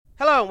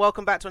Hello and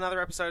welcome back to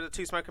another episode of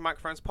Two Smoking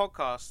Microphones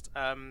podcast.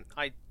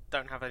 I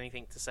don't have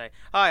anything to say.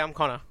 Hi, I'm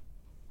Connor.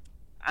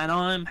 And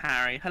I'm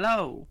Harry.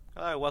 Hello.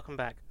 Hello, welcome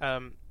back. I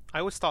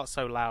always start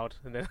so loud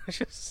and then I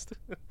just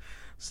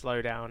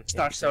slow down.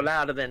 Start so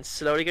loud and then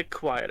slowly get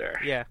quieter.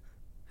 Yeah.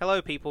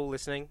 Hello, people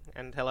listening,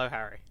 and hello,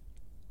 Harry.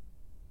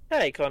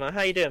 Hey, Connor.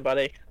 How you doing,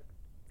 buddy?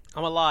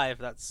 I'm alive.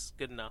 That's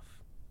good enough.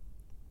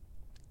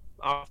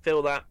 I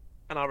feel that,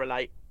 and I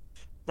relate.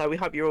 No, we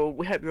hope you're all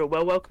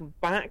well. Welcome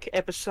back,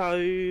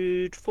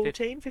 episode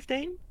 14,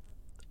 15?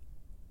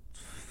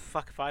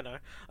 Fuck if I know.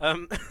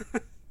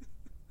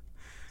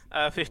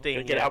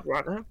 15. Get yeah. it up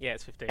right now. Yeah,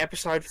 it's 15.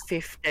 Episode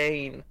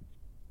 15.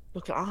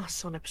 Look at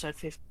us on episode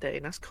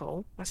 15. That's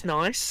cool. That's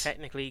nice.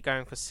 Technically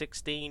going for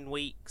 16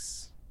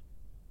 weeks.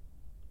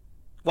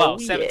 Well,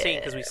 17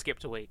 because we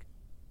skipped a week.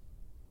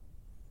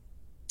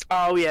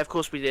 Oh yeah, of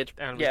course we did.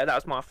 And that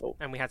was my fault.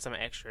 And we had some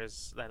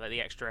extras, like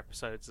the extra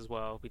episodes as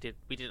well. We did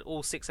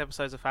all 6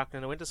 episodes of Falcon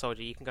and the Winter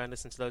Soldier. You can go and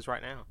listen to those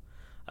right now.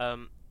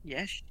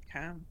 Yes, you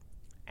can.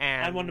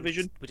 And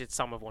WandaVision. We did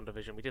some of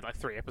WandaVision. We did like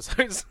 3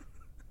 episodes.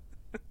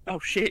 Oh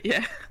shit,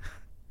 yeah.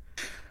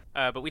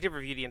 But we did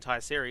review the entire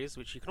series,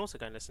 which you can also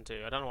go and listen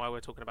to. I don't know why we're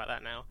talking about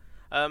that now.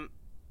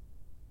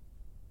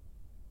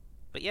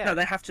 But yeah. No,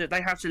 they have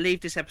to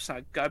leave this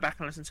episode, go back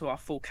and listen to our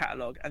full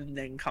catalogue, and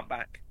then come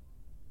back.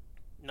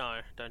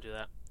 No, don't do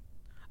that.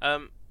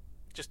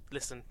 Just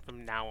listen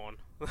from now on.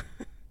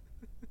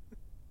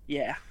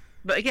 Yeah.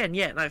 But again,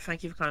 yeah, no,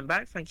 thank you for coming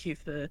back. Thank you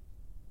for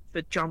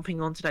jumping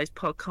on today's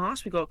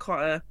podcast. We've got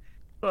got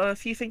a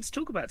few things to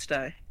talk about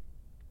today.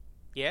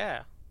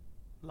 Yeah.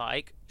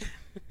 Like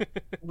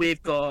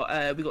We've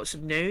got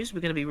some news.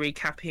 We're going to be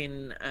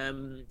recapping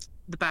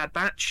the Bad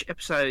Batch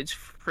episodes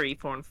 3,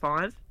 4, and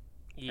 5.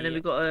 yeah. And then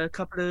we've got a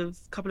couple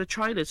of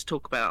trailers to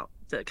talk about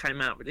that came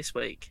out this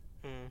week.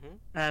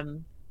 Mm-hmm.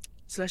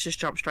 So let's just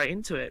jump straight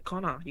into it.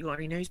 Connor, you got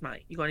any news,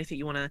 mate? You got anything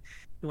you wanna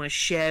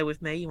share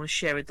with me? You wanna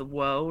share with the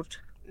world?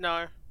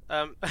 No.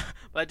 But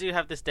I do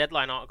have this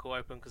Deadline article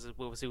open because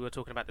obviously we were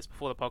talking about this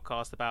before the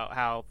podcast about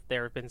how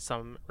there have been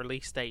some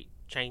release date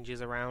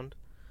changes around.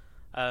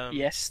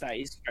 Yes, that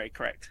is very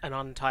correct. An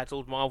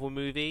untitled Marvel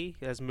movie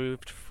has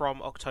moved from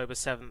October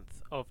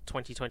 7th of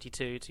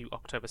 2022 to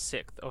October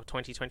 6th of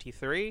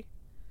 2023.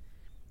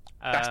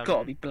 That's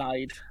got to be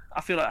Blade.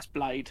 I feel like that's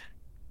Blade.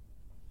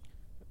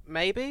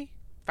 Maybe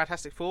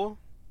Fantastic Four.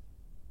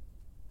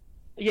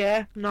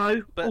 Yeah,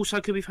 no. But also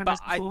could be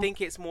Fantastic Four. Four. I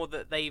think it's more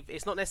that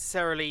it's not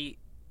necessarily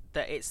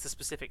that it's the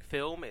specific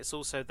film. It's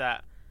also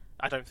that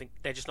I don't think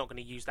they're just not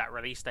going to use that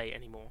release date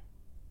anymore.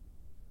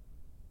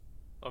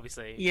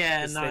 Obviously,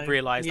 yeah, no. They've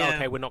realised,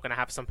 okay, we're not going to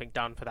have something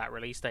done for that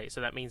release date.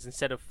 So that means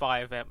instead of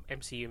 5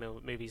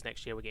 MCU movies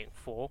next year, we're getting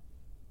 4.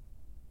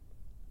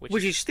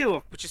 Which is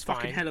still which is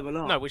fucking fine. hell of a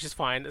lot. No, which is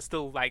fine. It's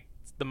still like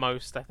the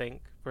most, I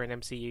think, for an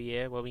MCU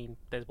year. Well, I mean,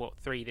 there's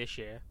 3 this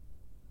year.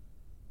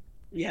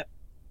 Yep.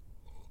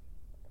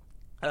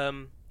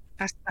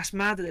 That's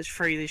mad that there's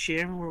 3 this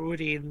year, and we're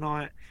already in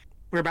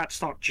we're about to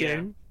start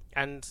June.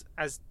 Yeah. And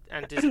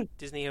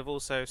Disney have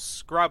also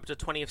scrubbed a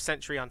 20th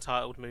Century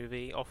Untitled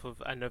movie off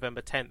of a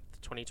November 10th,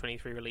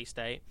 2023 release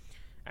date,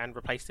 and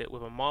replaced it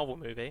with a Marvel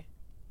movie.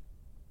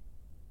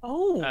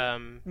 Oh,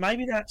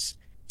 maybe that's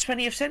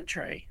 20th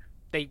Century.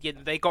 They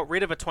got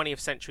rid of a 20th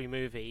Century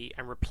movie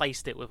and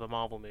replaced it with a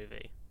Marvel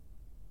movie.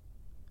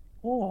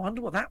 Oh, I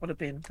wonder what that would have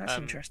been. That's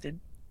interesting.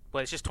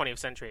 Well, it's just 20th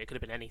Century. It could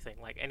have been anything,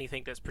 like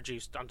anything that's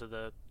produced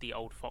under the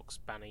old Fox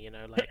banner. You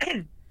know, like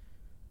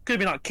could have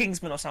been like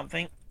Kingsman or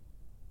something.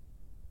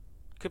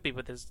 Could be,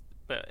 but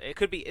it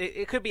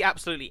could be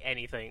absolutely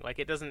anything. Like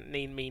it doesn't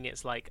mean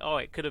it's like, oh,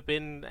 it could have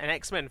been an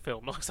X-Men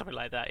film or something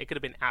like that. It could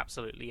have been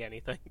absolutely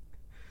anything.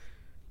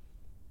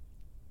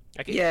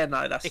 Like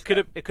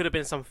it could have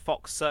been some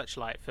Fox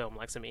Searchlight film,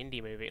 like some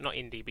indie movie, not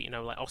indie,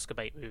 but like Oscar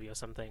bait movie or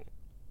something.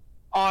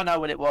 Oh, I know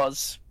what it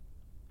was.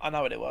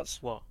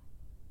 What?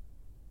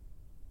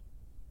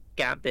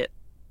 Gambit.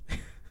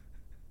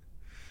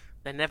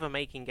 They're never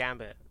making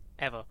Gambit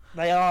ever.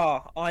 They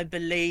are. I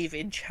believe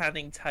in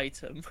Channing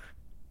Tatum.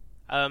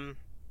 They're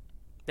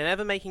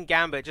never making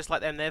Gambit, just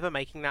like they're never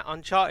making that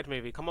Uncharted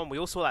movie. Come on, we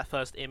all saw that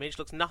first image.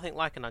 Looks nothing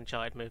like an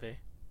Uncharted movie.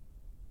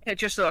 It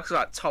just looks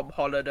like Tom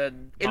Holland,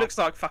 and it looks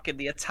like fucking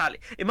the Italian.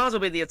 It might as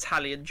well be the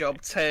Italian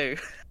Job too.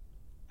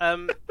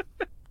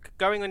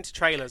 Going into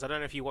trailers, I don't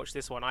know if you watched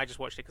this one. I just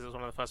watched it because it was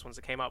one of the first ones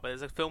that came up. But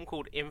there's a film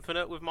called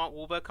Infinite with Mark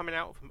Wahlberg coming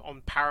out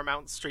on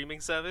Paramount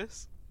streaming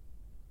service.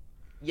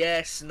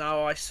 Yes,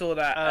 no, I saw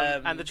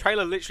that. And the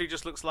trailer literally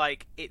just looks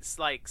like it's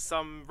like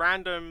some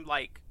random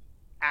like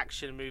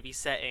action movie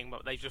setting,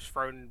 but they've just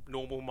thrown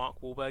normal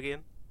Mark Wahlberg in.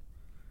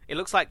 It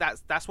looks like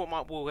that's what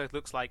Mark Wahlberg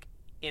looks like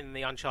in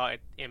the Uncharted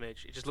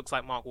image. It just looks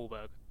like Mark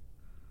Wahlberg.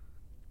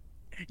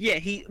 Yeah,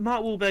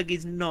 Mark Wahlberg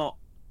is not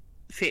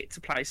fit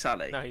to play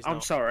Sully. No, he's I'm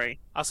not.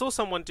 sorry. I saw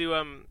someone do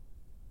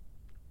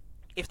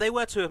if they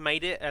were to have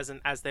made it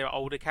as their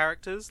older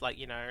characters, like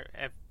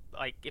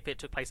if it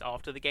took place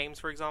after the games,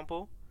 for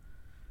example.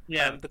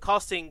 Yeah. The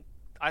casting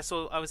I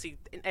saw, obviously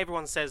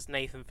everyone says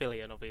Nathan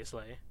Fillion,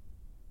 obviously.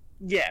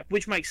 Yeah,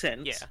 which makes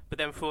sense. Yeah, but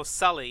then for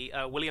Sully,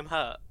 William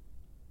Hurt.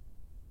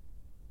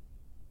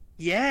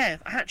 Yeah,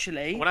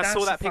 actually. When I saw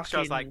that's that a picture, I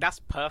was fucking- like, "That's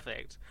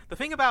perfect." The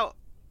thing about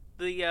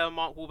the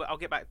Mark Wahlberg, I'll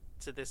get back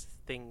to this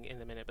thing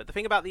in a minute. But the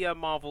thing about the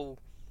the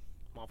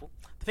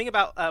thing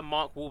about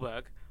Mark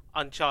Wahlberg,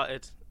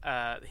 Uncharted,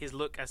 his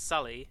look as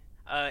Sully,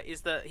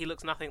 is that he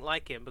looks nothing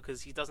like him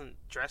because he doesn't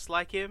dress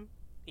like him.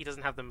 He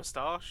doesn't have the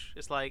moustache.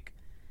 It's like,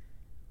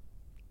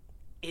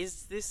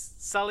 is this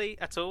Sully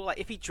at all? Like,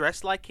 if he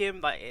dressed like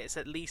him, like it's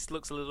at least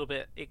looks a little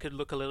bit. It could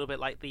look a little bit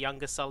like the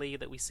younger Sully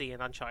that we see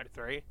in Uncharted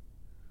 3.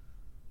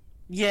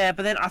 Yeah,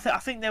 but then I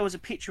think there was a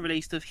picture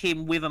released of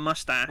him with a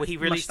mustache. Well, he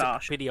released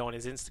mustache. a video on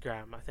his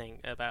Instagram, I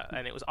think, about,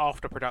 and it was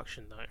after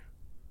production though.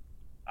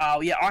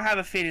 Oh yeah, I have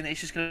a feeling that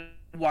it's just gonna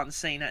be one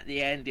scene at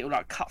the end. It'll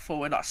like cut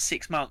forward like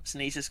 6 months,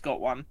 and he's just got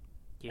one,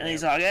 Yeah. and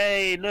he's like,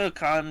 "Hey,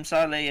 look, I'm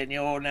Sully, and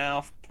you're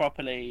now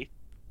properly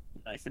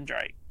Nathan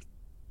Drake."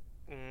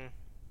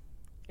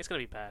 It's gonna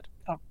be bad.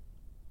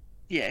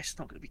 Yeah, it's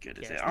not gonna be good,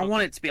 is Yeah, it? it's I not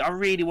want it to be. I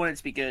really want it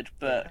to be good,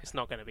 but It's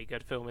not gonna be a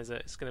good film, is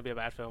it? It's gonna be a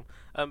bad film.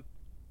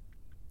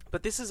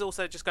 But this is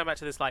also just going back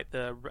to this, like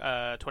the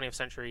 20th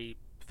century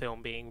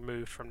film being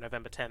moved from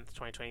November 10th,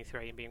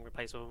 2023, and being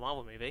replaced with a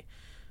Marvel movie.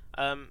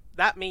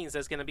 That means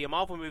there's going to be a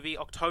Marvel movie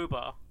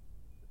October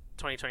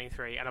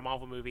 2023 and a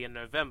Marvel movie in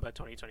November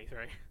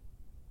 2023.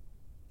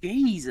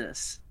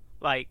 Jesus.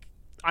 Like,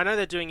 I know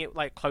they're doing it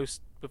like close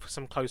with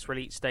some close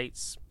release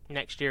dates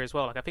next year as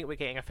well. Like, I think we're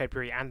getting a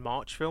February and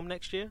March film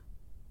next year.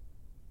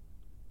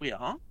 We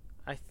are.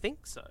 I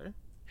think so.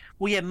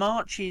 Well, yeah,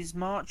 March is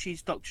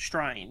Doctor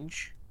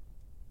Strange.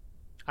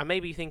 I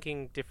may be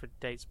thinking different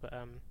dates, but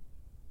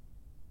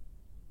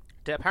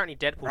apparently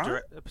Deadpool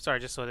Right? sorry, I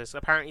just saw this.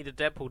 Apparently the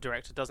Deadpool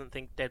director doesn't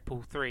think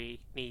Deadpool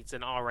 3 needs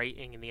an R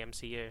rating in the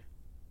MCU.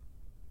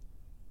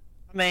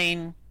 I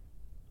mean,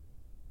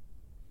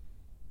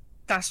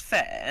 that's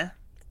fair,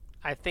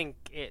 I think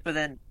it but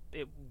then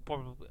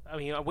probably. I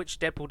mean, which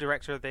Deadpool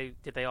director did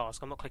they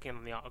ask? I'm not clicking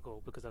on the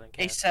article because I don't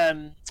care.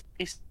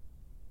 it's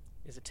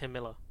Is it Tim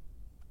Miller?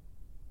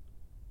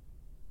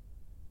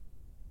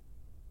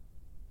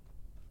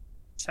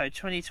 so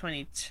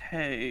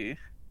 2022.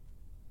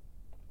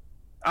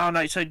 Oh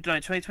no,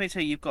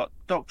 2022. You've got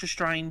Doctor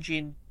Strange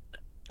in.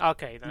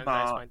 Okay, that's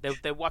fine. March.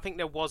 I think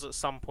there was at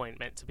some point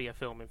meant to be a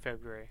film in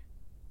February.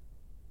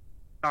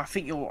 I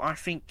think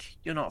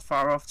you're not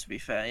far off. To be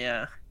fair,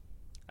 yeah.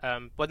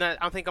 But then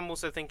I think I'm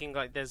also thinking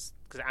like there's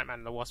because Ant-Man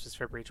and the Wasp is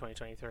February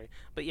 2023.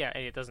 But yeah,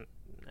 it doesn't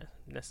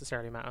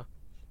necessarily matter.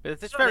 But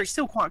it's They're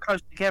still quite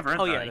close together,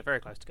 aren't Oh they? yeah, they're very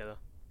close together.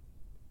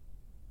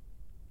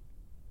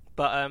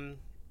 But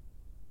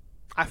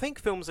I think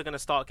films are going to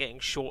start getting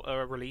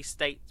shorter release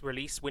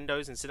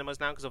windows in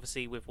cinemas now because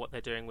obviously with what they're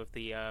doing with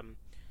the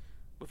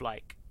with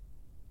like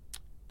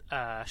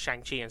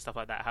Shang-Chi and stuff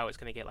like that, how it's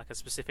going to get like a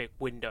specific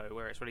window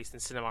where it's released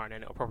in cinema and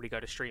then it'll probably go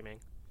to streaming.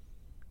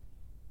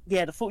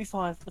 Yeah, the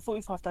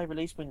 45-day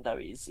release window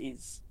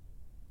is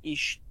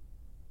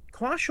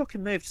quite a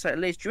shocking move to say the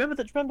least. Do you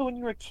remember when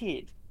you were a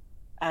kid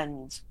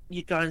and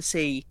you'd go and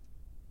see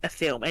a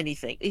film,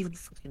 anything, even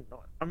fucking like,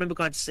 I remember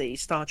going to see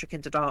Star Trek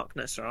Into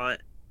Darkness, right?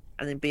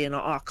 And then being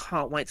like, oh, I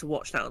can't wait to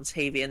watch that on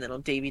TV and then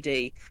on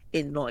DVD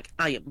in like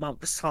 8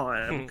 months'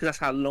 time because that's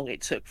how long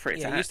it took for it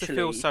to It used actually.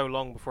 to feel so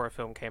long before a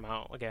film came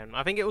out again.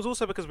 I think it was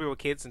also because we were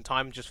kids and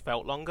time just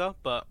felt longer,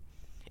 but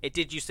it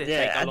did used to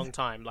take a long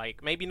time.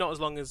 Like maybe not as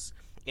long as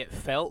it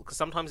felt, because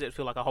sometimes it would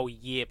feel like a whole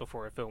year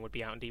before a film would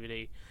be out on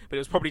DVD. But it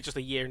was probably just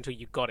a year until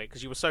you got it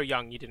because you were so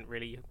young you didn't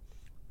really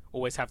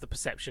always have the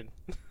perception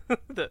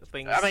that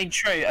things. I mean,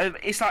 true.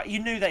 It's like you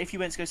knew that if you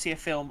went to go see a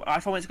film.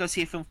 If I went to go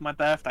see a film for my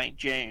birthday in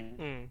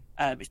June,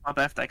 it's my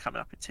birthday coming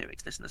up in 2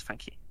 weeks, listeners.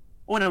 Thank you.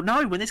 Oh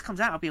no! When this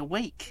comes out, it'll be a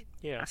week.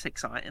 Yeah, that's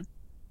exciting.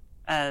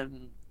 That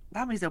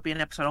means there'll be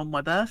an episode on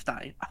my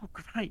birthday. Oh,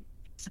 great.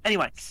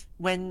 Anyway,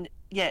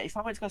 if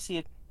I went to go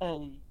see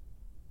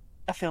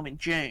a film in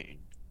June,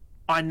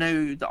 I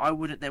knew that I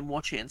wouldn't then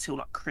watch it until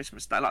like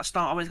Christmas Day.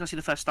 I went to go see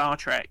the first Star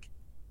Trek.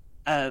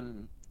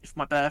 For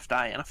my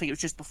birthday, and I think it was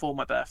just before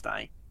my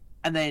birthday,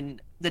 and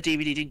then the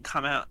DVD didn't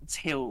come out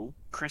until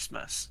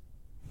Christmas.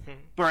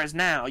 Whereas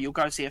now you'll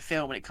go see a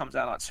film and it comes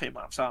out like 2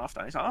 months after.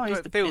 And it's like, oh,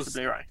 here's the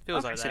Blu-ray.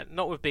 Feels like that.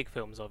 Not with big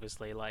films,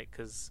 obviously, like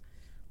because,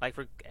 like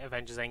for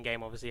Avengers: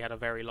 Endgame, obviously had a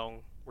very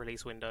long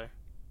release window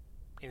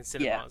in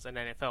cinemas, and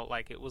then it felt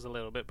like it was a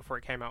little bit before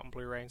it came out on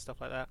Blu-ray and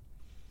stuff like that.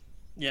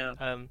 Yeah.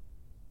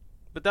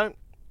 But don't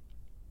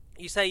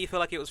you say you feel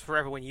like it was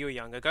forever when you were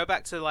younger? Go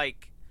back to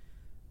like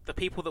the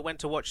people that went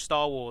to watch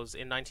Star Wars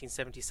in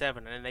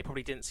 1977 and they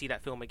probably didn't see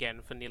that film again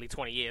for nearly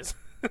 20 years.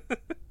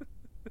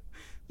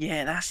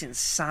 Yeah, that's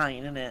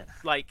insane, isn't it?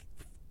 Like,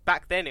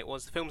 back then it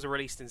was the films are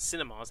released in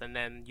cinemas and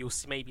then you'll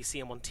maybe see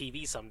them on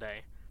TV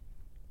someday.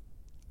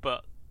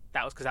 But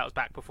that was because that was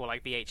back before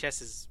like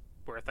VHSs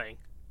were a thing.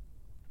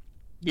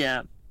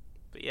 Yeah.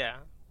 But yeah,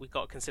 we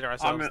got to consider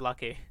ourselves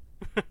lucky.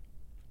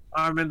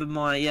 I remember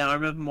my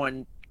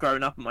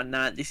growing up, and my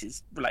nan. This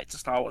is related to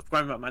Star Wars.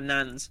 Growing up, my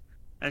nan's,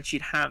 and she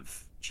had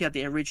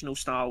the original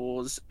Star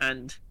Wars,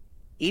 and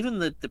even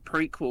the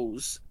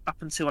prequels up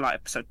until like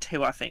episode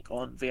 2, I think,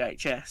 on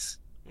VHS.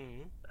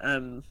 Mm.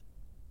 And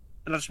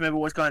I just remember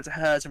always going to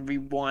hers and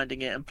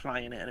rewinding it and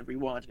playing it and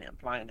rewinding it and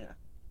playing it.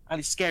 And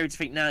it's scary to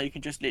think now you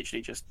can just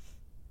literally just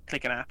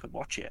click an app and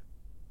watch it.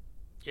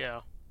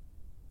 Yeah.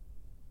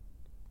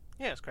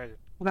 Yeah, it's crazy.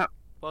 Well,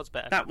 World's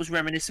better. that was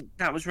reminiscent.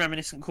 That was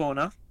reminiscent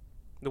corner.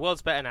 The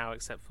world's better now,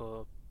 except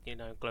for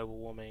global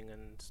warming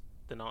and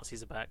the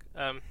Nazis are back.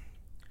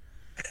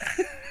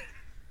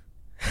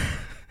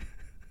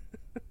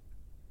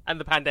 And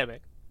the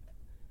pandemic.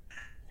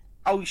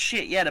 Oh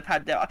shit! Yeah, the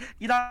pandemic.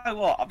 You know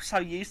what? I'm so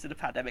used to the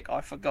pandemic,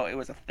 I forgot it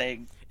was a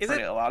thing. Is for a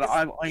it? little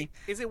while.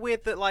 Is it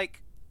weird that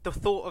like the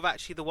thought of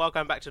actually the world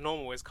going back to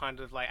normal is kind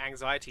of like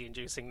anxiety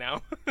inducing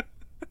now?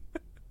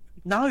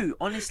 No,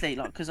 honestly,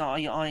 like because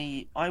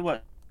I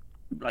worked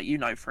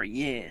for a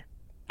year,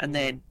 and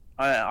then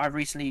I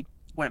recently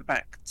went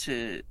back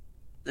to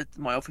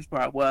my office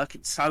where I work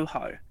in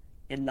Soho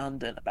in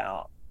London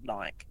about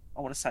like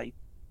I want to say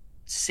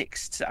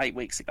 6 to 8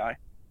 weeks ago,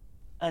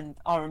 and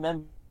I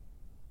remember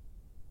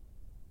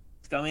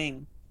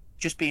going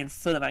just being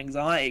full of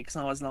anxiety because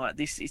I was like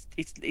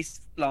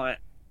it's like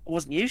I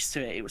wasn't used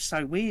to it. It was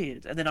so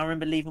weird, and then I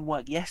remember leaving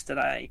work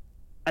yesterday,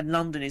 and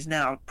London is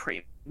now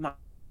pretty much.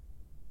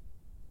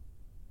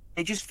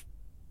 It just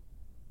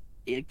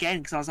again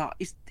because I was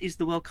like, is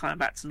the world coming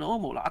back to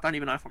normal? Like, I don't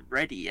even know if I'm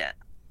ready yet.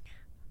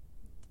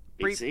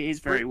 It is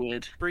very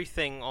weird. Brief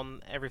thing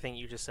on everything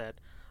you just said.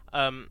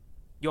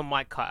 Your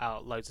mic cut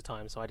out loads of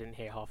times, so I didn't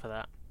hear half of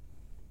that.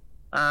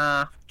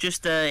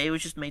 It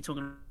was just me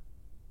talking.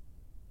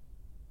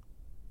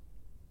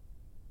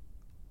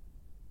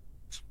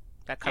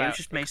 That cut It out. was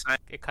just me saying.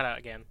 It cut out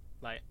again.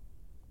 Like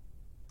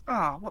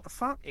Oh, what the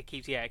fuck? it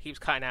keeps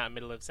cutting out in the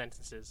middle of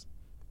sentences.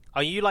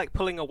 Are you like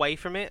pulling away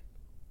from it,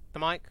 the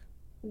mic?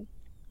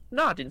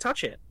 No, I didn't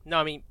touch it. No,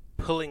 I mean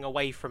pulling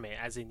away from it,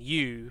 as in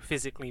you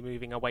physically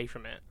moving away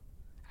from it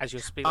as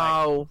you're speaking.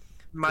 Oh,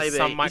 maybe.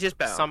 It's just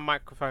better. Some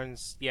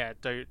microphones,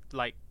 don't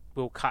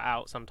will cut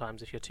out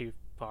sometimes if you're too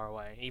far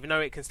away, even though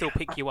it can still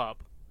pick you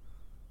up.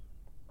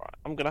 Right,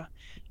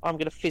 I'm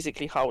gonna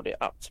physically hold it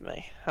up to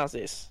me. How's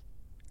this?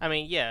 I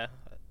mean, yeah,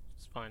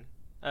 it's fine.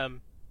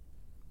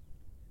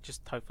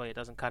 Just hopefully it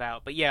doesn't cut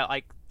out. But yeah,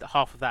 like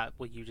half of that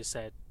what you just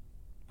said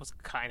was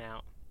cutting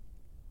out.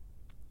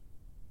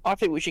 I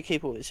think we should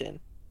keep all this in.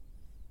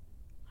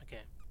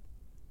 Okay.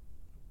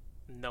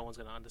 No one's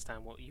gonna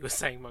understand what you were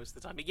saying most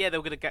of the time. But yeah, they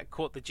were gonna get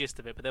caught the gist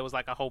of it. But there was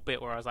like a whole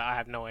bit where I was like, I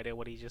have no idea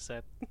what he just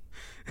said.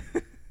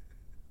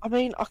 I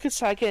mean, I could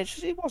say again,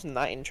 it wasn't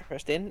that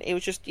interesting. It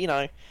was just,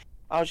 I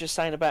was just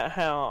saying about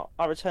how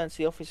I returned to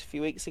the office a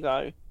few weeks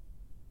ago,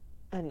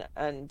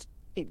 and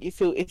it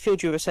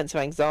filled you with a sense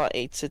of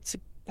anxiety to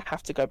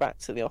have to go back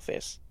to the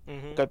office,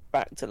 go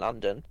back to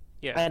London.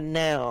 Yeah. And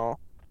now,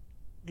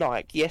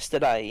 like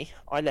yesterday,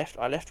 I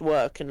left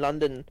work and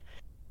London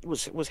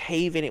was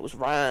heaving, it was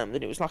rammed,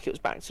 and it was like it was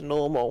back to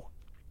normal.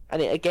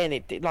 And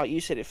it like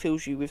you said, it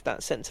fills you with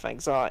that sense of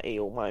anxiety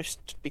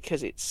almost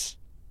because it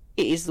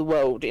is the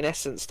world in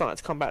essence starting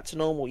to come back to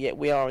normal. Yet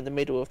we are in the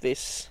middle of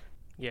this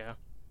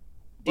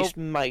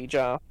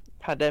major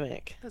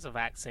pandemic. There's a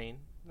vaccine.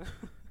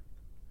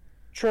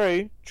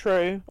 True.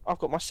 I've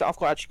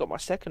actually got my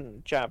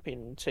second jab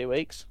in 2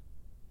 weeks.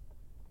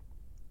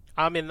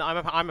 I'm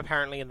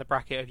apparently in the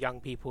bracket of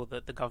young people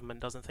that the government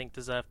doesn't think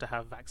deserve to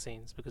have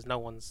vaccines because no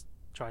one's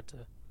tried to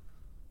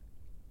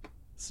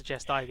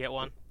suggest I get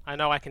one. I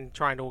know I can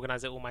try and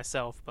organise it all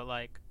myself, but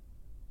like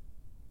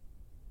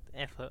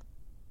effort.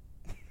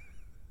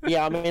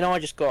 Yeah, I mean, I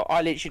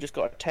literally just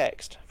got a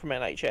text from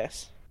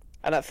NHS,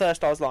 and at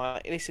first I was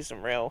like, this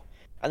isn't real,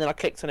 and then I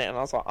clicked on it and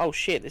I was like, oh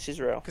shit, this is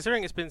real.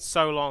 Considering it's been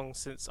so long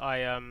since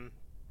I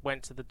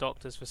went to the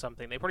doctors for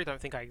something, they probably don't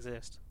think I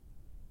exist.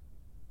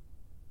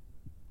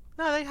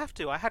 No, they have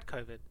to. I had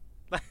COVID.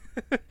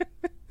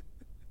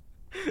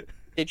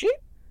 Did you?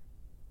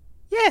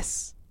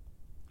 Yes.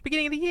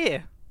 Beginning of the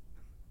year.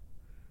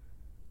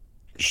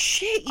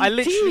 Shit, I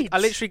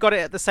literally got it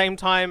at the same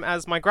time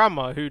as my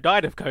grandma, who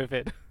died of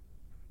COVID.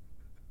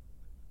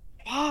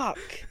 Fuck.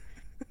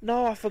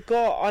 No, I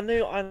forgot. I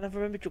never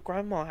remembered your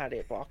grandma had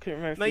it, but I couldn't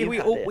remember.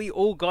 No, we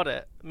all got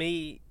it.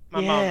 Me,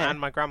 my mum, and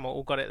my grandma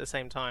all got it at the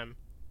same time.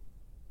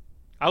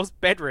 I was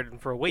bedridden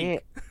for a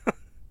week. Yeah.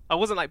 I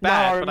wasn't like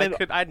bad,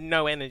 but I had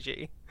no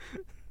energy.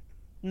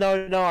 No,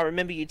 I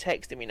remember you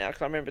texting me now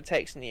because I remember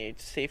texting you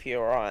to see if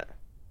you're alright.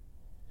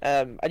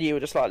 And you were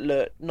just like,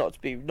 look, not to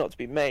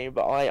be mean,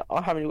 but I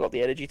haven't even got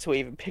the energy to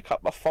even pick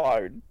up my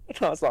phone.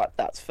 And I was like,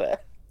 that's fair.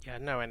 Yeah,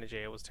 no energy.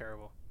 It was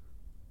terrible.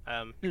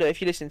 Look,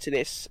 if you listen to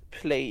this,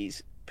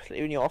 please,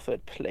 when you're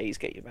offered, please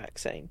get your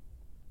vaccine.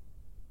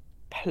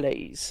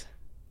 Please.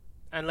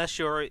 Unless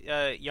you're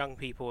young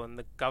people and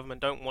the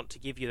government don't want to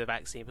give you the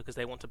vaccine because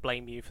they want to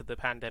blame you for the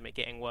pandemic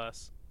getting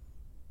worse.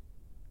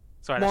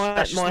 Sorry,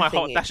 that's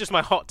just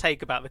my hot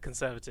take about the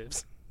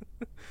Conservatives.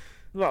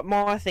 Right,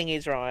 my thing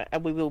is, right,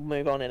 and we will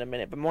move on in a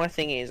minute, but my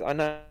thing is, I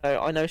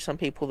know some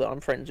people that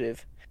I'm friends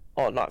with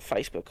on like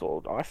Facebook,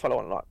 or I follow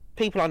on like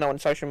people I know on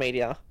social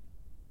media,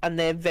 and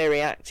they're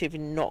very active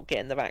in not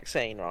getting the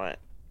vaccine, right?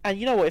 And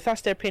you know what? If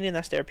that's their opinion,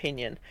 that's their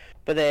opinion.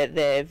 But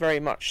they're very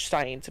much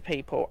saying to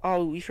people,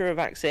 "Oh, if you're a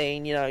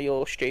vaccine, you know,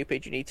 you're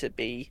stupid.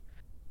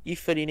 You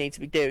fully need to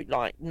be doing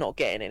like not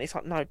getting it." It's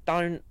like, no,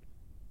 don't,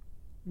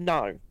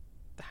 no,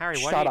 Harry,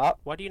 shut up.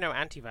 why do you know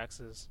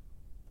anti-vaxxers?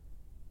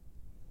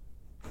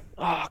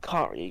 Oh, I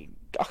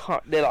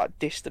can't. They're like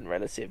distant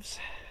relatives.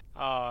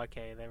 Oh,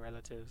 okay, they're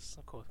relatives.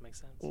 Of course, makes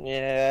sense.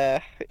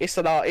 Yeah, it's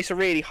a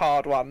really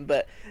hard one.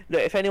 But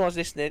look, if anyone's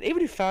listening,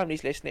 even if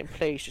family's listening,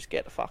 please just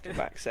get the fucking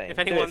vaccine. If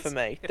Do it for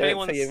me. Do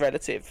it for your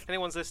relative. If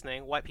anyone's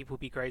listening, white people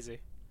be crazy.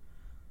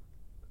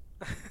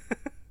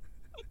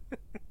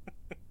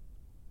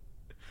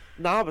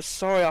 No, but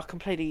sorry, I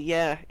completely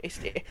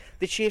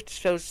the shift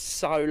feels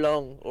so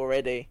long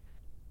already,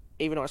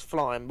 even though it's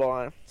flying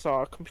by.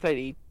 So I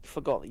completely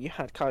forgot that you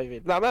had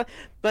COVID. Like,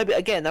 maybe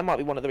again that might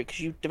be one of the because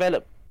you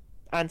develop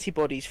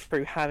antibodies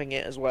through having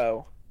it as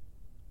well.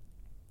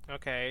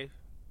 Okay.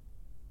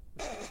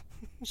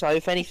 So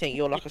if anything,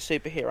 you're like a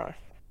superhero.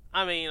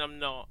 I mean, I'm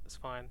not. It's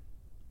fine.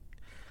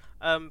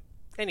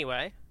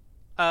 Anyway,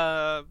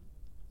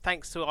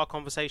 thanks to our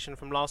conversation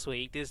from last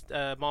week,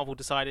 Marvel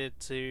decided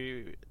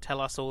to tell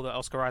us all that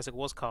Oscar Isaac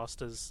was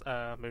cast as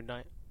Moon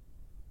Knight.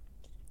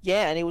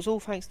 Yeah, and it was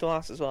all thanks to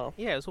us as well.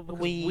 Yeah, it was all because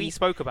we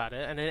spoke about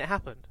it, and then it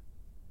happened.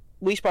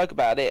 We spoke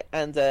about it,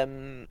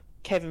 and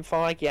Kevin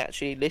Feige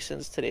actually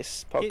listens to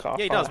this podcast.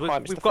 Yeah, he does.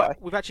 Hi,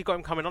 We've actually got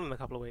him coming on in a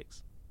couple of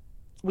weeks.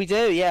 We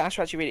do, yeah. That's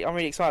actually I'm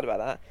really excited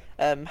about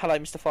that. Hello,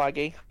 Mr.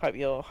 Feige. Hope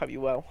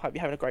you're well. Hope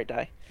you're having a great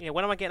day. Yeah,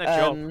 when am I getting a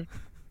job?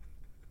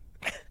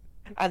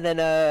 And then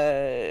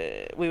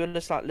we were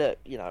just like, look,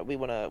 you know, we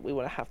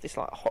wanna have this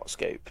like hot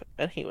scoop,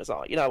 and he was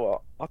like, you know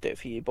what, I'll do it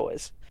for you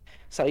boys.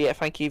 So yeah,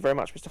 thank you very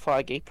much, Mr.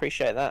 Feige.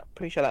 Appreciate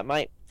that,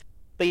 mate.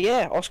 But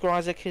yeah, Oscar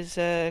Isaac is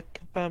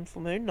confirmed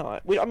for Moon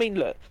Knight. I mean,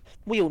 look,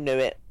 we all knew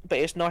it, but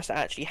it's nice to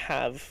actually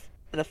have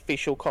an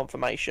official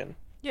confirmation.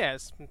 Yeah,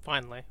 it's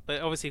finally,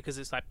 but obviously because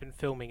it's like been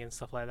filming and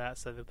stuff like that,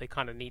 so that they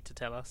kind of need to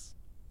tell us.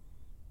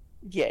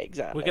 Yeah,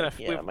 exactly.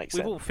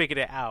 We've all figured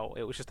it out.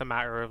 It was just a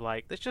matter of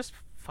like, let's just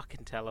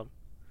fucking tell them.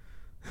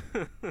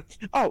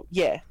 Oh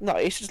yeah, no,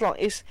 it's just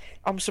like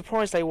I'm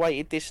surprised they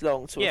waited this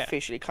long to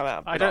officially come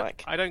out. I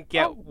don't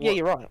get. Yeah,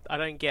 you're right. I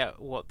don't get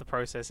what the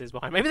process is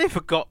behind. Maybe they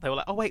forgot. They were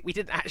like, oh wait, we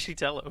didn't actually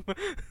tell them.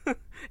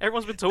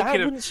 Everyone's been talking. That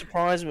wouldn't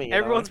surprise me.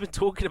 Everyone's been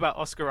talking about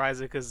Oscar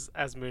Isaac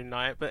as Moon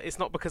Knight, but it's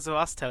not because of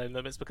us telling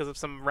them. It's because of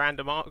some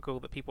random article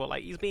that people are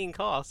like, he's being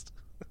cast.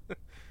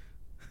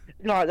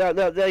 No,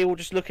 they all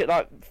just look at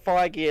like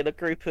Feige and a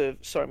group of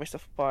Mr.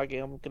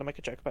 Feige. I'm gonna make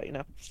a joke about you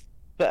now.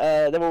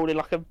 But they're all in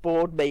like a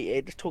board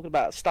meeting, just talking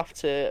about stuff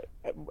to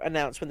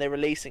announce when they're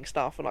releasing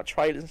stuff and like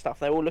trailers and stuff.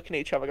 And they're all looking at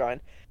each other,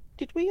 going,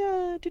 "Did we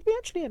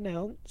actually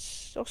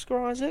announce Oscar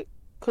Isaac?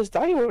 Because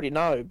they already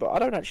know, but I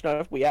don't actually know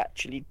if we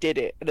actually did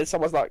it." And then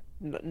someone's like,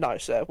 "No,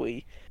 sir,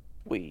 we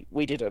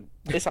didn't."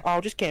 It's like, I'll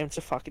just get him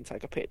to fucking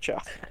take a picture.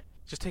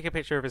 Just take a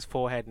picture of his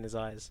forehead and his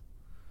eyes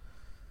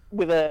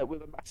with a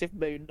massive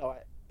Moon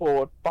Knight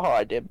board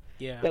behind him.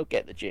 Yeah, they'll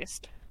get the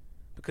gist.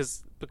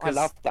 Because I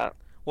love that.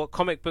 What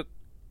comic book?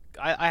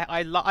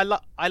 I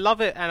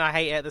love it and I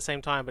hate it at the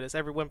same time. But it's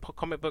when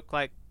comic book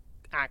like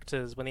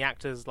actors, when the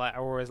actors like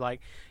are always like,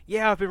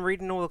 yeah, I've been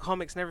reading all the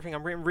comics and everything.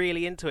 I'm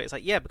really into it. It's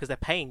like, yeah, because they're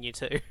paying you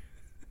to.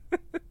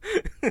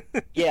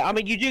 Yeah, I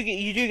mean, you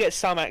do get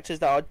some actors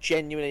that are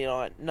genuinely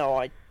like, no,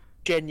 I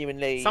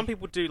genuinely. Some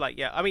people do like,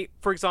 yeah. I mean,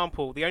 for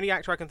example, the only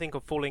actor I can think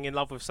of falling in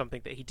love with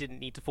something that he didn't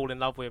need to fall in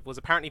love with was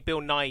apparently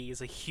Bill Nighy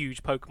is a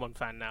huge Pokemon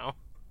fan now.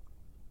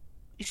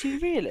 Is he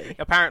really?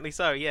 Apparently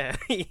so, yeah.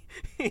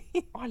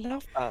 I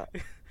love that.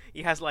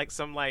 He has like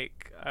some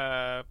like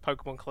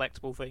Pokemon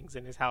collectible things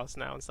in his house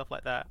now and stuff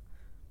like that.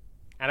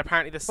 And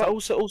apparently there's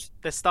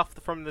there's stuff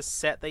from the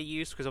set they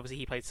used, because obviously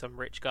he played some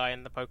rich guy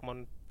in the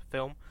Pokemon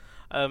film.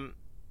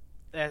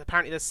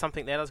 Apparently there's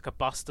something there, there's like a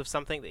bust of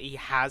something that he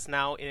has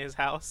now in his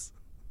house.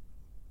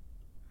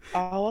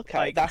 Oh, okay,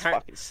 like, that's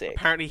fucking sick.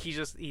 Apparently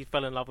he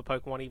fell in love with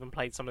Pokemon, even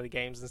played some of the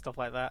games and stuff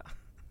like that.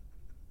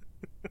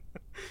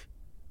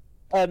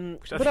 But no,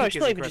 it's not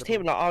incredible. Even just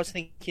him. Like, I was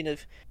thinking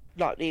of,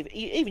 like,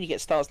 even you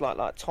get stars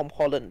like Tom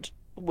Holland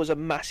was a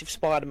massive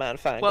Spider-Man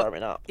fan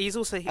growing up. He's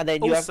also,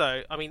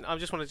 I mean, I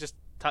just want to just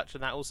touch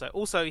on that also.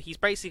 Also, he's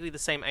basically the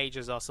same age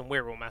as us, and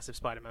we're all massive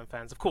Spider-Man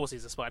fans. Of course,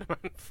 he's a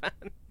Spider-Man fan.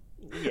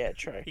 Yeah,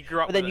 true. He grew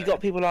up. But then you got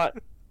people like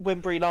when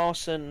Brie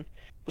Larson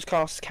was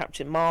cast as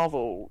Captain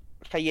Marvel.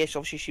 Okay, yes,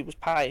 obviously she was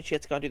paid. She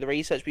had to go and do the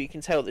research, but you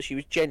can tell that she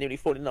was genuinely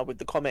falling in love with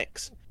the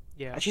comics.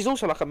 Yeah, and she's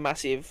also like a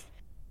massive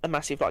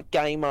like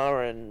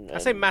gamer and I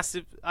say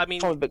massive. I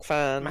mean, comic book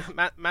fan.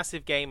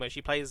 Massive gamer.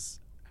 She plays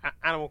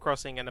Animal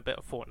Crossing and a bit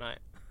of Fortnite.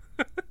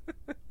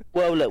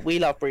 Well, look, we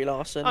love Brie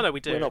Larson. Oh no, we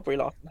do. We're not Brie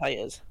Larson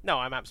haters. No,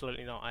 I'm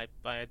absolutely not.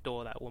 I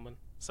adore that woman.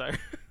 So,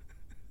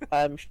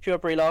 if you're a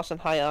Brie Larson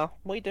hater,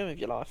 what are you doing with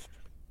your life?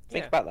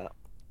 Think about that.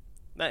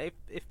 No,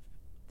 if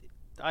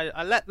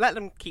I let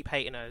them keep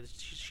hating her.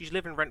 She's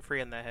living rent free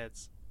in their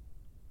heads.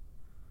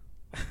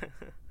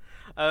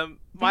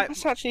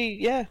 That's actually,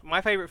 yeah.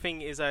 My favorite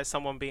thing is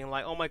someone being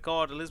like, "Oh my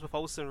god, Elizabeth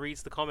Olsen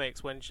reads the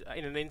comics." When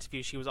in an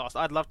interview she was asked,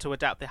 "I'd love to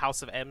adapt the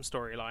House of M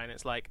storyline."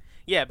 It's like,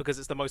 yeah, because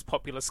it's the most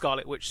popular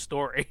Scarlet Witch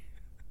story.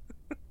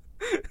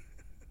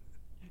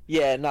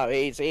 Yeah, no,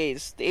 it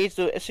is as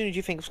soon as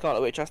you think of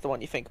Scarlet Witch, that's the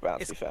one you think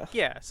about, to be fair.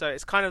 Yeah, so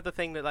it's kind of the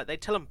thing that like they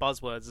tell them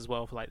buzzwords as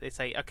well. For like they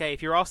say, okay,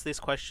 if you're asked this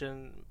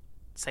question,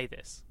 say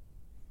this.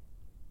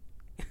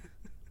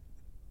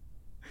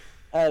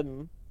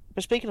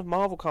 But speaking of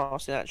Marvel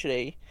casting,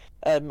 actually,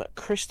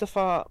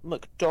 Christopher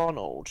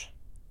McDonald,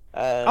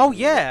 Oh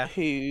yeah,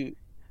 who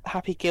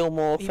Happy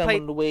Gilmore, he Thelma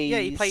played. and Louise.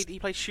 Yeah, he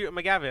played Shooter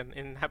McGavin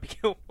in Happy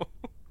Gilmore.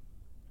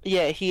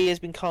 Yeah, he has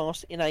been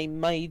cast in a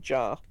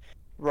major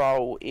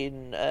role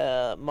in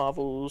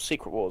Marvel's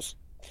Secret Wars.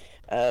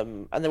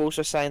 And they're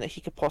also saying that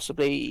he could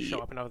possibly Show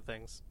up in other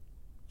things.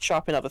 show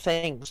up in other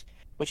things,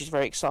 which is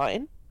very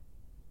exciting.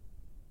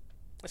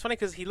 It's funny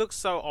because he looks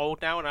so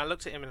old now, and I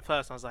looked at him in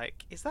first, and I was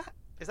like, is that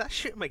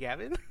Shooter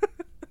McGavin?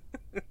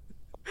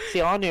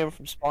 See, I knew him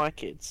from Spy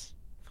Kids.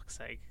 Fuck's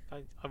sake.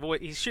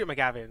 He's Shooter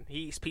McGavin. He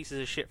eats pieces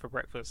of shit for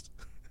breakfast.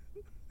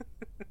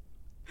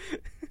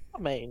 I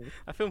mean,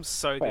 That film's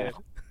so well, good.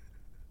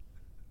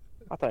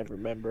 I don't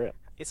remember it.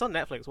 It's on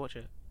Netflix. Watch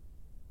it.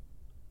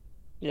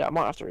 Yeah, I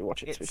might have to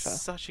rewatch it, to be It's fair.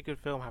 such a good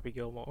film, Happy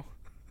Gilmore.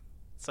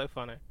 So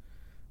funny.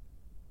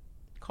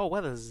 Cole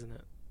Weathers is in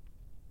it.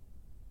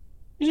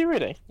 Is he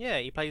really? Yeah,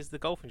 he plays the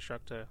golf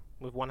instructor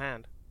with one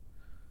hand.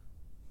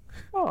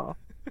 Oh.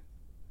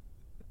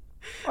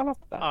 I love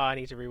Oh, that. I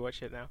need to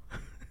rewatch it now.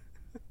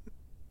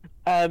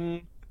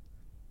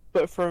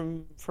 But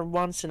from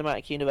one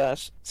cinematic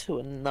universe to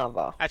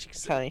another.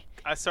 Actually,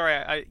 Okay.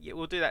 sorry, yeah,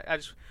 we'll do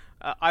that.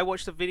 I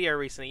watched a video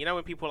recently. You know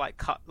when people like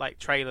cut like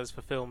trailers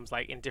for films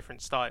like in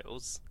different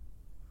styles.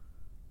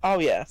 Oh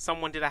yeah.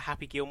 Someone did a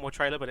Happy Gilmore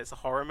trailer, but it's a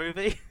horror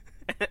movie,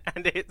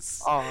 and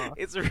it's Oh,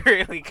 it's a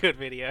really good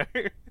video.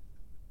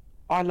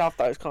 I love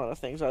those kind of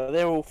things.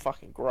 They're all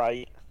fucking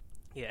great.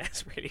 Yeah,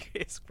 it's a really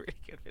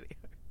good video.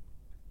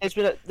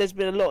 There's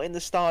been a lot in the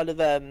style of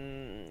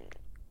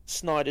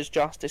Snyder's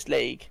Justice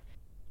League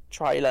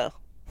trailer,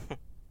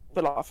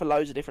 but like for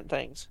loads of different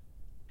things.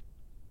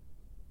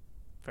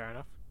 Fair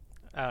enough.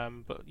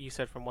 But you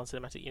said from one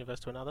cinematic universe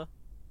to another.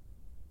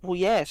 Well,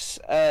 yes.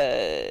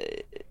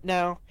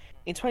 Now,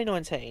 in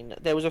 2019,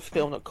 there was a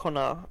film that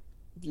Connor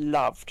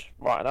loved,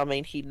 right? And I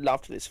mean, he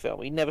loved this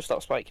film. He never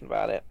stopped speaking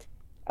about it.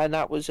 And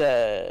that was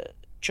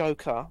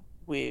Joker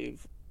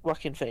with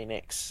Joaquin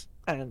Phoenix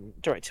and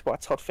directed by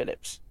Todd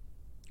Phillips.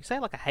 You say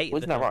it like I hated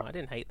Wasn't the that film. right? I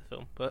didn't hate the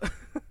film, but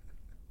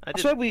I I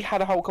did. swear we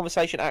had a whole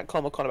conversation at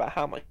Comic-Con about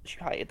how much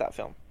you hated that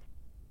film.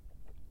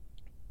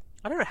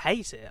 I don't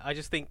hate it. I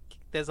just think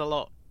there's a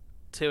lot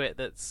to it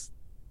that's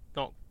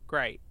not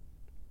great.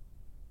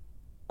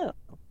 Oh.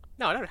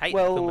 No, I don't hate the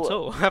film Well- at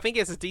all. I think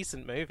it's a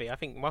decent movie. I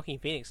think Joaquin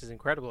Phoenix is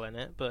incredible in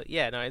it. But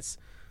yeah, no,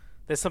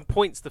 there's some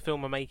points the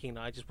film are making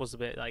that I just was a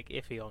bit like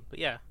iffy on. But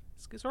yeah,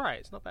 it's alright.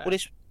 It's not bad. Well,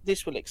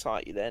 this will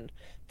excite you then.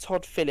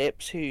 Todd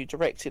Phillips, who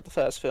directed the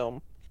first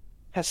film,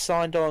 has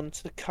signed on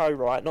to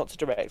co-write, not to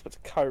direct, but to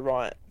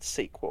co-write the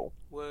sequel,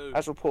 Whoa.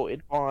 as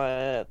reported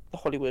by The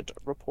Hollywood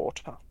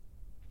Reporter,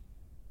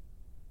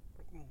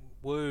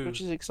 Woo.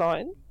 which is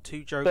exciting.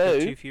 Two Joker, Boo.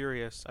 Too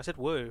Furious. I said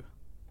woo.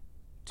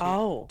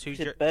 He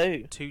said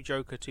boo. Two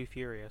Joker, Too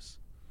Furious.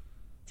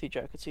 Two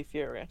Joker, Too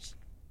Furious.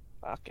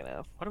 Fucking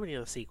hell. Why do we need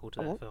a sequel to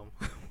Oh, that what? film?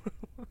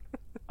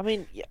 I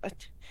mean, yeah,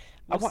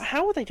 What's-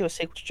 how would they do a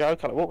sequel to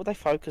Joker? Like, what would they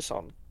focus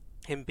on?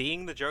 Him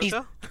being the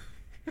Joker?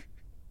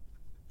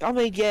 I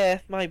mean, yeah,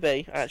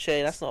 maybe.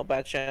 Actually, that's not a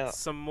bad shout.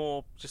 Some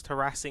more just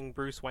harassing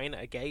Bruce Wayne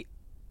at a gate.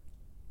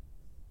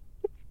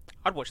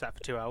 I'd watch that for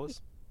 2 hours.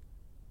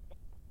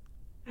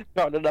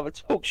 Go on another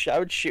talk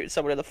show and shoot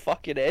someone in the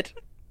fucking head.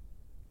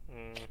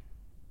 Mm.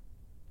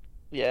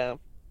 Yeah,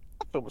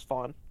 that film was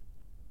fine.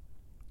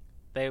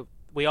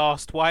 We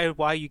asked why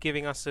are you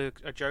giving us a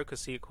Joker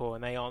sequel,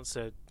 and they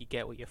answered, "You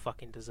get what you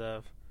fucking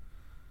deserve."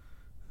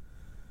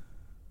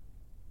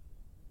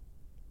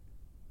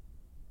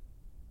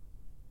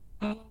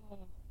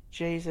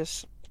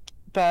 Jesus.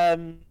 But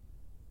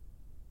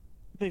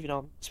moving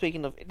on.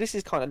 Speaking of, this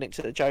is kind of linked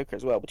to the Joker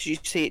as well. But did you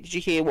see it? Did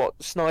you hear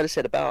what Snyder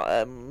said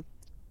about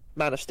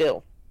Man of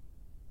Steel?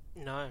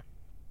 No.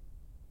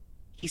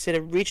 He said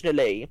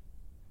originally,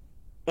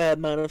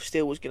 Man of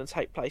Steel was going to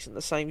take place in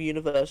the same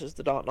universe as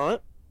The Dark Knight.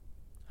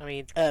 I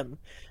mean,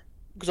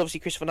 Because obviously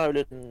Christopher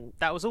Nolan.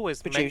 that was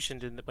always Produced.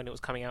 mentioned when it was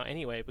coming out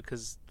anyway,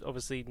 because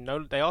obviously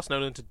they asked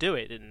Nolan to do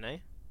it, didn't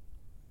they?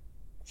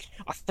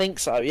 I think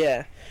so,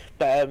 yeah.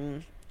 But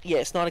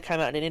yeah, Snyder came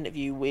out in an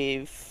interview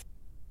with,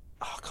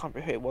 I can't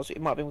remember who it was.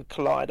 It might have been with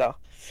Collider,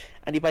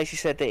 and he basically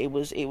said that it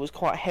was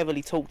quite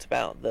heavily talked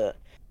about that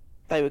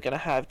they were going to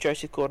have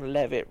Joseph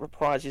Gordon-Levitt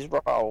reprise his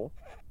role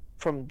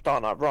from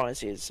Dark Knight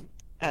Rises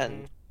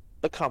and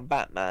become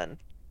Batman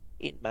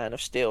in Man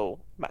of Steel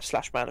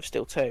 / Man of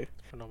Steel 2,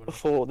 Phenomenal.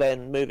 before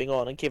then moving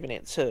on and giving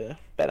it to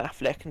Ben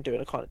Affleck and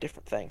doing a kind of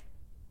different thing.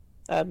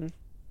 And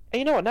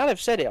you know what? Now they've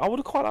said it, I would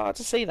have quite liked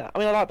to see that. I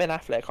mean, I like Ben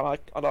Affleck.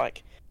 I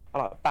like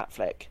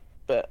Batfleck,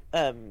 but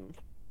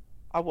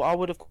I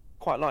would have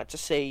quite liked to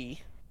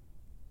see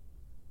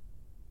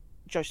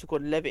Joseph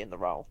Gordon-Levitt in the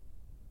role,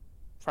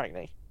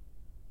 frankly.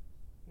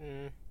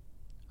 Mm,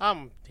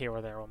 I'm here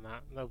or there on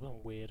that. That was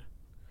weird.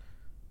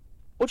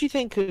 What do you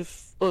think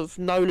of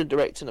Nolan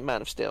directing The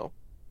Man of Steel?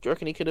 Do you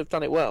reckon he could have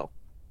done it well?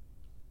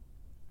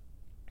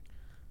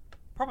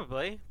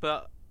 Probably,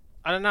 but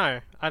I don't know.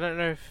 I don't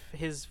know if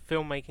his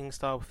filmmaking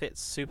style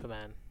fits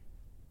Superman.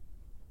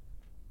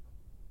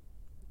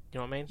 You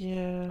know what I mean?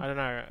 Yeah. I don't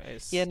know.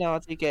 It's Yeah, no, I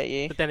do get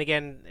you. But then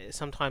again,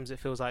 sometimes it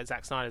feels like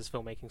Zack Snyder's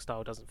filmmaking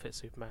style doesn't fit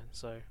Superman.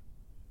 So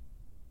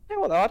Yeah,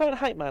 well, though, I don't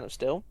hate Man of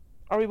Steel.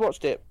 I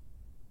rewatched it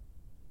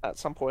at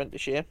some point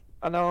this year,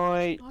 and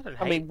I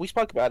mean, we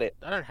spoke about it.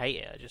 I don't hate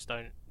it. I just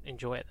don't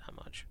enjoy it that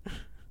much.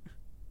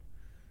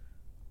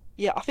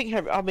 Yeah, I think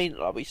I mean,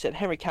 like we said,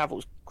 Henry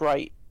Cavill's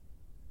great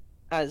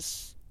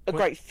as a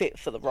Well, great fit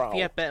for the role. If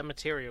he had better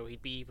material,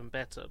 he'd be even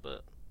better.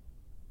 But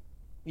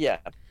Yeah,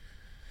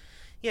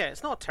 yeah,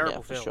 it's not a terrible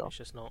Yeah, for film. sure. It's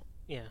just not.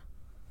 Yeah.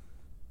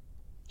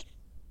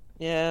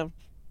 yeah,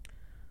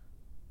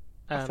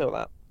 I feel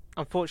that.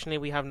 Unfortunately,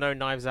 we have no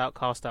Knives Out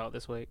cast out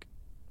this week.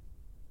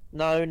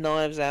 No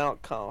Knives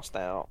Out cast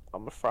out,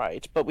 I'm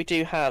afraid, but we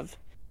do have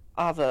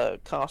other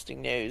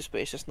casting news,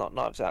 but it's just not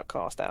Knives Out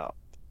cast out.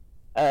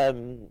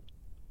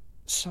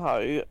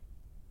 So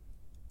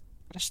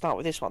let's start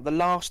with this one, The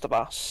Last of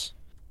Us,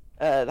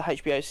 the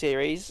HBO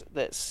series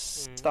that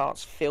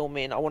starts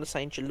filming. I want to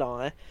say in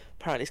July.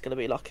 Apparently, it's going to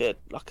be like a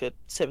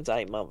 7 to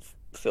 8 month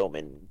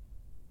filming,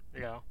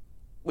 Yeah.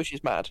 which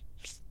is mad.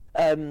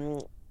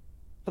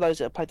 For those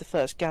that have played the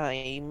first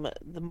game,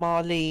 the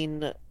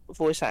Marlene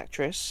voice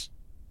actress,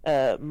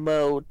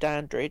 Merle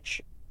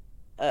Dandridge,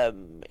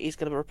 is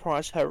going to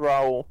reprise her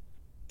role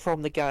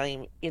from the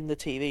game in the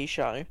TV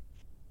show,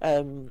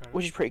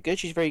 which is pretty good.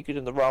 She's very good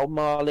in the role.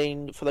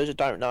 Marlene, for those that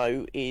don't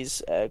know,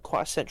 is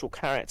quite a central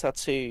character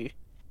to.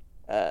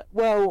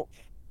 Well,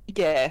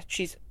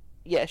 she's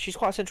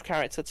quite a central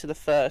character to the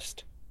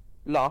first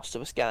Last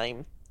of Us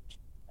game.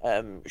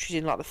 She's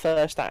in like the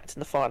first act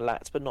and the final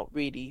act, but not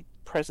really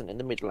present in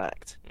the middle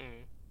act.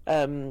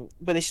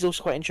 But this is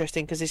also quite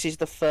interesting because this is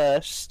the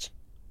first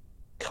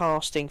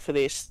casting for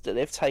this that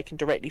they've taken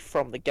directly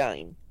from the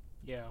game.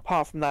 Yeah.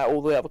 Apart from that,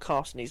 all the other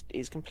casting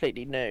is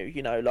completely new.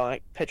 You know,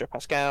 like Pedro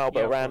Pascal,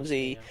 Bill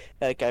Ramsey,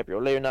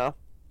 Gabriel Luna.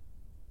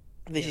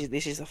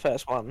 This is the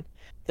first one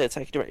they're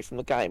taken directly from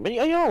the game. And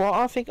you know what?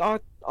 I think I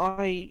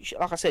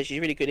like I said, she's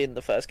really good in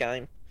the first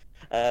game.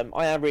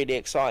 I am really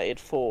excited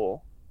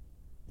for,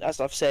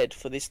 as I've said,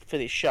 for this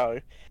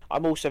show.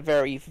 I'm also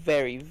very,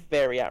 very,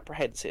 very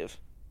apprehensive,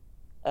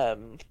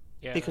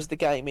 because the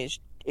game is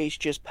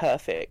just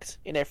perfect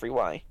in every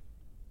way.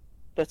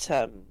 But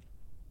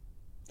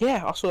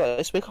yeah, I saw that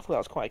this week. I thought that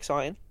was quite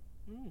exciting.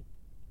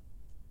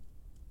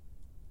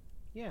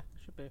 Yeah, it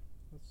should be.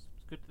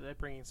 It's good that they're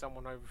bringing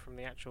someone over from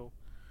the actual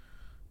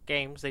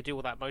games. They do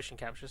all that motion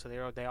capture, so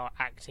they are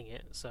acting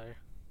it. So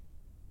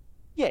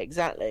yeah,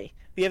 exactly.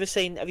 Have you ever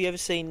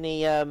seen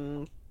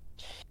the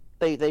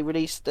They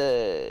released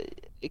a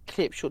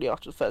clip shortly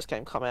after the first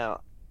game come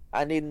out,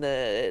 and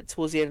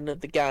towards the end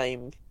of the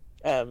game,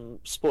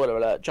 spoiler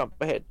alert, jump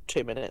ahead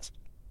 2 minutes.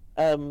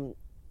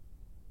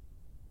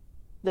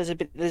 There's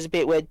a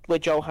bit where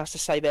Joel has to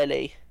save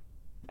Ellie,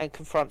 and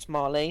confronts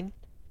Marlene,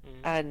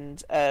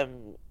 and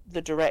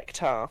the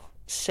director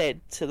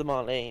said to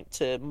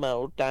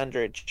Merle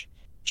Dandridge,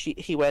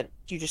 he went,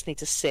 "You just need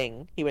to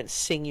sing." He went,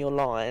 "Sing your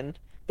line,"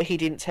 but he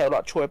didn't tell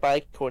like Troy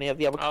Baker or any of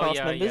the other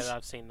cast members. Yeah,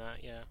 I've seen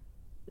that. Yeah.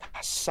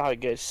 So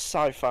good,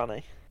 so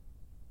funny.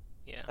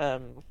 Yeah.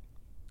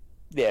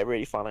 Yeah,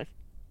 really funny.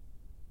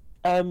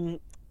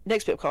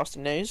 Next bit of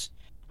casting news.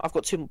 I've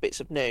got two more bits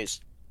of news.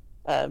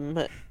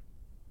 Wonka,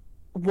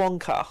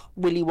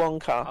 Willy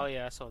Wonka. Oh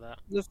yeah, I saw that.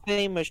 The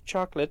famous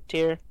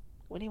chocolatier,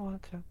 Willy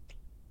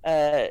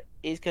Wonka,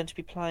 is going to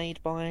be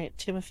played by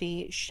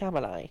Timothy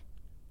Chalamet.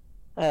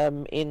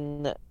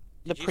 In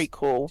the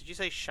prequel. Did you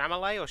say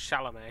Chalamet or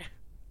Chalamet?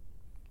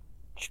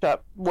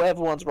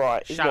 Whatever one's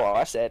right is what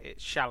I said.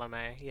 It's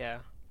Chalamet, yeah.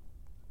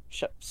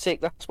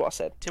 Sick, that's what I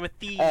said.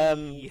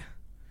 Timothy.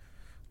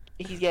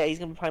 He's going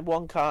to play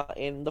Wonka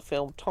in the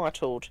film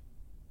titled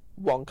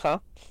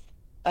Wonka.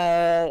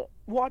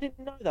 What I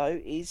didn't know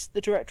though is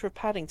the director of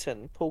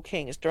Paddington, Paul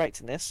King, is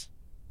directing this.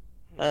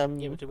 Yeah,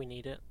 but do we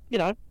need it? You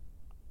know.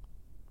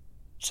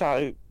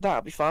 So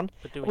that'll be fun.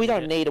 But we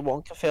don't need a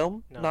Wonka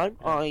film. No. No.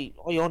 I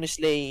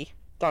honestly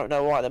don't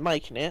know why they're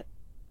making it.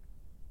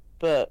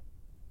 But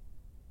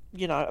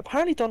you know,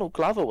 apparently Donald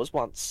Glover was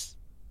once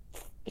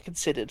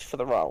considered for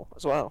the role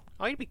as well.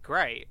 Oh, he'd be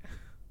great.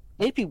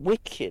 He'd be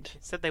wicked.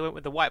 Instead, they went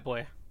with the white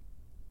boy.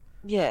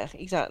 Yeah,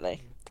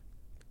 exactly.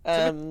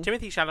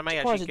 Timothy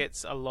Chalamet actually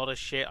gets a lot of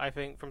shit, I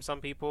think, from some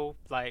people.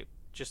 But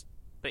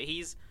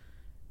he's,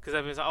 because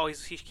everyone's like, oh,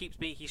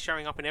 he's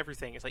showing up in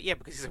everything. It's like, yeah,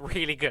 because he's a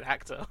really good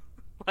actor.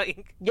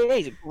 Yeah,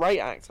 he's a great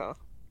actor.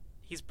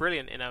 He's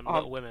brilliant in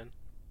Little Women.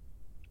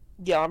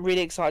 Yeah, I'm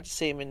really excited to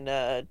see him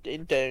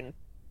in Dune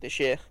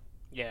this year.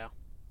 Yeah,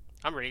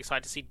 I'm really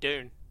excited to see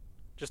Dune,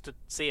 just to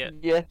see it.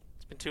 Yeah,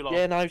 it's been too long.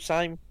 Yeah, no,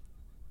 same.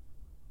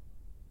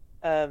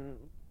 Um,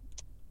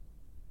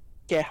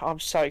 yeah, I'm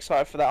so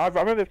excited for that. I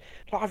remember,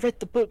 like, I read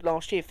the book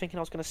last year, thinking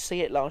I was going to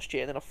see it last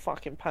year, and then a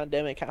fucking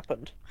pandemic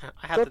happened.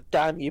 I had God the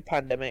damn you,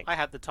 I pandemic.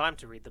 had the time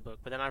to read the book,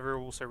 but then I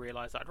also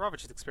realised that I'd rather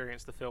just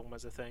experience the film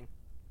as a thing.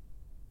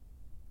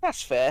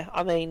 That's fair.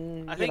 I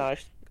mean, I you think know,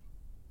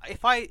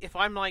 if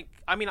I'm like,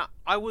 I mean,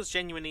 I was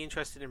genuinely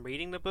interested in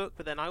reading the book,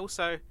 but then I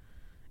also,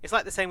 it's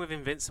like the same with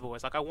Invincible.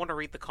 It's like I want to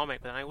read the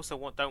comic, but then I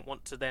also don't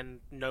want to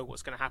then know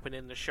what's going to happen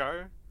in the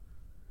show,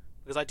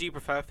 because I do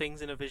prefer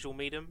things in a visual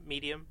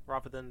medium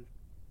rather than,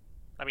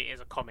 I mean, it is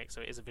a comic,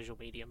 so it is a visual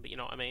medium, but you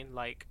know what I mean,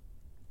 like.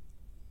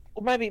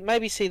 or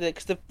maybe see that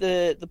because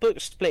the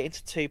book's split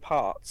into two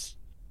parts.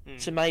 Mm.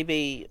 So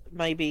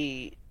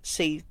maybe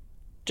see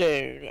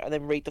Dune and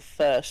then read the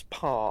first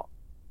part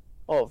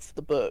of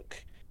the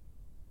book.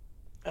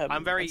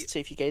 I'm very and see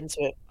if you get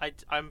into it.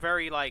 I'm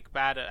very like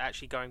bad at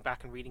actually going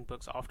back and reading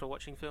books after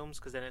watching films,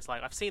 because then it's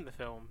like I've seen the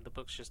film, the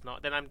book's just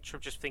not. Then I'm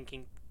just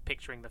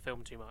picturing the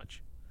film too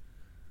much.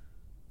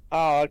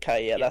 Oh,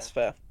 okay, yeah, Yeah, that's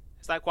fair.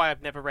 it's like why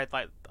I've never read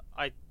like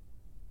I.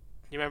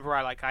 You remember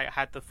I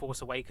had the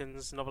Force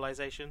Awakens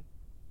novelization,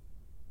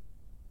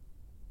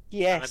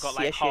 and I got Yes,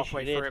 like yes, you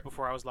halfway did. through it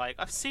before I was like,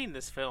 I've seen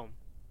this film.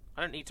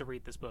 I don't need to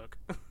read this book.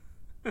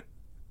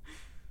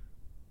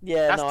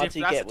 Yeah, no, I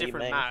do That's a get what you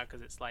different mean. matter,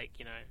 because it's like,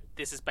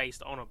 this is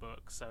based on a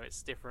book, so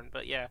it's different.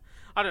 But yeah,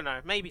 I don't know.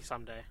 Maybe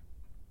someday.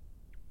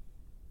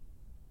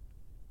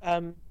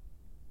 Um,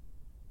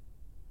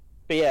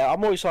 but yeah, I'm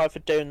more excited for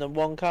Dune than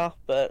Wonka.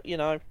 But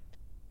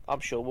I'm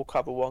sure we'll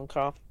cover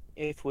Wonka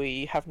if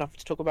we have nothing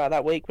to talk about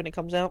that week when it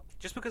comes out.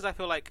 Just because I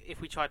feel like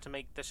if we tried to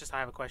make, that's just I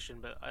have a question,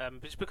 but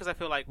just because I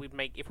feel like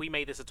if we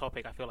made this a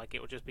topic, I feel like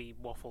it would just be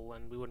waffle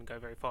and we wouldn't go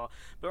very far.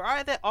 But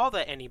are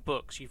there any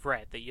books you've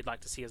read that you'd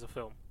like to see as a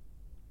film,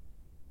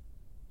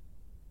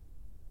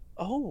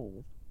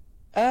 Oh,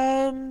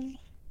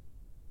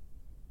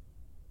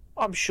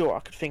 I'm sure I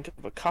could think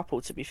of a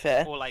couple to be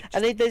fair. or like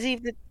And just there's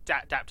even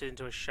adapted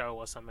into a show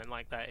or something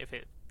like that?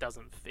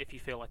 If you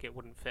feel like it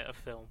wouldn't fit a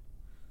film.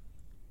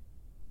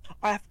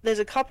 there's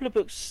a couple of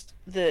books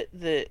that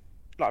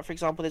like for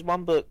example, there's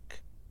one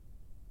book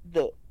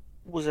that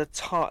was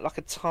like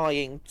a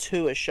tying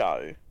to a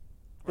show,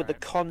 but the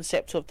Right,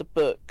 concept of the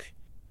book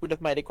would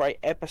have made a great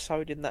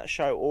episode in that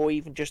show, or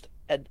even just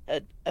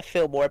a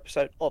film or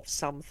episode of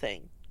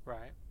something.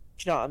 right.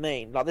 Do you know what I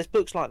mean? Like there's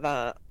books like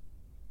that.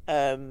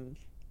 Um,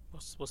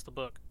 What's the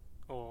book?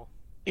 Or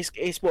it's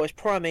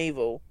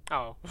Primeval.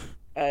 oh,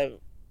 Um,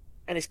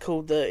 and it's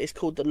called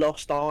The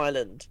Lost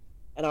Island.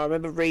 And I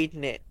remember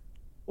reading it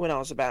when I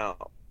was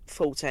about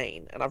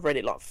 14, and I've read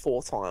it like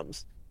 4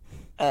 times.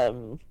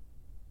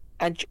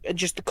 And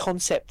just the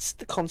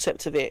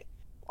concept of it,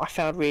 I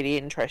found really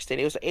interesting.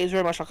 It was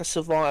very much like a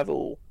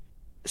survival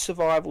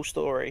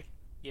story,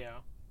 yeah,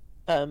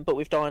 but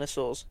with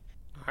dinosaurs.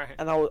 right.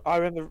 And I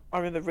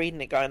remember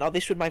reading it, going, "Oh,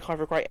 this would make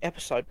either a great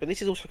episode, but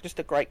this is also just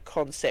a great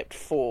concept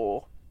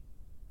for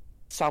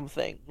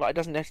something. Like it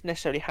doesn't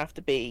necessarily have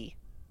to be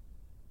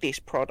this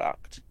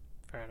product."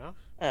 Fair enough.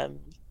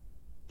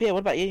 But yeah, what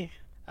about you?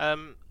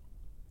 Um,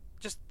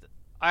 just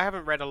I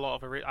haven't read a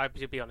lot of.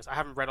 To be honest, I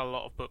haven't read a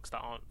lot of books that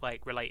aren't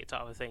like related to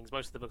other things.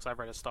 Most of the books I've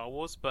read are Star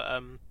Wars, but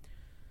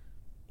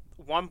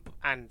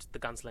and The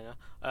Gunslinger,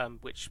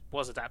 which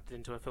was adapted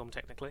into a film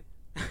technically.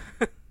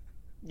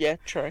 Yeah,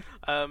 true.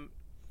 Um,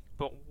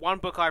 but one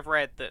book I've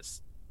read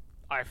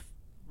I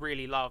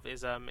really love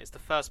is it's the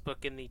first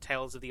book in the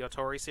Tales of the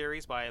Otori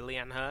series by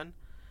Leanne Hearn,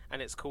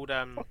 and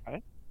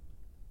Okay.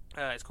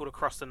 it's called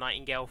Across the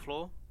Nightingale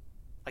Floor.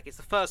 Like it's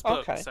the first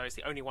book, Okay. so it's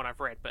the only one I've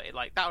read. But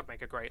that would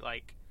make a great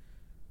like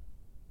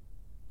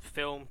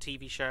film,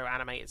 TV show,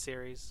 animated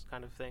series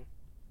kind of thing.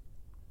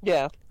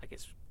 Yeah. Like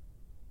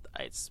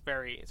it's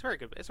very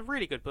good. It's a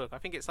really good book. I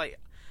think it's like,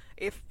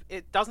 if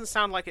it doesn't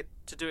sound like it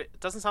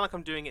doesn't sound like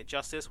I'm doing it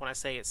justice when I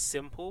say it's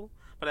simple,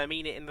 but I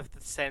mean it in the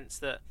sense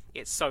that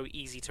it's so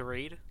easy to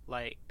read.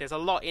 Like there's a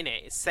lot in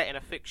it. It's set in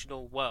a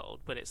fictional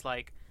world, but it's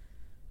like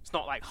it's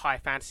not like high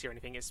fantasy or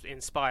anything. It's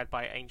inspired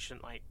by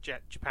ancient like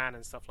Japan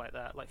and stuff like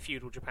that, like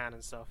feudal Japan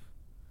and stuff.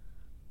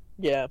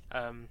 Yeah.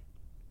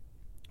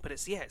 But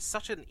it's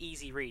such an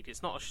easy read.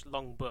 It's not a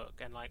long book,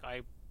 and like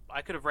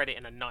I could have read it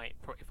in a night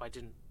if I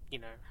didn't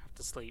have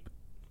to sleep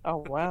Oh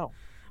wow.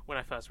 when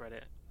I first read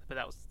it. But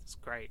it's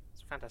great.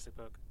 It's a fantastic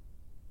book.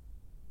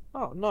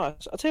 Oh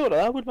nice. I tell you what,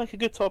 that would make a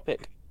good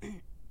topic.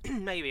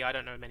 Maybe I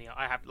don't know many.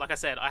 Like I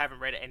said, I haven't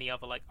read any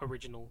other like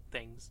original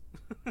things.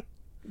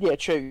 Yeah,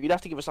 true. You'd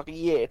have to give us like a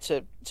year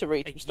to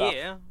read A some stuff.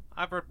 year?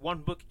 I've read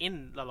one book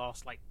in the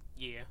last like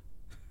year.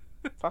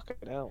 Fucking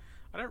hell.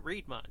 I don't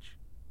read much.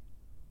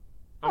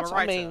 I'm a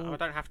I writer. mean, I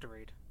don't have to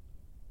read.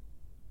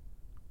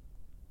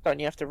 don't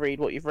you have to read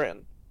what you've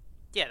written?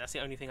 Yeah, that's the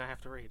only thing I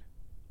have to read.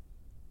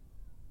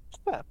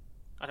 Fair.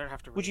 I don't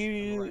have to read. Would I'm a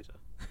you- writer.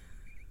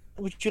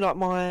 Would you like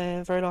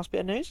my very last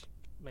bit of news?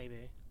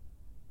 Maybe.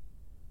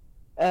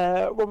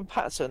 Robert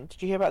Pattinson.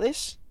 Did you hear about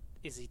this?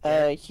 Is he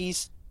dead?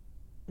 He's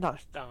no.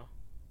 Oh.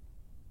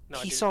 No,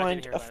 He I didn't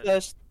signed hear a about it.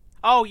 first.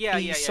 Oh yeah,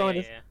 he yeah, yeah, signed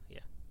yeah, a- yeah, yeah.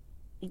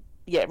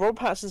 Yeah, Robert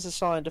Pattinson's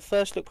signed a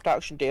first look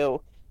production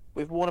deal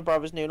with Warner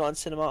Brothers New Line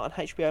Cinema and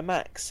HBO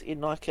Max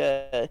in like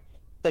a.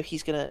 So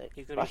he's gonna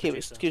He's gonna be like a he'll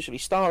producer. exclusively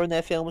star in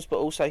their films, but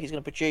also he's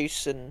gonna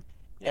produce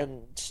Yeah.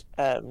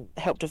 and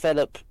help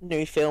develop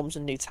new films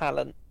and new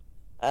talent.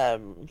 Yeah.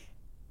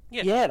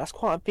 Yeah, that's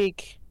quite a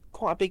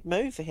big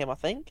move for him, I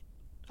think.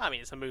 I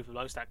mean, it's a move that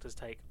most actors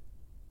take.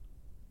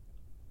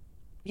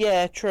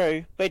 Yeah,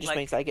 true. But it just Like-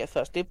 means they get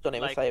first dibs on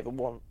him like- if they ever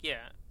want.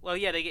 Yeah. Well,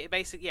 yeah, they get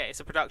basically, yeah, it's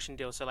a production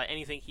deal. So like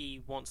anything he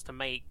wants to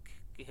make,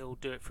 he'll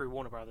do it through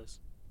Warner Brothers.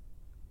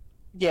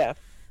 Yeah,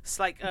 It's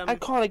like, it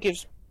kind of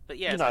gives but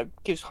yeah,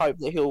 gives hope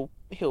that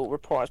he'll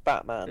reprise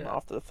Batman Yeah.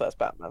 after the first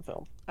Batman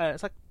film.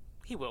 it's like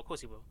he will, of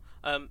course he will.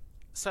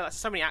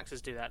 So many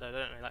actors do that, though,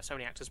 don't they? Like so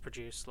many actors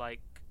produce. Like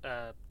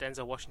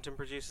Denzel Washington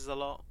produces a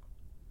lot.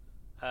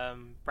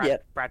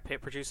 Brad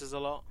Pitt produces a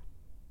lot.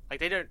 Like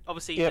they don't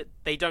obviously Yep.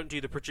 they don't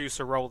do the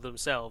producer role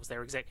themselves.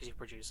 They're executive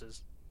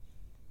producers.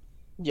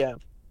 Yeah,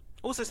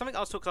 Also, something I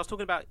was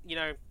talking about,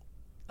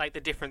 like the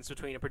difference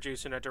between a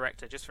producer and a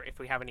director. Just for if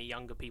we have any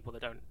younger people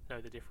that don't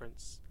know the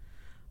difference.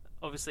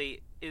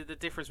 Obviously, the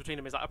difference between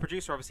them is like a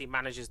producer obviously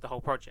manages the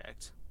whole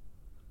project.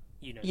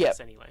 You know Yep. this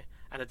anyway,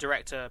 and a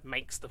director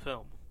makes the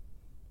film.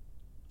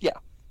 Yeah.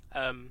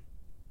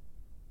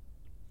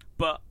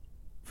 But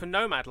for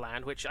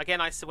Nomadland, which again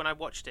I said when I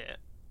watched it,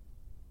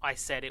 I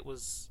said it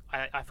was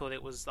I thought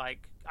it was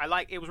like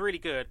it was really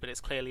good, but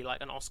it's clearly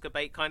like an Oscar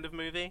bait kind of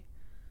movie.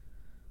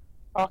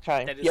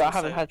 okay. That is Yeah, I also-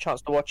 haven't had a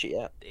chance to watch it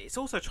yet. It's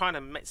also trying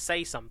to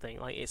say something.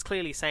 Like it's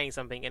clearly saying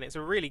something, and it's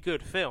a really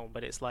good film.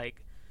 But it's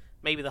like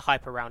maybe the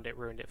hype around it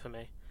ruined it for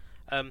me.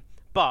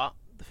 But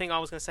the thing I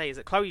was going to say is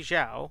that Chloe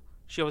Zhao,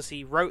 she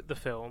obviously wrote the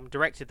film,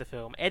 directed the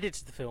film,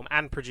 edited the film,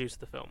 and produced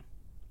the film.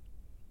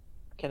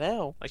 Fucking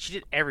hell. Like she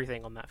did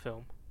everything on that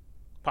film,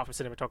 apart from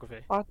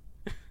cinematography.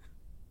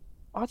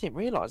 I didn't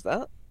realise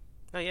that.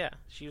 Oh yeah,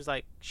 she was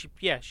like she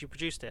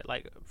produced it.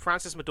 Like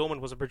Frances McDormand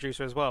was a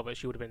producer as well, but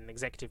she would have been an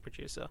executive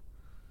producer.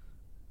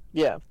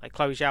 Yeah. Like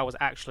Chloe Zhao was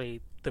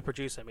actually the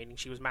producer, meaning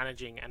she was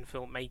managing and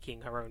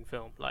making her own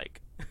film.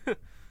 Like,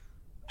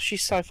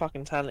 She's so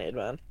fucking talented,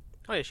 man.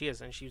 oh yeah, she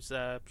is, and she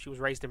was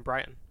raised in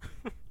Brighton.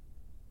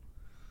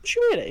 Is she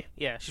really?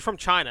 Yeah, she's from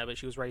China, but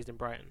she was raised in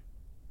Brighton.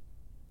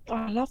 Oh,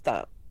 I love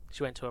that.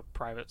 She went to a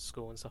private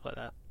school and stuff like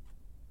that.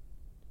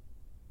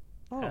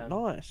 Oh, Um,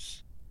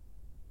 nice.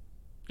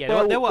 Yeah, Well,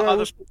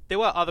 well, there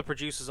were other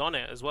producers on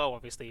it as well,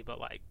 obviously, but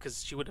like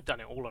because she would have done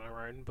it all on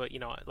her own. But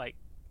like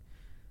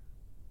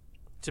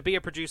to be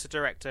a producer,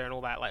 director, and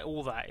all that, like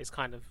all that is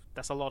kind of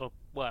that's a lot of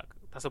work.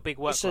 That's a big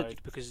It's a- workload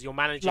because you're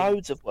managing.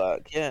 Loads of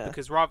work, yeah.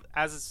 Because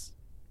as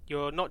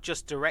you're not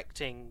just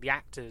directing the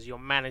actors, you're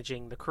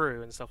managing the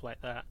crew and stuff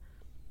like that.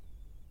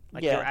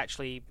 Like Yeah. you're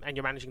actually, and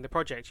you're managing the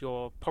project.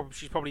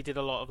 She probably did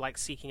a lot of like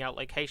seeking out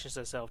locations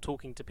herself,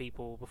 talking to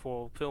people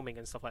before filming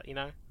and stuff like.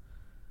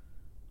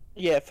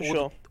 Yeah, for all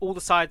sure. all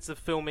the sides of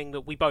filming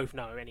that we both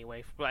know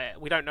anyway. Like,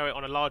 we don't know it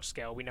on a large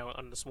scale. We know it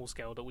on the small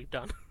scale that we've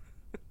done.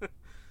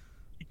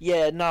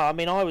 Yeah, no, I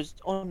mean, I was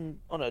on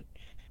a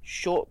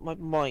short,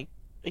 my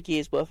a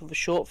year's worth of a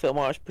short film.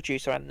 I was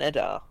producer and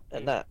editor,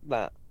 and that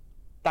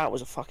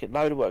was a fucking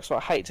load of work. So I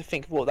hate to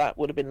think of what that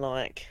would have been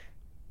like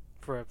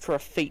For for a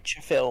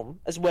feature film,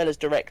 as well as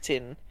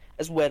directing,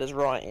 as well as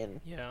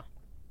writing. yeah,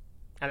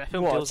 and that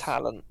film What a deals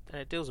talent!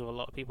 it deals with a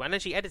lot of people, and then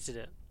she edited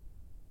it.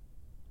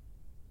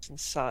 It's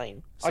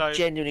insane. So- I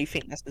genuinely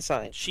think that's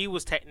insane. She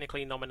was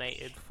technically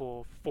nominated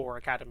for 4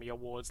 Academy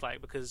Awards, like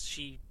because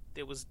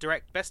it was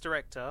best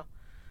director,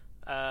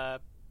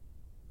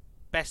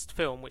 best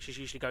film, which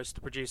usually goes to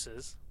the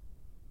producers.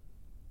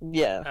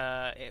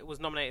 Yeah, It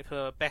was nominated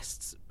for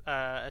best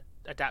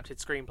adapted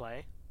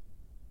screenplay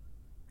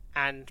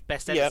and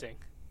best Yep. editing.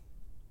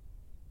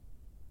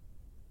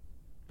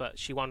 But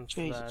she won for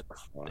Jesus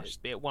Christ.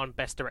 it won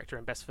best director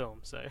and best film,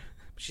 so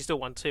she still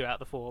won 2 out of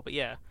the 4. But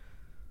yeah,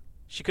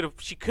 she could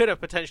have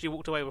potentially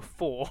walked away with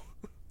 4,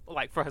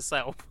 like for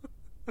herself.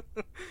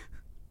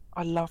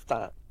 I love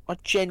that. I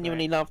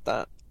genuinely love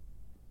that.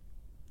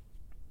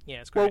 Yeah,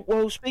 it's great.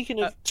 Well,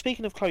 speaking of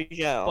Chloe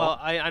Zhao, Well,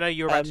 I know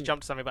you were about to Um,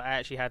 jump to something, but I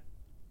actually had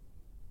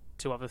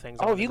 2 other things.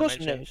 I Oh, have wanted you to got some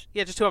mention. news?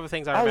 Yeah, just 2 other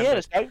things I oh remember. yeah,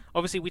 let's go.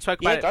 Obviously, we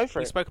spoke Yeah, about go it. for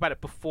We it. spoke about it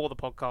before the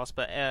podcast,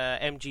 but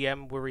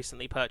MGM were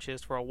recently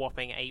purchased for a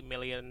whopping $8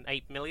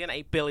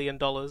 billion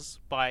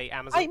by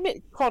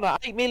Amazon. Connor,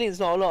 8 million's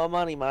not a lot of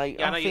money, mate.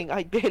 Yeah, I know I think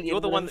 8 billion. You're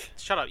the one. would've-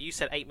 Shut up! You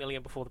said 8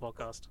 million before the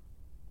podcast.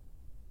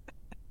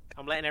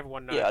 I'm letting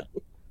everyone know. Yeah.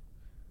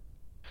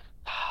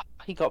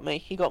 He got me.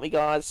 He got me,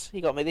 guys.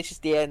 He got me. This is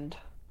the end.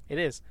 It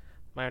is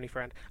my only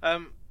friend.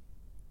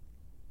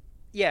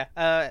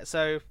 Yeah.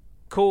 So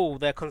cool.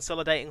 They're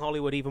consolidating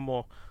Hollywood even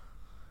more.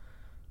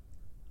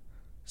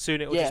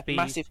 Soon it will Yeah, just be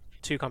massive.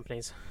 2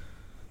 companies.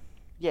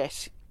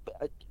 Yes,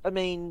 I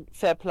mean,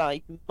 fair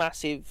play.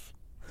 Massive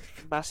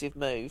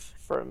move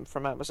from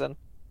Amazon.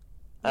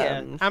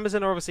 Yeah,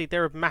 Amazon are obviously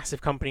they're a massive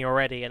company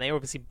already, and they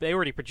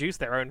already produce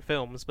their own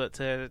films. But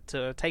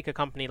to take a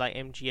company like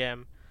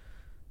MGM,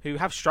 who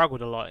have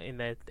struggled a lot in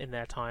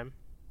their time,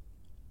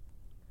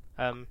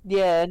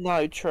 Yeah,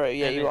 no, true.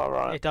 Yeah, and you are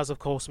right. It does, of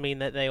course, mean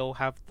that they all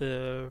have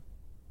the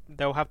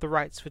they'll have the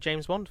rights for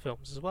James Bond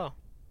films as well.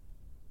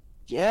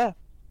 Yeah,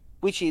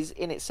 which is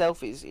in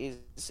itself is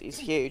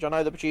huge. I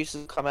know the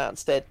producers have come out and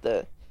said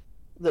that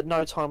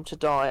No Time to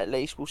Die at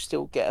least will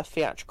still get a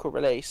theatrical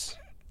release.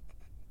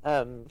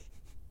 Because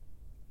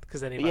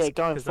then going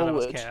none of us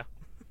forward, care.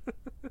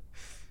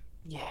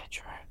 yeah,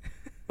 true.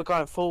 But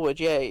going forward,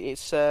 yeah,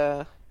 it's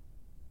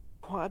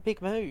quite a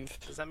big move.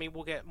 Does that mean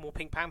we'll get more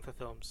Pink Panther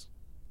films?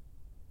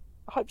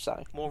 I hope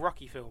so. More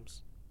Rocky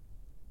films?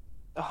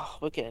 Oh,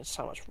 we're getting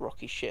so much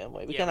Rocky shit, aren't we?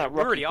 We're Yeah, getting that we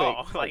Rocky already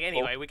are. Creek Like, prequel.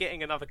 anyway, we're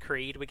getting another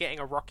Creed. We're getting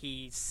a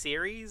Rocky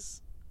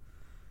series.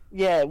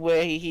 Yeah,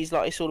 where he's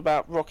like, it's all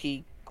about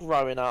Rocky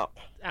growing up.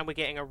 And we're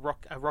getting a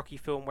Rocky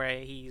film where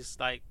he's,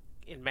 like,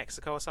 in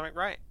Mexico or something,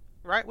 right?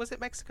 Right? Was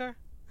it Mexico?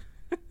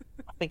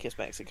 I think it's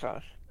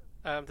Mexico.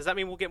 Does that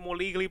mean we'll get more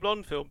Legally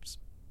Blonde films?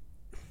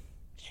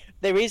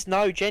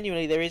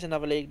 Genuinely, there is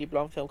another Legally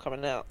Blonde film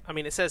coming out. I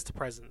mean, it says to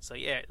present, so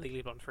yeah,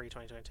 Legally Blonde 3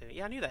 2022.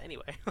 Yeah, I knew that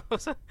anyway.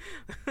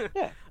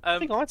 Yeah, I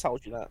think I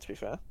told you that, to be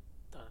fair.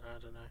 I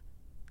don't know.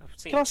 I've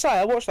seen Can I it. say,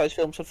 I watched those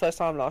films for the first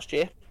time last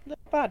year. Not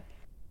bad.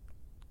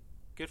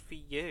 Good for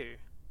you.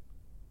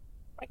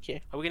 Thank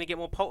you. Are we going to get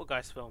more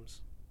Poltergeist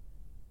films?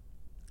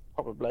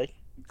 Probably.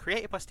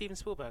 Created by Steven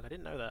Spielberg. I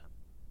didn't know that.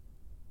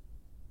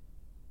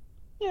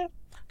 Yeah.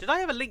 Did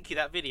I ever link you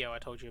that video I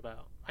told you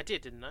about? I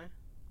did, didn't I?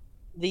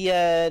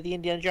 The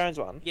Indiana Jones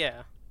one?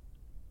 Yeah.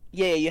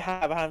 Yeah, you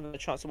have. I haven't had a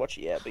chance to watch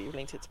it yet, but you've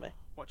linked it to me.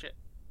 Watch it.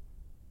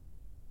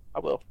 I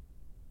will.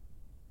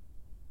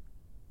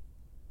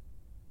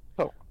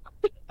 Cool.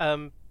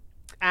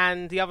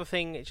 And the other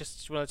thing,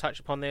 just want to touch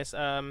upon this. Give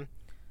me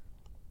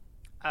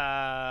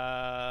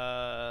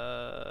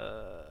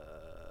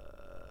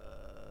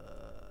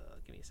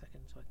a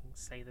second so I can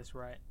say this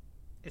right.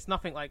 It's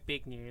nothing like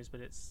big news, but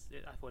I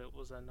thought it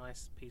was a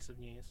nice piece of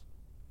news.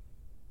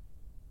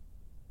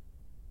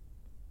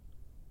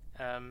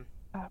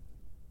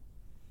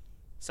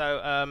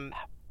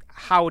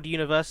 Howard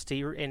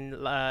University in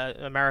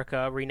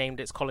America renamed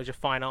its College of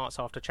Fine Arts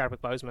after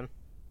Chadwick Boseman,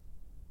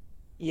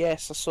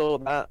 Yes, I saw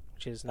that.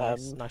 which is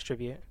nice, nice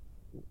tribute.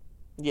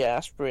 Yeah,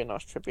 that's a really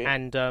nice tribute.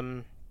 And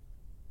Bob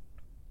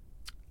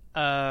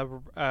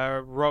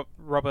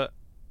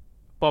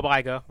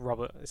Iger,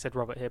 it said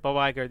Robert here. Bob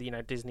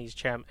Iger, Disney's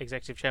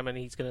executive chairman.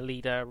 He's going to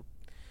lead.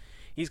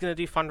 He's going to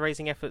do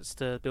fundraising efforts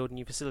to build a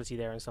new facility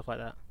there and stuff like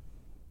that.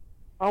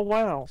 Oh,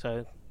 wow.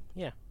 So,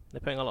 yeah, they're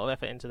putting a lot of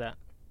effort into that.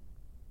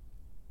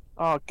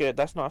 Oh, good.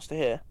 That's nice to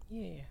hear.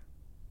 Yeah,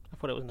 I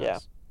thought it was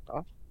nice.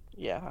 Yeah.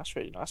 Yeah, that's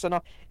really nice.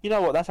 And you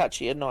know what? That's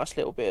actually a nice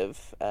little bit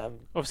of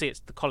Obviously, it's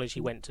the college he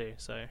went to,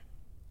 so.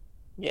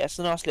 yeah, it's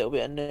a nice little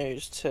bit of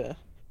news to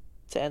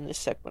end this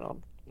segment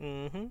on.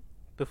 Mm-hmm.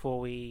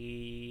 Before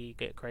we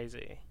get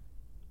crazy.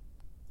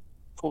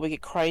 Before we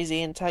get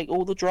crazy and take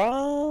all the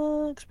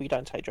drugs. We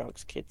don't take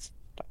drugs, kids.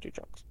 Don't do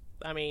drugs.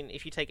 I mean,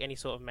 if you take any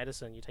sort of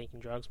medicine, you're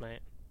taking drugs, mate.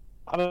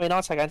 I mean,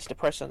 I take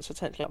antidepressants, so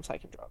technically I'm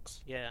taking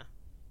drugs. Yeah,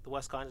 the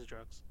worst kinds of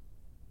drugs.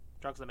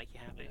 Drugs that make you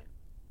happy.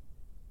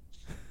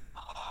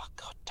 Oh,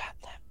 god damn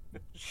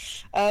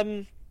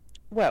them.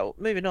 Well,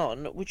 moving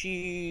on, I'm going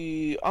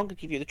to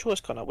give you the choice,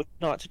 Connor. Would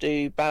you like to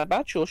do Bad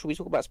Batch, or should we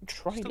talk about some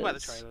trailers? Let's talk about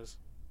the trailers.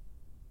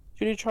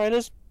 Should we do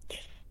trailers?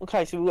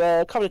 Okay, so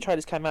a couple of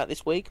trailers came out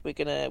this week. We're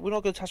not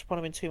going to touch upon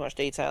them in too much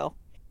detail.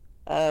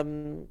 But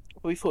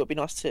we thought it'd be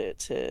nice to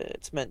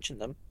mention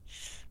them.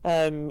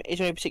 Is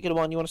there any particular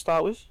one you want to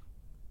start with?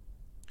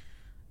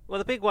 Well,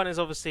 the big one is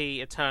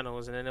obviously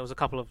Eternals, and then there was a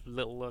couple of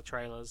little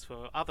trailers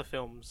for other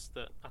films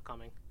that are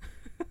coming.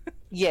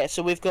 Yeah,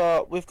 so we've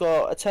got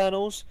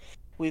Eternals,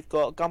 we've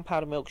got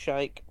Gunpowder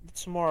Milkshake,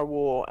 Tomorrow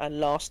War, and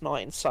Last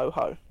Night in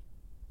Soho.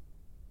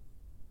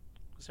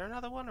 Was there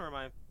another one, or am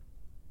I?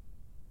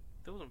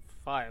 There wasn't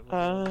 5.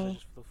 Was it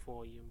just the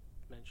 4 you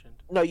mentioned?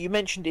 No, you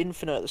mentioned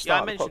Infinite at the Yeah, I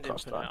start of the mentioned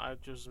podcast. Infinite. I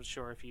just wasn't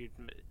sure if you'd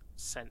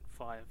sent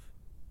 5.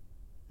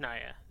 No,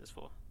 yeah, there's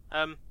 4.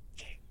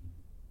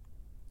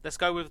 Let's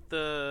go with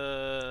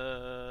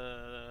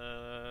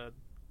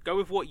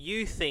what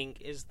you think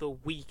is the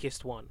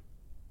weakest one.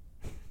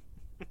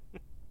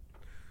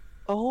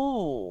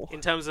 Oh, In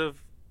terms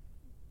of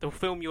the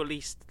film you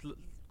least care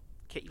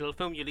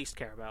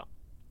about.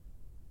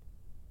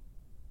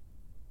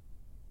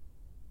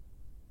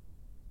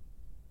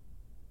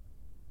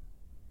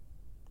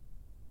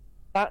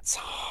 that's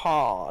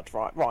hard.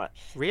 Right.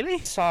 Really?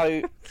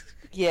 So,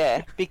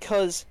 yeah,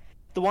 because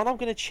the one I'm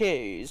going to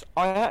choose,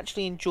 I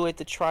actually enjoyed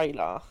the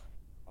trailer,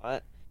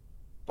 right?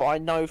 But I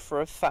know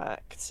for a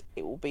fact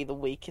it will be the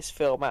weakest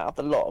film out of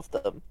the lot of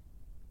them,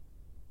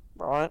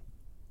 right?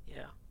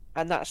 Yeah.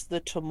 And that's the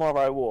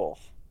Tomorrow War.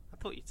 I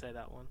thought you'd say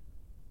that one.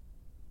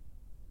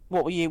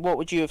 What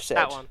would you have said?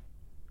 That one.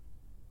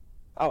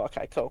 Oh,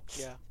 okay, cool.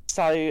 Yeah.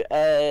 So,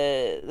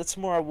 the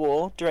Tomorrow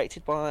War,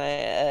 directed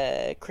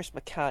by Chris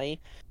McKay,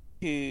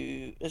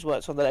 who has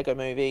worked on the Lego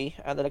Movie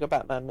and the Lego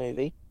Batman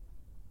movie,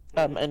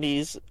 and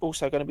he's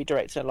also going to be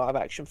directing a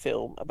live-action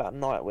film about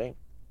Nightwing.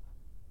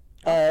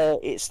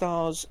 It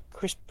stars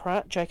Chris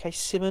Pratt, J.K.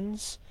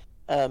 Simmons,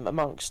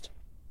 amongst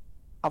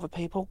other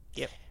people.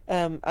 Yep.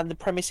 And the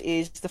premise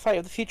is the fate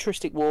of the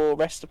futuristic war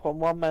rests upon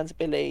one man's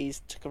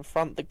abilities to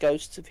confront the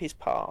ghosts of his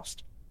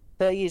past.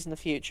 30 years in the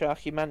future,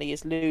 humanity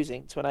is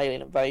losing to an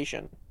alien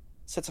invasion.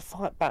 So to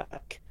fight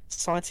back,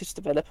 scientists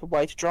develop a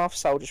way to draft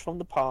soldiers from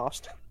the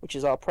past, which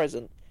is our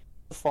present,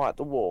 to fight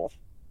the war.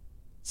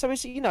 So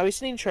it's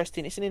it's an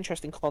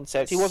interesting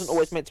concept. It wasn't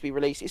always meant to be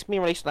released. It's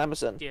been released on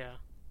Amazon. Yeah.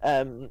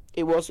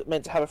 It was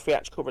meant to have a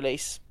theatrical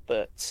release,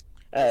 but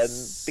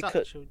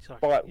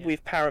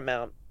with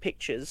Paramount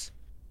Pictures,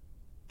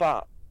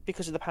 but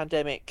because of the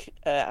pandemic,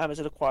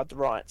 Amazon acquired the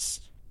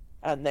rights,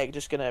 and they're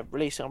just going to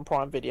release it on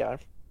Prime Video.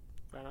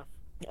 Fair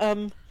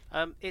enough.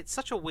 It's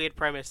such a weird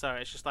premise, though.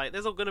 It's just like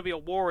there's going to be a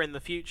war in the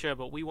future,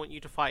 but we want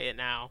you to fight it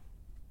now.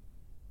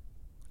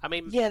 I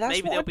mean, Yeah,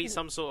 maybe there'll be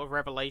some sort of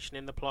revelation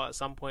in the plot at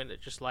some point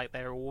that just like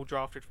they're all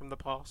drafted from the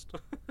past.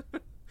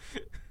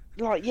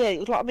 I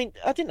mean,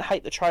 I didn't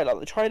hate the trailer.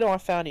 The trailer I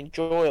found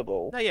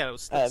enjoyable. No, yeah, it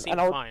seemed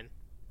fine.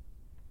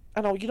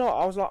 And I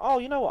was like, oh,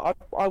 you know what?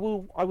 I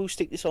will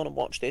stick this on and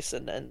watch this,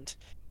 and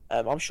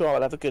I'm sure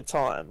I'll have a good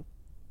time.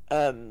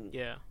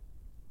 Yeah.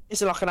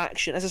 It's like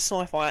it's a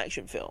sci-fi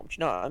action film. Do you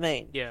know what I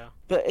mean? Yeah.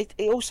 But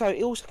it also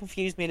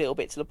confused me a little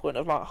bit to the point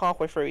of like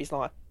halfway through he's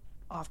like,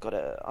 I've got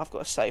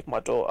to save my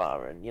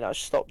daughter and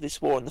stop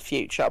this war in the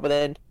future. But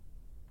then,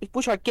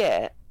 which I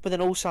get, but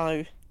then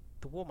also,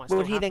 the war might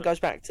when still he then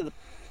goes back to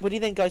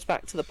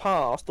the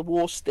past, the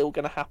war's still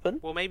going to happen.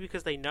 Well, maybe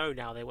because they know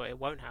now it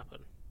won't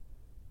happen.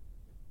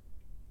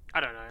 I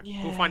don't know.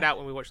 Yeah. We'll find out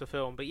when we watch the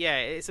film. But yeah,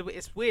 it's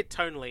weird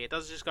tonally. It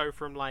does just go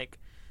from like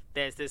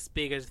there's this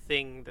bigger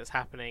thing that's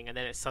happening, and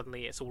then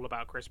it's all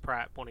about Chris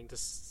Pratt wanting to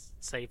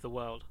save the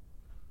world.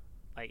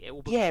 Like it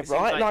will. Yeah,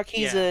 right. Like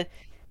he's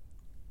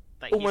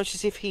like almost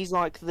as if he's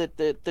like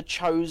the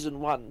chosen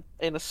one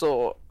in a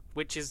sort.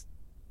 Which is,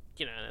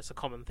 it's a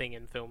common thing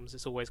in films.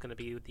 It's always going to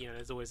be,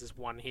 there's always this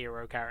one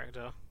hero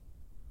character.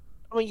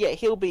 I mean, yeah,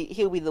 he'll be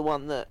the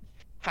one that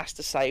has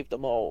to save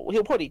them all.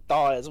 He'll probably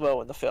die as well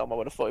in the film. I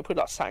would have thought he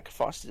probably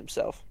sacrifices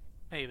himself.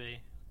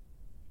 Maybe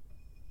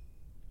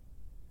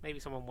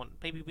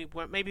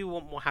we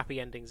want more happy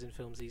endings in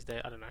films these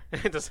days. I don't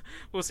know.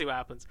 We'll see what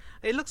happens.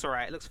 It looks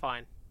alright. It looks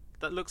fine.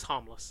 That looks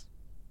harmless.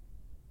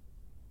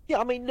 Yeah,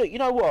 I mean, look, you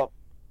know what?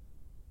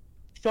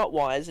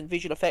 Shot-wise and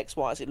visual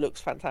effects-wise, it looks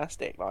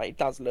fantastic. Like, it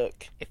does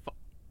look.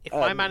 If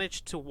I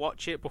manage to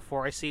watch it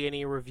before I see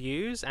any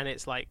reviews, and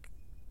it's like,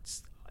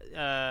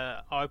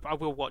 I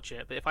will watch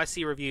it. But if I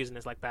see reviews and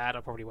it's like bad,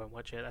 I probably won't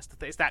watch it.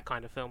 It's that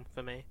kind of film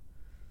for me.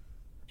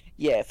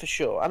 Yeah, for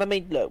sure. And I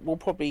mean, look, we'll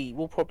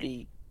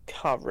probably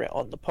cover it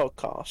on the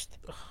podcast.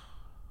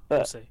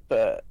 We'll see.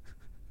 But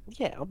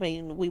yeah, I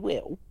mean, we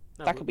will.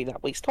 No, that could be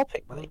that week's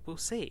topic, mate. We'll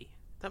see.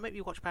 Don't make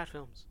me watch bad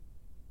films.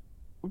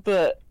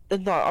 But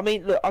no, I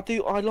mean, look, I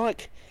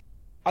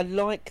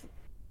like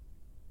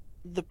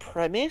the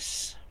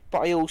premise, but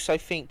I also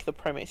think the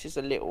premise is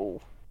a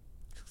little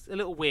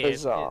weird.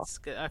 Bizarre.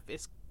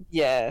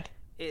 Yeah.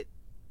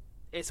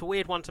 It's a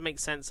weird one to make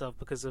sense of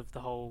because of the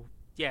whole.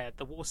 Yeah,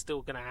 the war's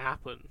still gonna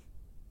happen.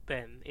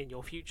 Then in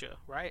your future,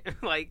 right?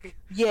 Like.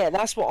 Yeah,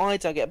 that's what I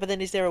don't get. But then,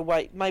 is there a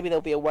way? Maybe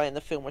there'll be a way in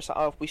the film where it's like,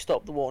 oh, if we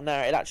stop the war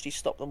now, it actually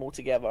stop them all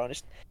together, and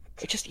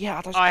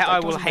I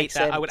will hate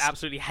that. I would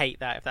absolutely hate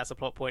that if that's a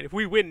plot point. If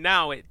we win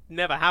now, it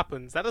never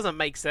happens. That doesn't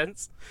make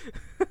sense.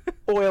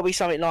 Or it'll be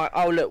something like,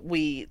 oh look,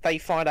 they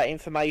find out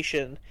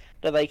information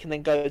that they can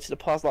then go to the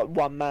past, like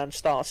one man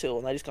starts it all,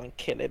 and they just go and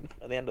kill him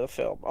at the end of the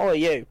film. Oh, are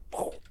you?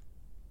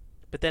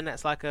 But then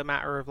that's like a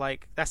matter of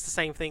like that's the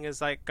same thing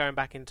as like going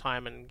back in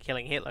time and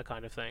killing Hitler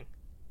kind of thing.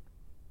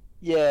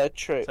 Yeah,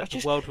 true. So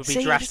the world would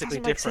be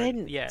drastically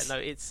different. Yeah, no,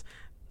 it's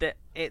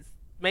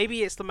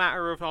maybe it's the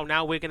matter of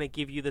now we're going to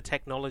give you the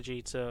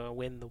technology to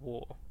win the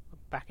war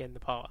back in the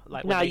part.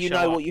 Like now you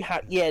know what you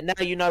have. Yeah, now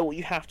you know what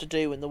you have to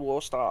do when the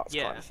war starts,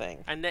 kind of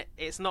thing. And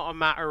it's not a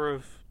matter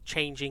of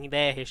changing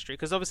their history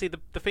because obviously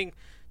the thing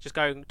just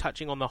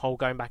touching on the whole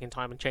going back in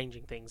time and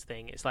changing things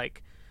thing. It's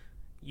like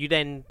you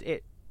then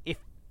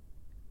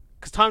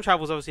because time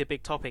travel is obviously a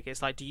big topic.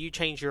 It's like, do you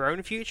change your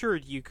own future or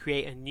do you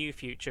create a new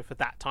future for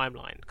that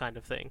timeline kind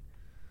of thing?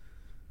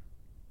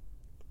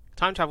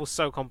 Time travel is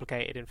so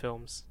complicated in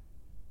films.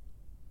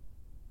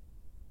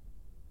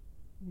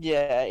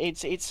 Yeah,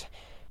 it's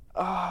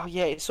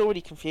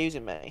already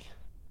confusing me.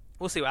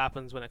 We'll see what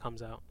happens when it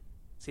comes out.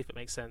 See if it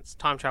makes sense.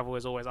 Time travel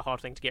is always a hard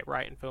thing to get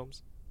right in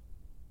films.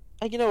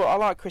 And you know what? I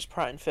like Chris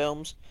Pratt in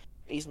films.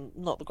 He's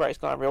not the greatest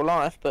guy in real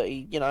life, but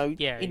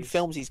in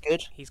films he's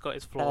good. He's got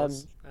his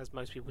flaws, as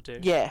most people do.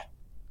 Yeah.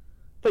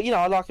 But,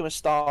 I like him as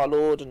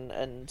Star-Lord,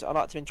 and I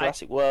liked him in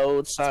Jurassic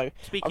World, so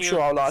I'm sure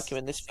I'll like him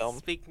in this film.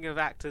 Speaking of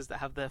actors that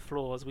have their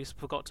flaws, we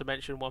forgot to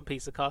mention one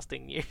piece of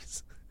casting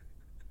news.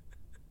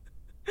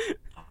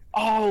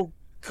 Oh,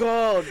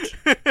 God!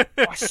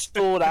 I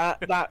saw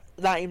that.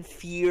 That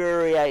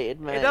infuriated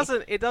me.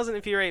 It doesn't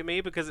infuriate me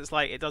because it's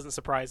like, it doesn't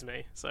surprise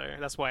me, so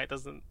that's why it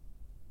doesn't.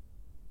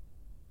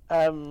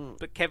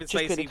 But Kevin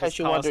Spacey was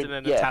cast in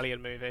an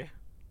Italian movie.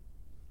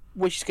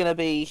 Which is going to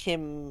be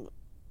him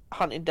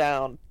hunting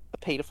down a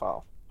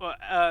paedophile.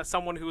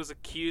 Someone who was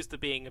accused of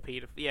being a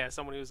paedophile. Yeah,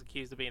 someone who was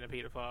accused of being a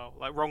paedophile,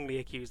 like wrongly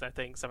accused, I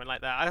think, something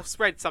like that. I've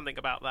read something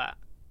about that.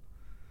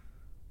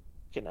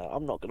 You know,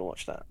 I'm not going to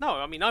watch that. No,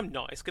 I mean I'm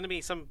not. It's going to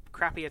be some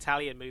crappy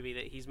Italian movie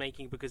that he's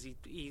making because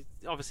he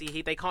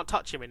obviously they can't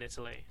touch him in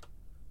Italy.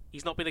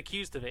 He's not been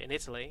accused of it in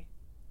Italy.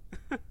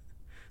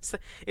 So,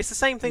 it's the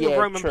same thing with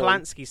Roman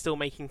Polanski still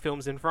making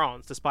films in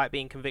France despite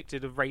being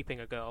convicted of raping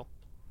a girl.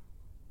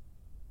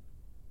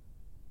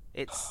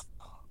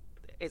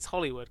 It's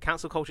Hollywood.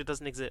 Cancel culture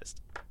doesn't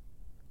exist.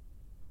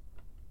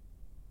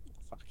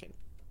 Fucking.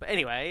 But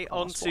anyway,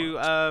 on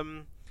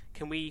to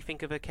can we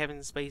think of a Kevin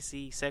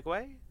Spacey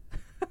segue?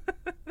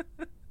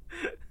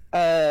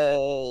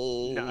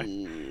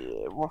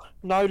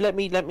 No. Let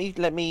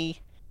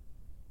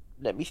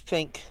me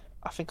think.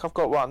 I think I've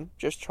got one.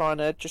 Just trying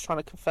to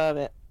confirm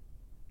it.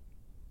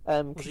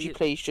 Could you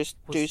please just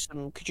do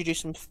some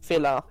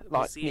filler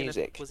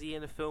music? Was he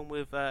in a film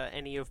with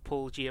any of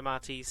Paul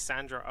Giamatti's,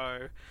 Sandra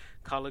Oh,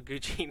 Carla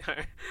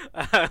Gugino?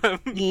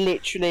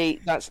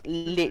 Literally, that's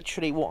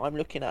literally what I'm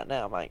looking at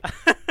now, mate.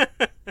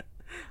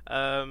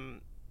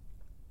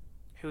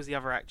 Who was the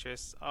other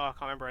actress? Oh, I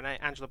can't remember her name.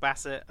 Angela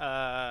Bassett,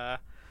 Karen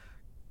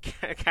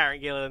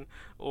Gillan,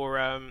 or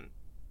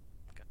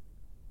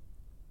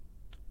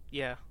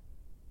yeah.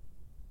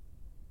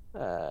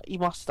 He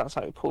must have done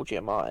something with Paul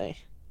Giamatti.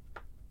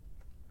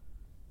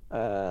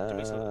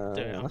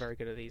 I'm very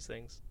good at these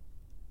things.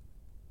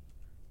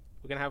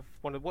 We're gonna have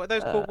one of what are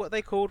those called? What are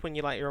they called when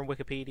you're on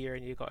Wikipedia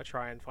and you've got to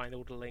try and find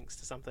all the links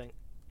to something?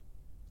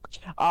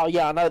 Oh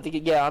yeah, I know. I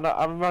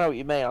know what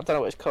you mean. I don't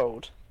know what it's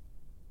called,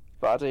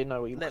 but I do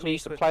know what you mean. We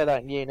used to play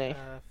that in uni.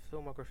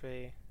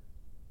 Filmography.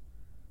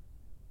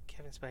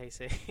 Kevin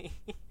Spacey.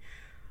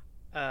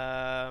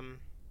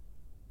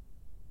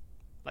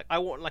 Like I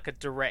want like a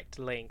direct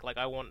link. Like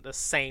I want the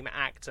same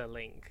actor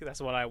link.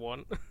 That's what I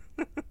want.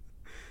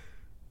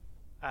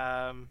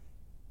 I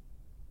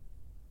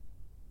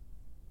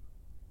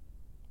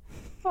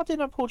didn't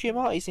know Paul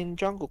Giamatti's in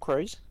Jungle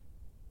Cruise.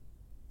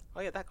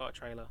 Oh yeah, that got a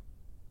trailer.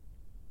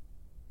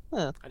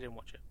 Yeah. I didn't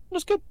watch it.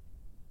 That's good.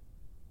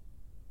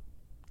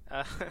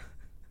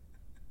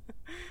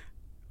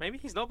 Maybe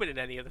he's not been in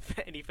any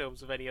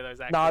films with any of those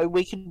actors. No,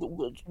 we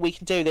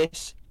can do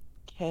this.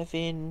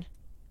 Kevin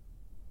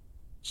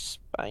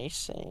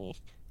Spacey.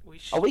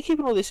 Are we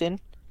keeping all this in?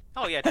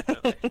 Oh yeah,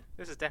 definitely.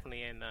 This is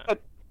definitely in.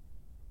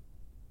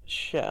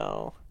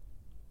 Shell.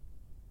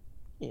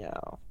 Yeah.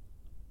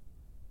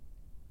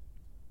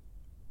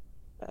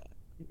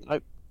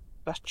 Nope.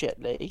 That's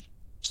Jet Li.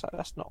 So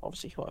that's not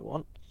obviously who I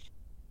want.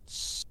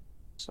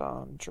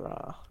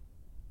 Sandra.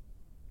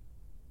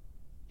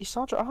 Is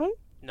Sandra Oh?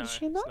 No, is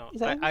she in that? It's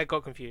Is not. that I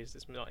got confused.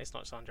 It's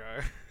not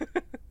Sandra Oh.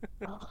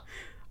 Oh.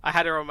 I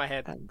had her on my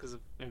head because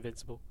of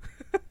Invincible.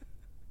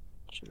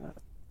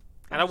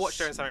 And I watched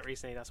her in something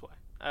recently, that's why.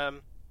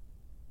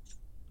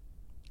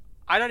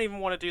 I don't even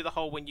want to do the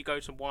whole when you go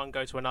to one,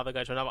 go to another,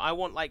 go to another. I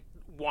want, like,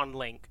 one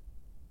link.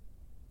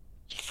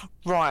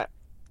 Right.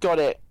 Got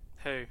it.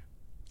 Who?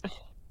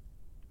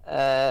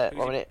 1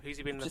 minute. Who's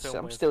he been in the film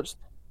I'm with? still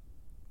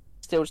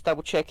just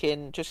double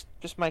checking, just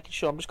making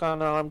sure. I'm just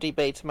going on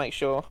IMDb to make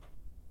sure.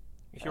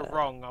 If you're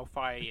wrong, I'll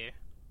fire you.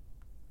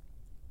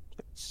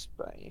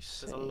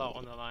 Spacey. There's a lot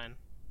on the line.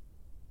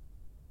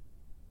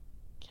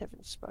 Kevin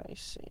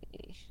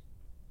Spacey.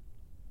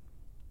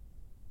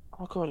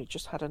 Oh god, it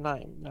just had a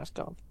name. That's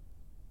gone.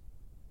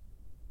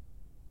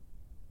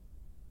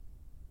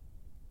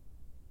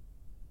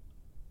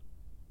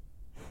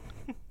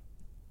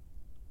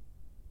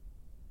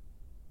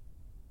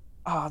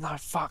 Oh no,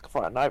 fuck!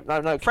 Right,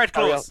 no. Fred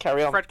Claus.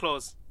 Carry on. Fred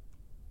Claus.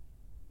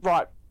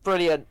 Right,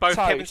 brilliant. Both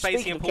so, Kevin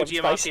Spacey and Paul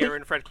Giamatti are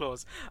in Fred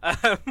Claus.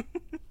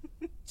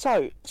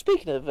 So,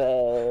 speaking of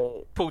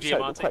Paul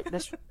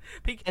Giamatti.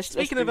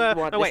 Speaking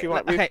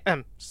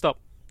of stop.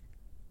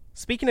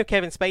 Speaking of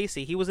Kevin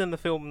Spacey, he was in the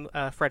film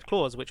Fred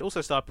Claus, which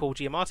also starred Paul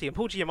Giamatti, and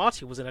Paul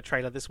Giamatti was in a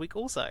trailer this week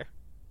also.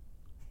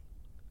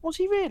 Was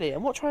he really?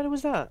 And what trailer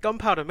was that?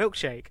 Gunpowder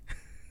Milkshake.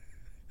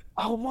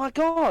 Oh my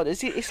god!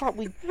 It's like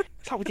we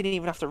didn't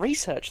even have to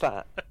research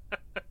that.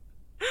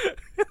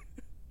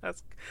 That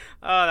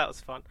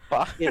was fun.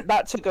 But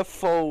that took a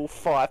full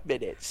 5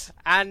 minutes,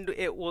 and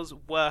it was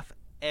worth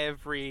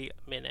every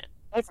minute,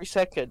 every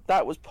second.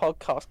 That was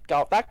podcast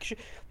gold.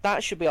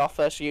 That should be our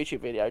first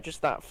YouTube video.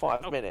 Just that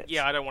 5 minutes.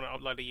 Yeah, I don't want to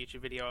upload a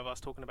YouTube video of us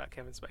talking about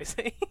Kevin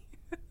Spacey.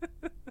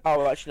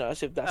 Oh, actually, no.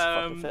 That's a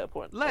fucking fair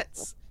point.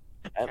 Let's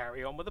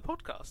carry on with the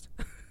podcast.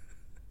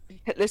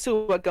 Let's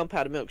talk about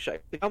Gunpowder Milkshake.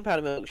 The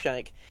Gunpowder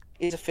Milkshake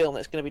is a film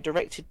that's going to be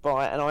directed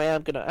by, and I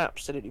am going to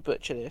absolutely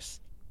butcher this,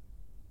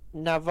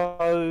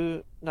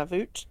 Navut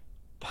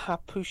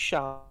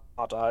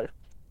Papuchado.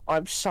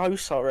 I'm so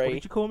sorry. What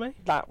did you call me?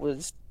 Fuck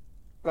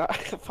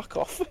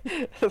off.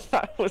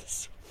 That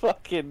was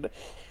fucking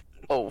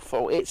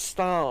awful. It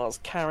stars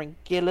Karen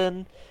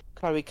Gillan,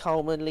 Chloe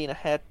Coleman, Lena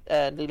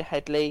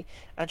Headley,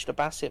 Angela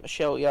Bassett,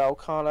 Michelle Yeoh,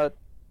 Carla.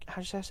 How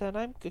do you say her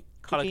name?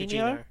 Carla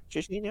Gugino.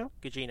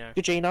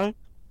 Gugino.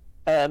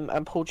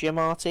 And Paul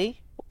Giamatti.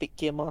 Big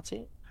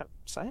Giamatti.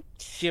 say it.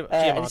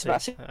 And it's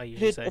Giamatti, about I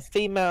usually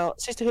say.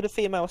 sisterhood of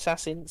female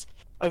assassins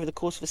over the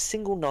course of a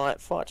single night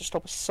fight to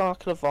stop a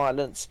cycle of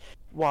violence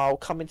while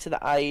coming to the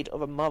aid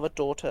of a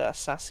mother-daughter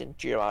assassin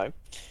duo.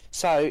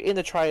 So in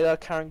the trailer,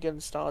 Karen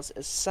Gillan stars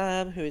as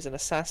Sam, who is an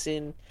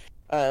assassin,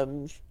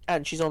 and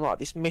she's on like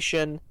this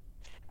mission,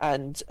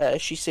 and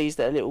she sees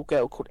that a little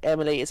girl called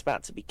Emily is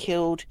about to be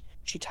killed.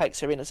 She takes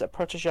her in as a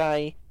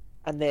protege,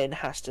 and then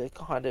has to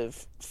kind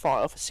of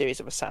fight off a series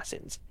of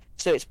assassins.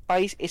 So it's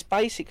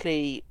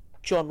basically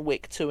John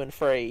Wick 2 and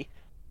 3,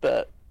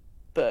 but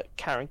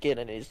Karen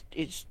Gillan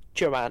is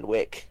Joanne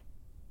Wick.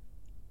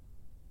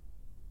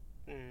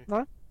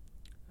 No?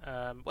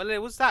 Well, it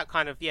was that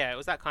kind of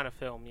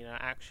film,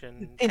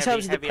 action. In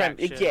terms of the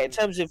heavy action. yeah. In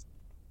terms of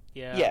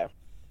yeah.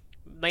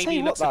 Maybe Tell you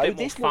it looks what, though, a bit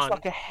more this fun. looks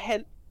like a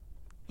hell.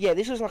 Yeah,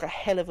 this looks like a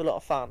hell of a lot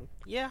of fun.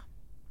 Yeah.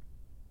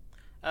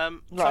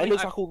 Like, it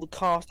looks like all the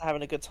cast are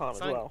having a good time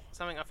as well.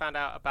 Something I found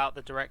out about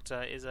the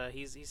director is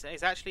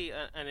he's actually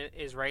an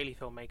Israeli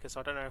filmmaker, so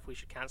I don't know if we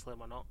should cancel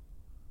him or not.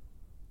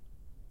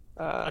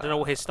 I don't know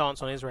what his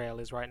stance on Israel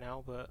is right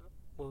now, but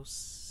we'll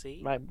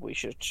see. Maybe we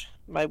should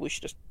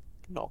just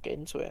not get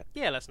into it.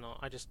 Yeah, let's not.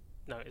 I just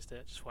noticed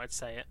it. Just thought I'd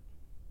say it.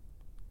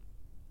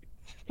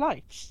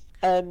 Play.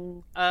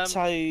 So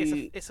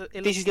it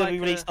this is going to be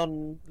released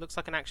on. Looks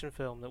like an action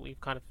film that we've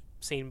kind of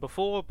seen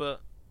before,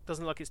 but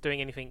doesn't look like it's doing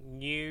anything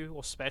new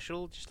or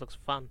special. It just looks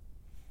fun.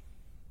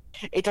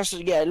 It does.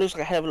 Yeah, it looks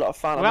like a hell of a lot of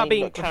fun. Without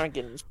being look, Karen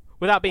Gillan's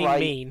without being great.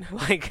 mean,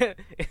 like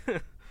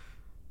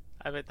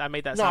I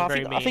made that sound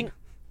very mean.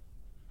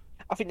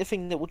 I think the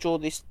thing that will draw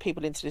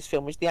people into this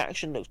film is the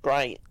action looks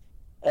great,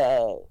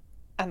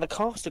 and the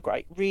cast are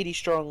great. Really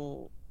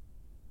strong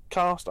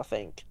cast, I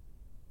think.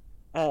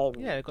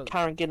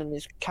 Karen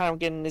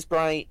Gillan is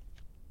great.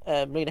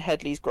 Lena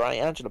Headey's great.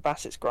 Angela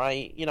Bassett's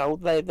great.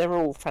 They're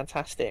all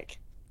fantastic.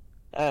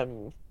 It's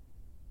going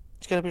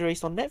to be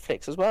released on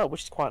Netflix as well,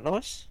 which is quite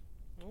nice.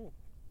 Ooh,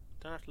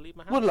 don't have to leave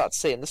my house. Would like to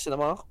see it in the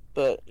cinema,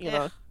 but you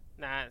know.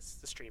 Nah, it's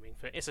a streaming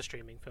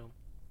film.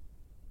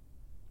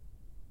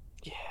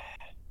 Yeah.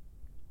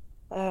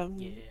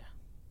 Yeah.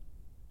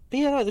 But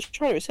yeah, no, the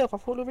trailer itself I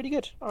thought looked really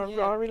good. I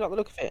really like the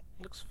look of it.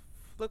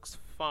 Looks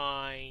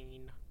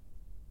fine.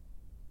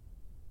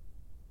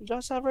 You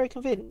don't sound very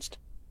convinced.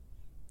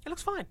 It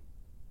looks fine.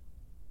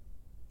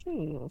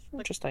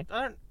 Interesting.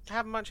 I don't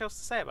have much else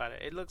to say about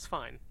it. It looks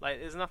fine. Like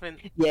there's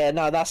nothing. Yeah,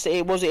 no, that's it.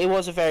 It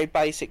was a very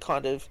basic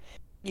kind of.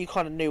 You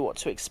kind of knew what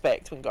to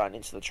expect when going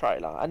into the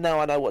trailer, and now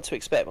I know what to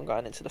expect when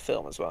going into the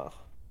film as well.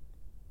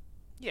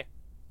 Yeah.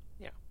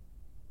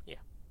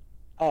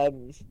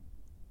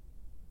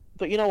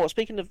 But you know what?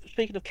 Speaking of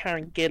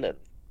Karen Gillan,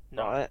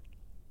 No. right?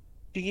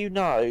 Do you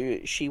know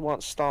she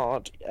once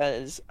starred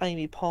as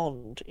Amy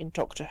Pond in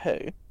Doctor Who?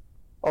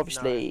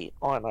 Obviously,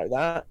 I know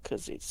that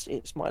because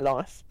it's my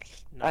life.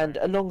 No. And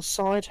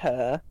alongside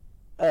her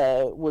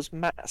was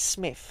Matt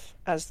Smith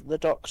as the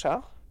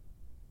Doctor.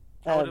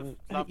 I would have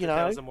loved you if there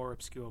know. was a more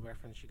obscure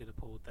reference you could have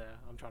pulled there.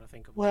 I'm trying to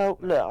think of. Well,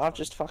 one. look, No, I've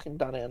just fucking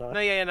done it, and I.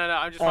 No.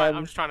 I'm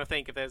just trying to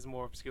think if there's a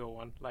more obscure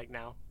one like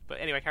now. But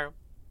anyway, carry on.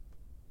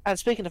 And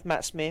speaking of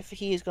Matt Smith,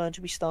 he is going to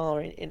be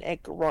starring in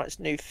Edgar Wright's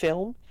new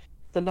film,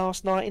 The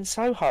Last Night in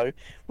Soho,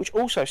 which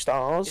also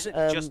stars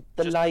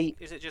late.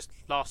 Is it just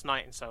Last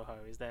Night in Soho?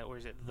 Is there, or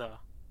is it the?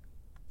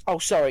 Oh,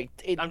 sorry,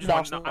 I'm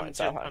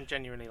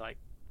genuinely like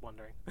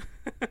wondering.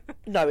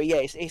 No,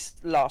 yeah, it's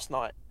Last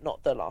Night,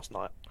 not The Last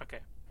Night. Okay.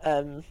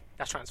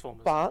 That's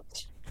Transformers.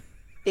 But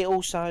it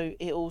also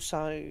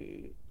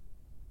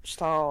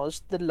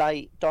stars the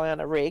late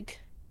Diana Rigg,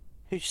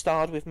 who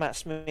starred with Matt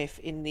Smith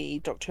in the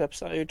Doctor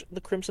episode The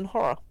Crimson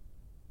Horror.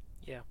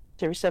 Yeah.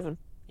 Series 7.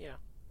 Yeah.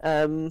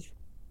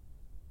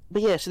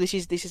 But yeah, so this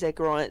is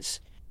Edgar Wright's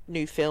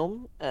new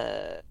film.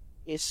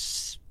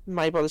 It's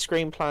made by the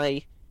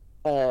screenplay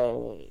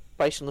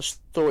based on the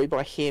story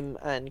by him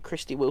and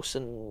Christy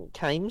Wilson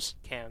Caines.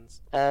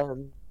 Cans.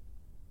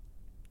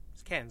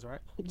 It's Cans, right?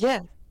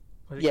 Yeah.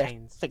 Or is it Yeah,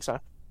 Canes? I think so.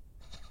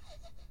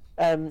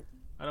 I don't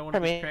want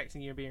to be Premier-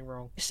 correcting you and being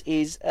wrong. This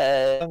is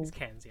It's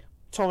Cans, yeah.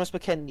 Thomas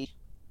McKenzie.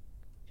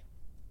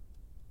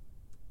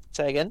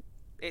 Say again.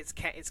 It's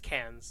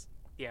Cans,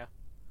 yeah.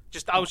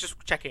 I was just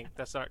checking.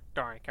 That's all right.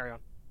 Sorry, carry on.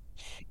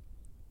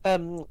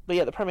 But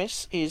yeah, the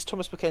premise is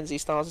Thomas Mackenzie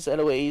stars as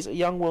Eloise, a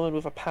young woman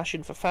with a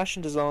passion for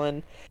fashion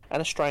design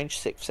and a strange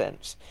sixth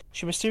sense.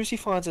 She mysteriously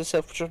finds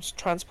herself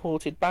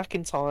transported back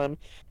in time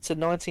to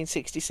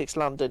 1966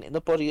 London in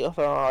the body of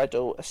her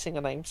idol, a singer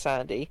named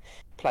Sandy,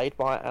 played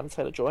by Anna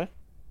Taylor-Joy.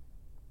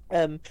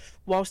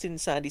 Whilst in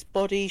Sandy's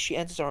body, she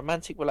enters a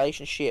romantic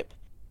relationship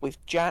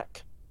with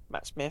Jack,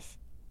 Matt Smith.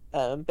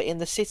 But in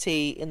the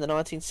city in the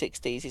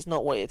 1960s is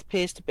not what it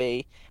appears to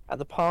be, and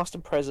the past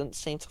and present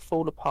seem to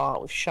fall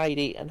apart with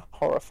shady and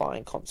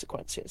horrifying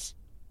consequences.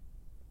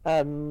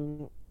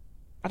 And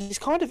it's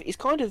kind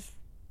of,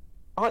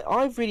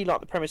 I really like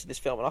the premise of this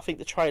film, and I think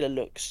the trailer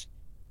looks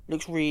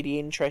really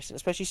interesting,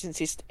 especially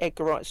since it's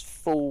Edgar Wright's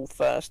full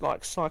first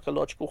like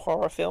psychological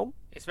horror film.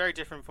 It's very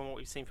different from what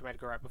we've seen from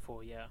Edgar Wright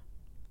before, yeah.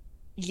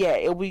 Yeah,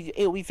 it'll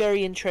be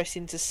very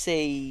interesting to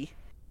see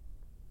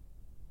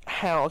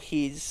how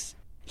his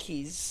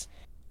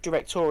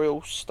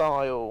directorial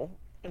style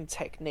and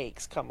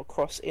techniques come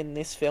across in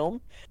this film,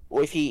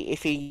 or if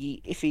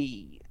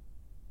he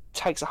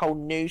takes a whole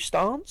new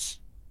stance.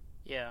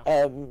 Yeah.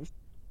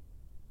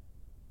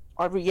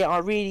 I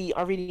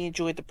really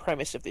enjoyed the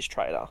premise of this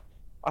trailer.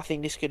 I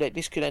think this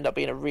could end up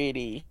being a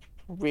really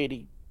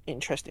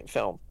interesting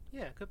film.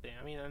 Yeah, it could be.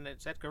 I mean, and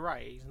it's Edgar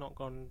Wright. He's not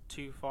gone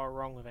too far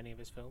wrong with any of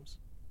his films.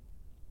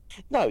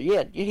 No,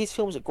 yeah, his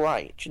films are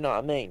great. Do you know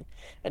what I mean?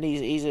 And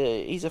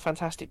he's a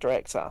fantastic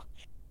director.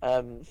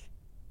 Um,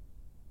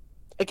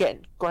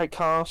 Again, great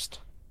cast.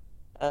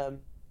 Um,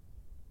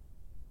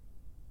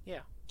 Yeah.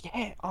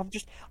 yeah, I'm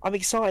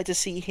excited to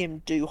see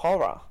him do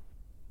horror,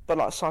 but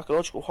like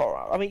psychological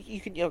horror. I mean,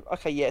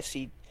 okay, yes,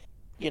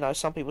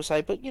 some people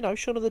say, but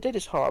Shaun of the Dead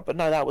is horror, but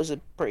no, that was a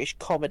British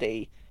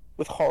comedy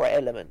with horror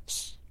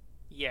elements.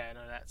 Yeah,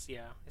 no,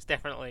 it's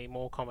definitely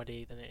more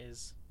comedy than it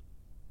is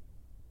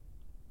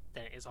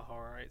a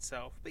horror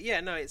itself. But yeah,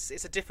 no, it's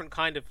a different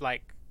kind of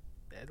like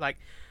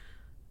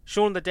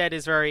Shaun of the Dead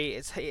is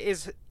it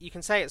is you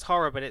can say it's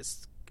horror, but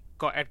it's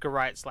got Edgar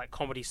Wright's like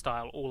comedy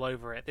style all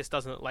over it. This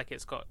doesn't look like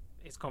it's got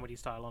its comedy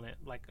style on it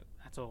like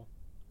at all.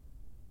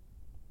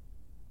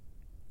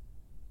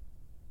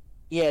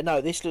 Yeah,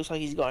 no, this looks like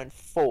he's going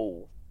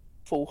full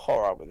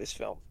horror with this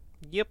film.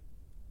 Yep.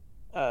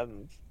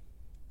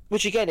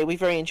 Which again, it'll be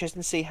very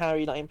interesting to see how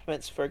he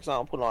implements, for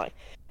example, like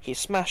his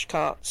smash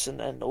cuts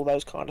and all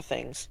those kind of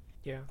things.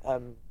 Yeah. I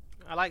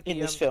like in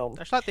this film.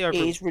 I like the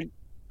overall.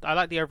 I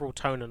like the overall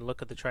tone and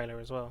look of the trailer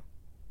as well.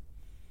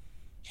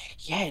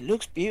 Yeah, it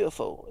looks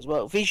beautiful as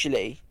well.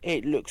 Visually,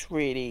 it looks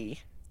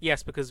really.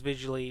 Yes, because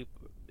visually,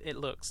 it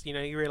looks. You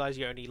realize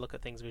you only look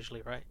at things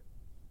visually, right?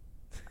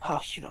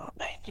 Oh, you know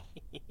what I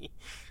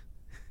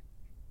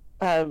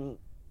mean.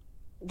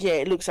 Yeah,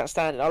 it looks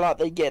outstanding. I like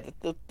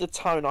the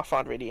tone. I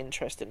find really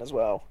interesting as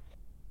well.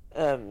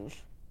 It's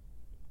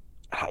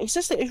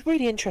just a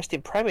really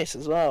interesting premise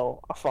as well.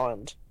 I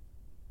find.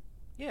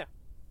 Yeah.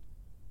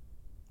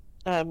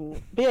 But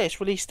yeah, it's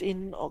released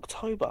in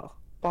October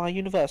by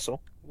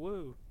Universal.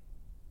 Woo.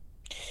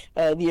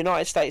 The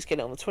United States get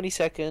it on the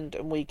 22nd,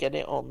 and we get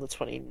it on the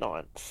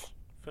 29th.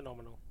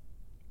 Phenomenal.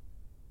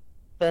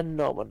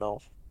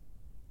 Phenomenal.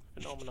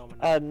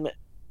 Phenomenal.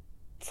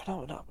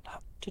 Phenomenal.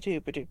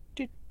 You've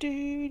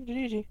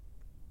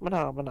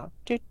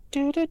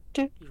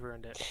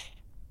ruined it.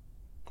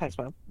 Thanks,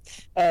 man.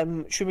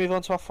 Should we move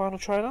on to our final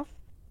trailer?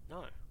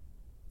 No.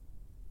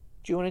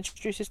 Do you want to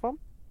introduce this one?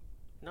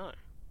 No.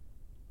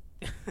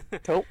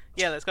 Cool.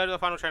 Yeah, let's go to the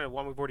final trailer,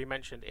 one we've already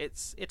mentioned.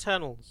 It's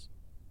Eternals.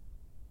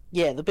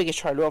 Yeah, the biggest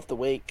trailer of the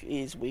week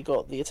is we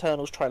got the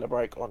Eternals trailer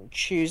break on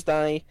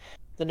Tuesday.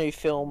 The new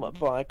film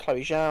by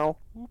Chloe Zhao,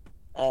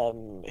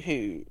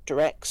 who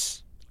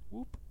directs.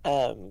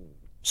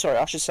 Sorry,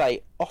 I should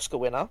say Oscar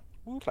winner,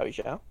 Chloe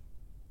Zhao.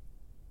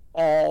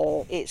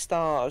 It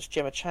stars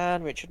Gemma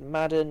Chan, Richard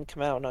Madden,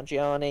 Kamal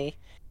Nanjiani,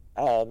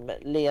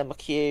 Leah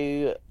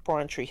McHugh,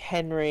 Brian Tree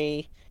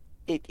Henry.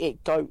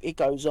 It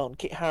goes on.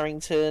 Kit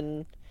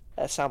Harington,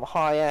 Salma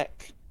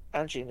Hayek,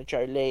 Angelina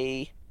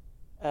Jolie,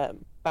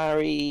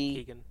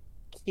 Barry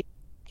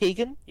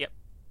Keegan. Yep.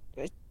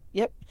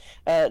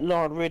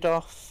 Lauren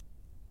Riddoff.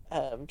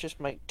 Just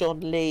make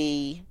Don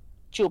Lee,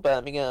 Jill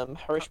Birmingham,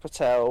 Harish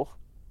Patel.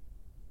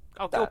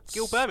 Oh,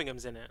 Gil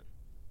Birmingham's in it.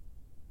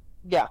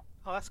 Yeah.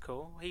 Oh, that's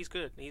cool. He's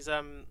good. He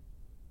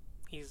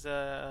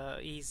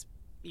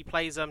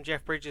plays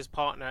Jeff Bridges'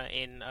 partner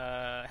in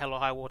Hell or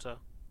High Water.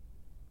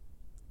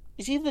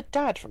 Is he the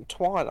dad from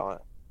Twilight?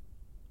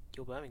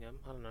 Gil Birmingham?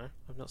 I don't know.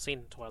 I've not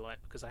seen Twilight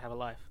because I have a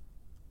life.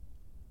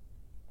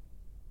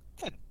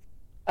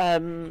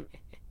 But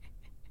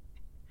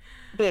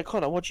yeah,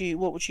 Connor, what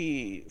would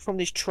you from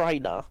this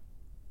trailer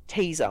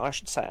teaser? I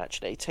should say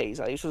actually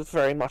teaser. This was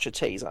very much a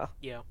teaser.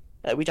 Yeah.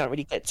 We don't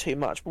really get too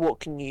much, but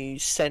what can you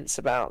sense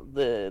about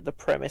the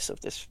premise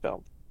of this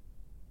film?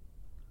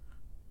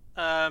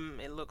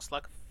 It looks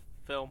like a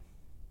film.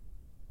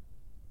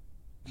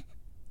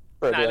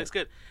 Brilliant. No, it looks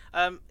good.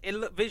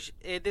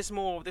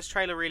 This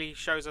trailer really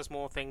shows us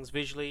more things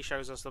visually.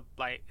 Shows us it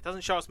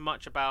doesn't show us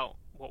much about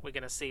what we're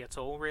gonna see at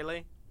all,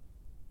 really.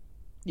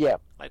 Yeah.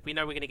 Like we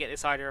know we're gonna get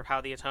this idea of how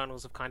the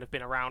Eternals have kind of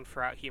been around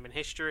throughout human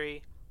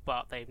history,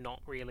 but they've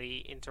not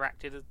really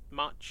interacted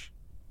much.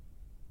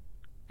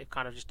 They've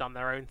kind of just done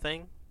their own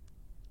thing.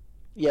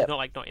 Yeah.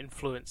 Not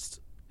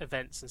influenced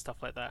events and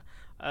stuff like that.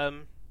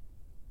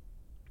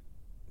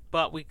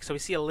 But we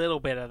see a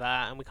little bit of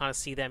that, and we kind of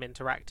see them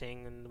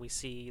interacting, and we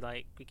see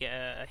we get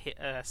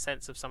a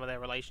sense of some of their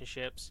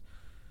relationships.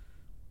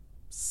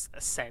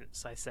 A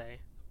sense, I say,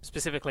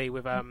 specifically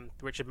with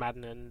Richard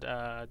Madden and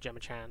Gemma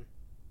Chan.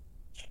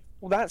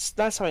 Well, that's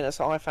something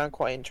that I found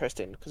quite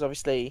interesting because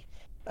obviously,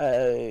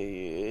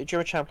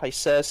 Gemma Chan plays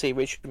Cersei,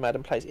 Richard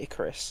Madden plays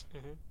Icarus,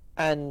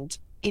 and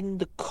in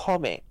the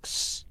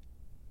comics,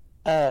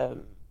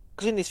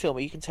 because in this film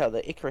you can tell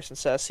that Icarus and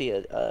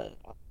Cersei are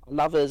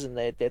lovers and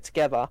they're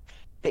together,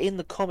 but in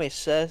the comics,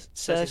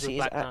 Cersei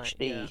is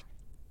actually,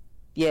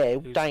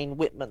 Dane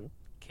Whitman,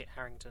 Kit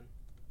Harington,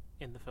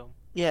 in the film.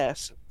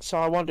 Yes. So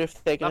I wonder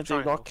if they're going Love to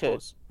do Triangle, of like a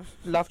course.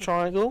 love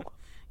triangle.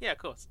 Yeah, of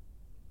course.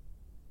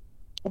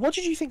 What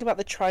did you think about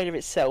the trailer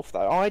itself,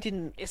 though? I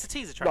didn't It's a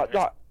teaser trailer.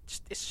 like.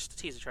 It's just a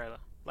teaser trailer.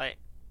 Like,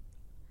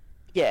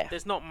 Yeah.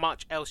 there's not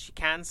much else you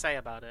can say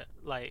about it.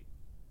 Like,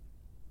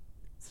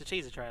 it's a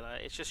teaser trailer.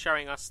 It's just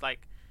showing us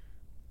like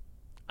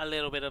a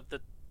little bit of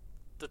the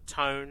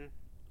tone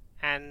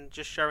and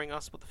just showing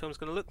us what the film's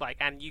going to look like.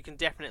 And you can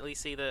definitely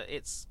see that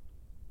it's.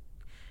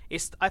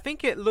 I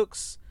think it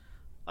looks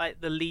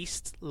like the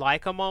least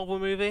like a Marvel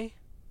movie.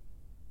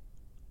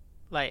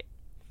 Like,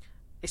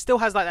 it still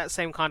has like that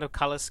same kind of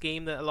color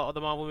scheme that a lot of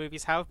the Marvel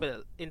movies have,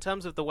 but in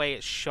terms of the way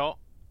it's shot,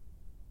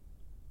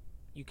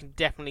 you can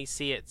definitely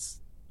see it's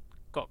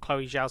got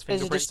Chloe Zhao's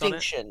There's a fingerprints on it.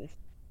 distinction.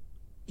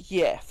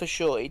 Yeah, for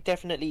sure. It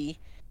definitely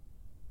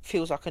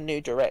feels like a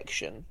new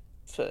direction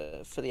for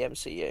the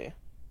MCU.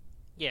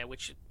 Yeah,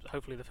 which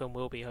hopefully the film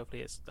will be.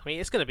 Hopefully it's. I mean,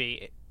 it's gonna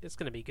be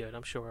good.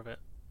 I'm sure of it.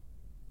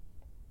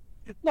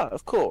 No,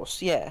 of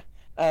course, yeah.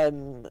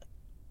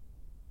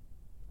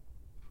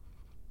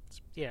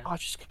 Yeah. I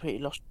just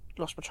completely lost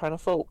my train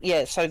of thought.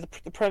 Yeah, so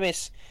the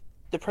premise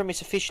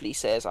officially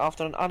says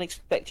after an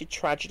unexpected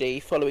tragedy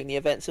following the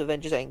events of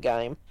Avengers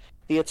Endgame,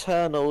 the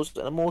Eternals,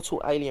 an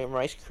immortal alien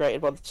race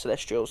created by the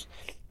Celestials,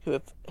 who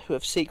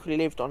have secretly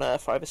lived on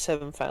Earth for over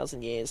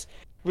 7,000 years,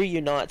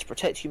 reunite to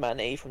protect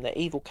humanity from their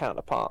evil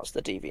counterparts,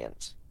 the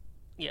Deviants.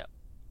 Yeah.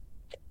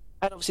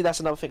 And obviously that's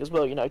another thing as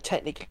well. You know,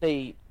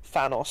 technically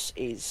Thanos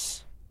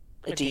is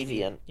a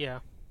deviant. Yeah.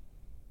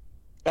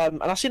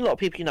 And I've seen a lot of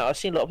people, I've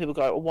seen a lot of people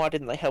go, well, why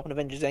didn't they help in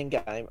Avengers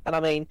Endgame? And I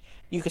mean,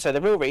 you could say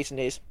the real reason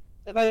is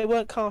that they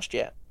weren't cast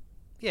yet.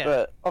 Yeah.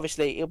 But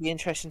obviously, it'll be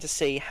interesting to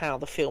see how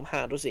the film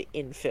handles it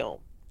in film.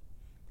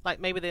 Like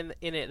maybe then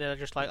in it they're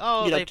just like,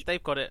 oh,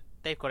 they've got it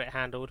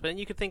handled. But then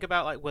you could think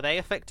about like, were they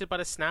affected by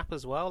the snap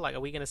as well? Like, are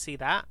we going to see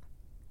that?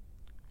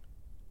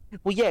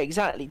 Well, yeah,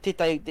 exactly.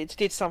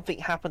 Did something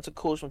happen to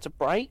cause them to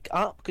break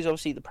up? Because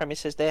obviously the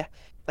premise says they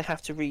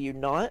have to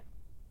reunite.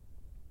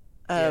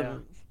 Yeah.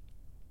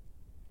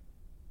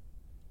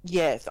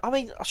 Yeah, I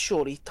mean,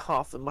 surely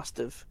half of them must.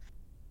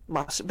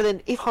 But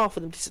then, if half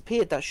of them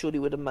disappeared, that surely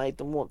would have made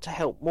them want to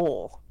help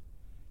more.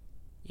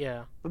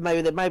 Yeah. But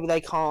maybe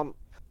they can't.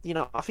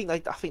 I think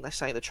they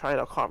say in the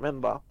trailer. I can't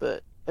remember,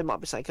 but it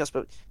might be saying us.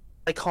 But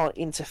they can't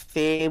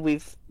interfere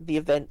with the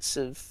events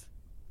of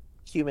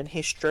human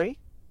history.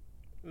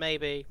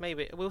 Maybe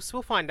we'll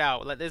find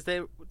out. Like,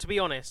 to be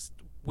honest,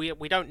 we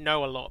don't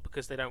know a lot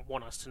because they don't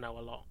want us to know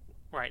a lot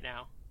right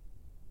now.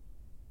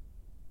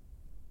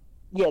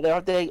 Yeah,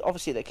 they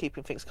obviously they're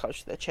keeping things close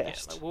to their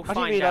chest. Yeah, like, we'll I didn't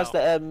find realize out.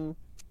 that.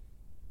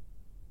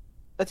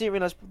 I didn't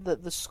realize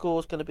that the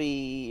score's going to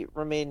be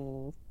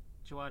Ramin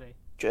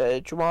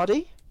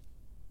Djawadi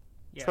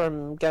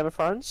from Game of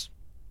Thrones.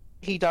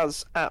 He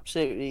does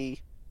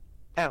absolutely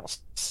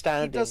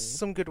outstanding. He does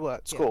some good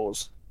work.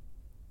 Scores. Yeah.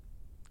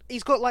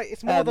 He's got like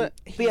it's more that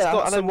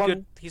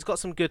he's got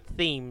some good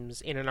themes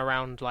in and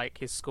around like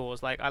his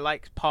scores. Like I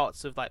like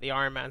parts of like the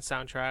Iron Man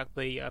soundtrack,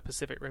 the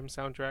Pacific Rim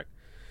soundtrack.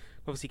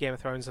 Obviously, Game of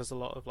Thrones has a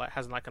lot of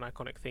has an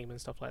iconic theme and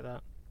stuff like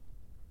that.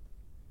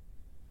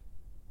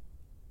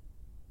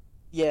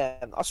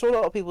 Yeah, I saw a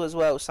lot of people as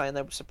well saying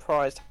they were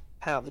surprised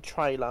how the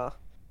trailer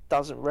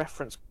doesn't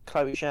reference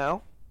Chloe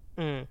Zhao.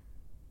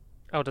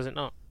 Oh, does it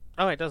not?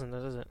 Oh, it doesn't,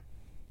 does it?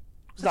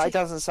 No, it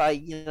doesn't say,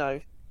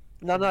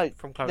 No.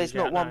 From Chloe There's Zhao,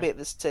 not one bit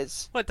that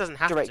says. Well, it doesn't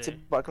have directed to.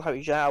 by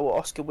Chloe Zhao or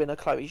Oscar winner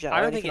Chloe Zhao.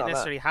 I don't think it like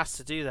necessarily has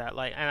to do that.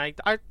 Like, and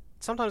I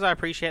sometimes I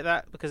appreciate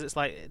that because it's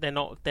like they're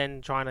not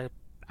then trying to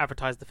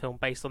advertise the film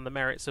based on the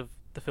merits of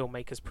the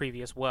filmmaker's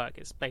previous work.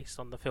 It's based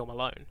on the film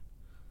alone.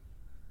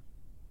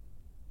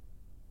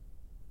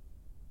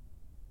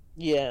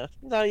 Yeah.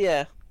 No.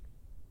 Yeah.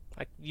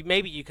 Like,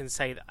 maybe you can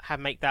say that,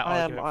 make that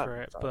argument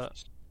for it,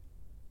 but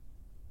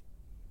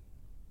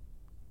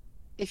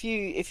if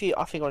you,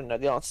 I think I know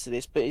the answer to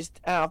this, but is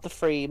out of the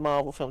 3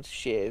 Marvel films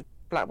this year,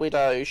 Black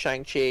Widow,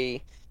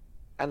 Shang-Chi,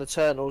 and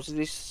Eternals,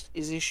 is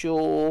this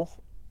your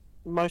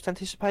most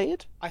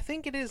anticipated? I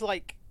think it is.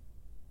 Like,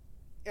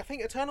 I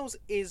think Eternals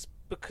is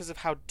because of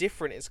how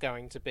different it's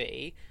going to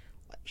be.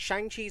 Like,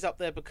 Shang-Chi's up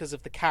there because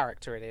of the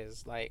character it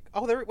is. Like,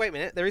 wait a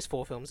minute, there is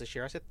 4 films this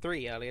year. I said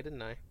 3 earlier,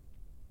 didn't I?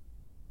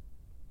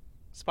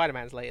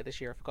 Spider-Man's later this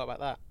year. I forgot about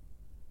that.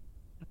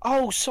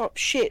 Oh,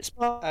 shit,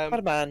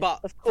 Spider-Man. But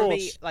of for course,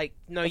 me, like,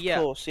 no, of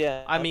course,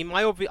 yeah. I mean,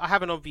 I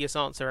have an obvious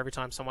answer every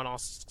time someone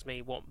asks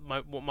me what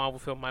Marvel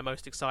film I'm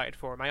most excited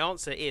for. My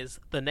answer is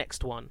the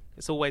next one.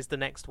 It's always the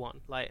next one.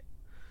 Like,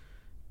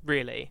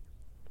 really,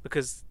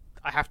 because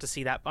I have to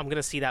see that. I'm going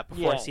to see that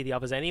before I see the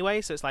others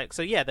anyway. So it's like,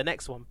 the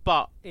next one.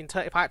 But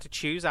if I had to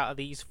choose out of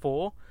these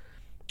 4,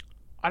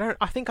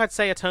 I think I'd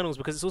say Eternals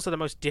because it's also the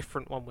most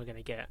different one we're going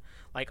to get.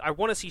 Like, I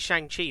want to see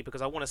Shang-Chi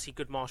because I want to see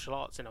good martial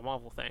arts in a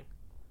Marvel thing.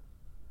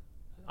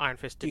 Iron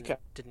Fist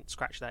didn't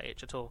scratch that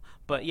itch at all.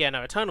 But yeah,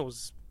 no,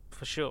 Eternals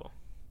for sure.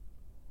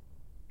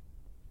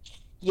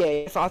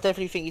 Yeah, I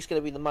definitely think it's going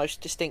to be the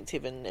most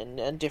distinctive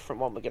and different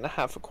one we're going to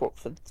have for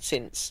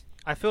since.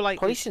 I feel like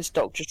probably since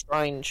Doctor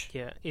Strange.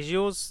 Yeah, is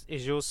yours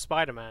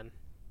Spider-Man?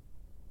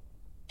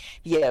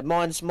 Yeah,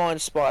 mine's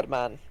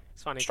Spider-Man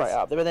It's funny straight 'cause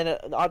up. But then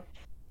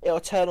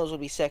Eternals will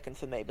be second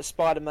for me, but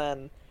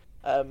Spider-Man,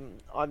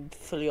 I'm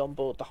fully on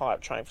board the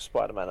hype train for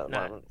Spider-Man at the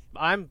no,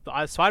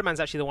 moment. Spider-Man's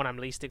actually the one I'm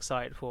least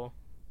excited for.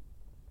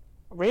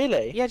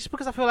 Really? Yeah, just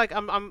because I feel like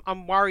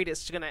I'm worried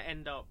it's gonna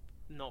end up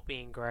not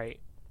being great.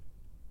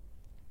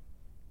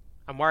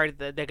 I'm worried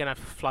that they're gonna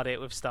flood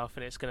it with stuff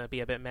and it's gonna be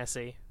a bit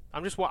messy.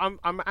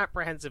 I'm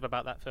apprehensive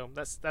about that film.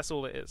 That's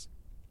all it is.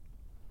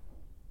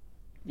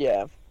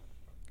 Yeah.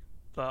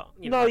 But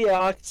No, yeah,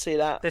 I can see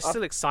that. there's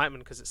still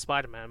excitement because it's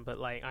Spider-Man. But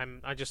like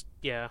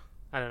yeah,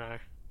 I don't know.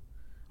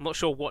 I'm not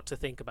sure what to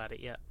think about it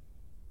yet.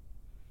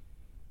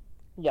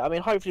 Yeah, I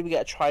mean, hopefully we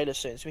get a trailer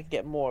soon so we can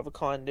get more of a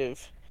kind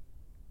of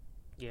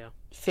Yeah.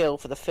 feel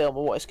for the film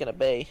or what it's going to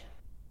be.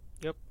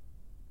 Yep.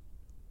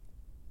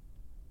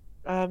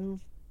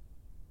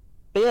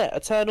 But yeah,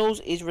 Eternals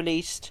is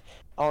released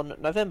on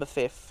November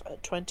 5th,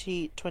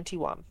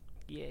 2021.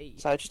 Yay.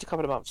 So just a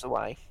couple of months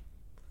away.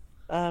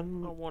 I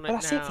want But it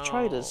that's now. it for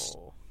trailers.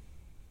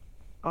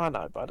 I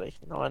know, buddy.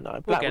 I know.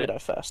 We'll Black get Widow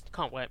first.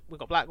 Can't wait. We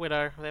got Black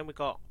Widow, and then we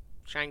got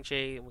Shang-Chi,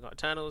 and we got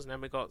Eternals, and then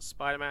we got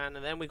Spider-Man,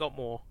 and then we got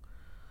more.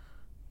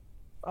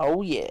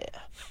 Oh yeah.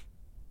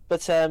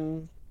 But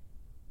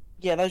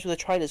yeah, those were the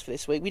trailers for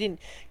this week. We didn't,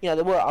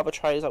 there were other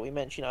trailers like we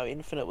mentioned.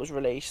 Infinite was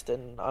released,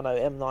 and I know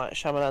M Night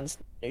Shyamalan's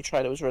new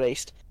trailer was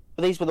released.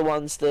 But these were the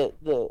ones that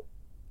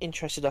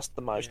interested us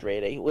the most,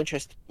 really.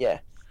 Yeah.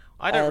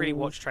 I don't really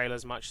watch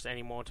trailers much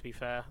anymore, to be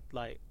fair.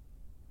 Like,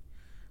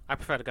 I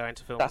prefer to go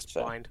into films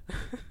blind.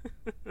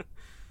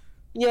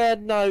 Yeah,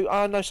 no,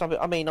 I know something.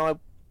 I mean,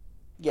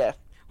 yeah,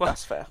 well,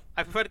 that's fair.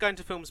 I prefer to go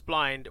into films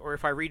blind, or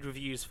if I read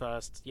reviews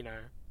first,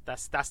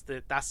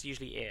 that's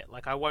usually it.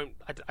 Like, I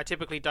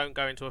typically don't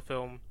go into a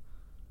film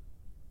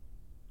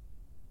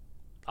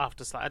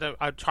after.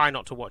 I try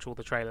not to watch all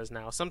the trailers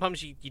now.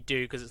 Sometimes you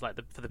do because it's like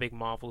for the big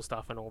Marvel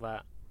stuff and all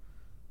that.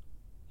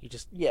 You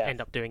just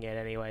end up doing it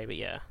anyway. But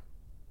yeah.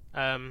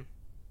 But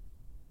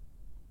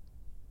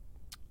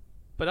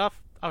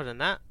other than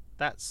that,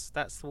 that's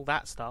all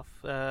that stuff.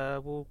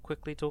 We'll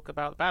quickly talk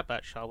about Bad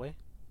Batch, shall we?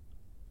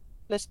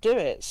 Let's do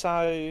it.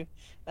 So,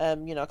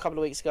 a couple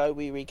of weeks ago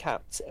we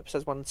recapped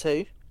episodes 1 and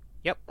 2.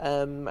 Yep.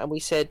 And we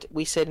said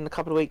in a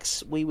couple of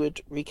weeks we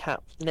would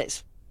recap the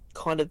next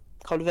couple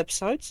of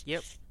episodes.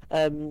 Yep.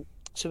 So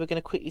we're going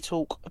to quickly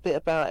talk a bit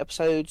about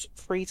episodes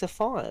 3 to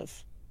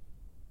 5.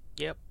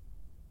 Yep.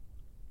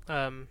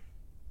 I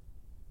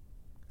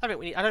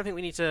don't think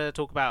we need to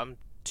talk about them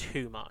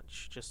too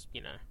much. Just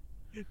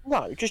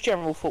No, just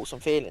general thoughts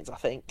and feelings. I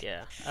think.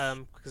 Yeah.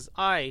 Because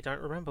I don't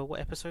remember what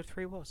episode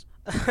 3 was.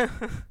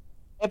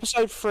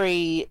 Episode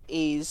 3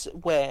 is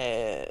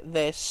where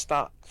they're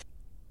stuck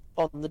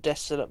on the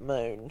desolate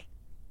moon.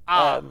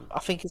 I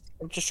think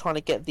I'm just trying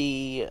to get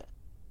the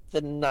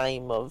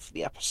name of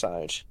the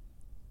episode.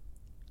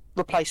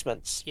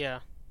 Replacements. Yeah.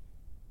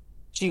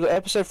 So you've got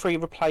episode 3,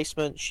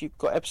 Replacements. You've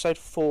got episode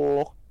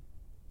 4,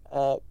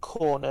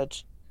 Cornered.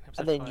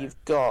 And then you've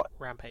got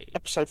Rampage.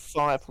 episode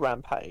 5,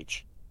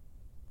 Rampage.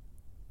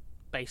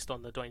 Based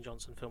on the Dwayne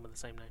Johnson film with the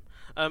same name.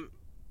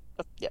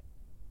 Yeah.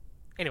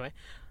 Anyway.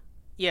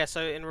 Yeah,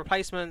 so in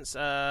Replacements,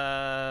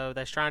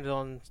 they're stranded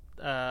on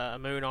a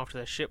moon after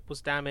their ship was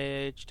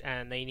damaged,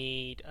 and they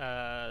need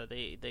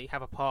they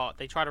have a part.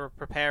 They try to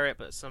repair it,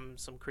 but some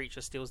creature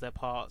steals their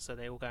part, so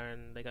they go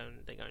and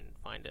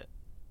find it.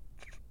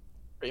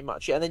 Pretty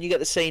much, yeah. And then you get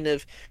the scene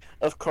of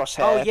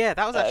Crosshair. Oh yeah,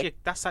 I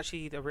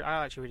actually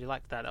really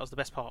liked that. That was the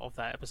best part of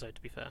that episode,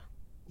 to be fair.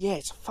 Yeah,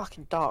 it's a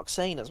fucking dark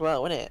scene as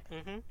well, isn't it?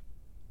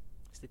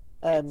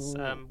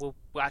 Mm-hmm. We'll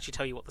actually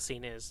tell you what the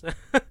scene is.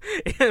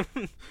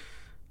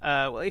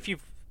 Well, if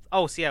you've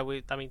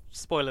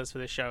spoilers for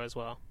this show as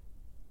well.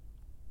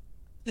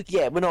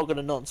 Yeah, we're not going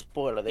to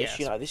non-spoiler this.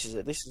 This is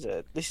a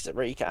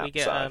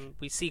recap.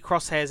 We see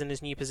Crosshairs in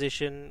his new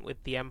position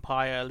with the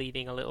Empire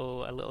leading a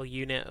little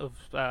unit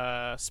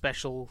of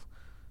special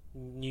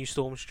new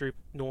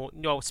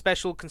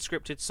special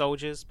conscripted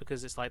soldiers,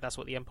 because it's like that's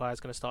what the Empire is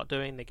going to start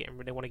doing.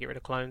 They want to get rid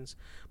of clones,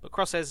 but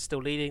Crosshairs is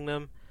still leading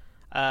them.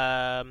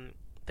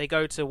 They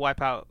go to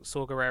wipe out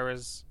Saw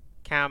Gerrera's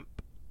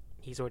camp.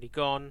 He's already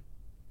gone.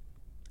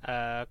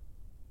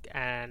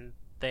 And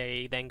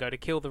they then go to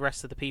kill the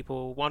rest of the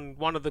people.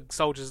 One of the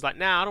soldiers is like,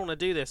 "Nah, I don't want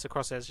to do this." So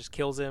Crosshairs just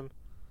kills him.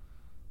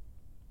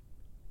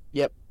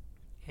 Yep.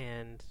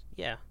 And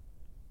yeah.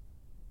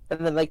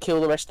 And then they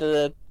kill the rest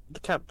of the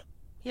camp.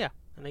 Yeah,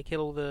 and they kill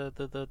all the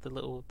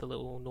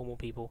little normal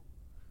people,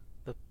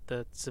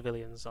 the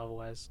civilians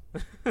otherwise.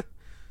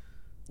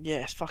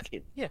 Yeah, it's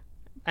fucking. Yeah.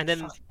 And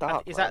then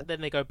dark,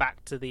 then they go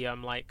back to the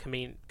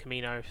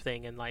Camino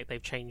thing, and like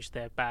they've changed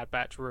their Bad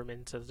Batch room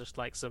into just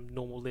like some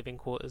normal living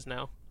quarters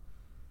now.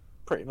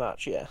 Pretty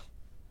much, yeah.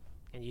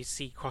 And you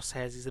see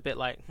Crosshairs, he's a bit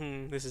like,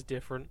 this is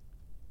different.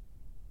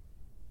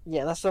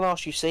 Yeah, that's the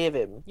last you see of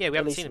him. Yeah, we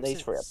haven't seen him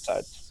these since. 3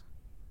 episodes.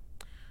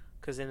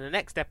 Because in the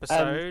next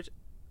episode,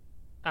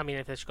 I mean,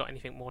 if there's got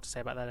anything more to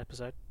say about that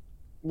episode.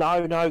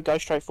 No, go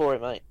straight for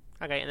it, mate.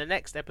 Okay, in the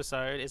next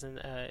episode it's an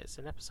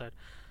episode.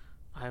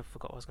 I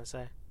forgot what I was going to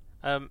say.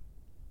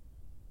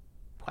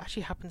 what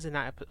actually happens in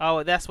that episode?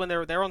 Oh, that's when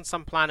they're on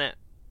some planet.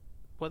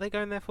 What are they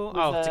going there for?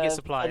 With, To get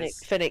supplies.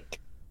 Fennec.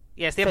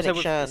 Yeah, it's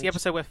the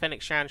episode where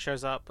Fennec Shan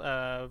shows up,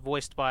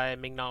 voiced by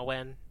Ming-Na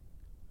Wen.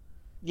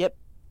 Yep.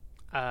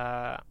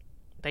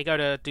 They go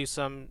to do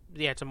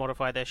to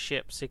modify their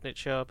ship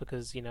signature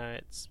because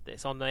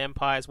it's on the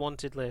Empire's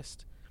wanted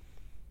list.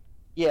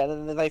 Yeah,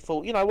 and then they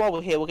thought, while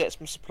we're here, we'll get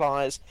some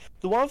supplies.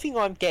 The one thing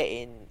I'm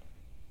getting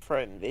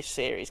from this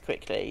series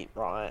quickly,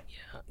 right,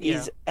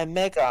 is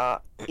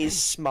Omega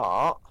is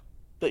smart,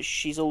 but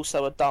she's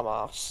also a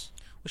dumbass.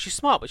 Well, she's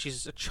smart, but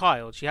she's a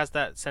child. She has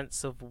that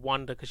sense of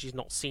wonder because she's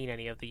not seen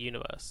any of the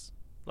universe.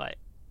 Like,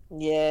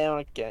 yeah,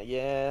 I get,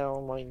 I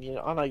mean,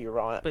 I know you're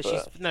right, but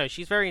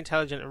she's very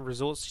intelligent and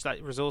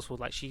resourceful.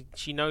 Like,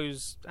 she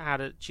knows how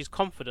to. She's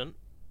confident.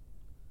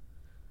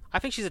 I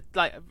think she's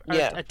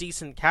a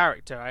decent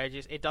character.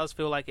 It does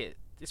feel like it,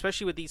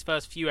 especially with these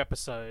first few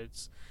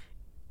episodes.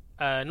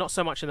 Not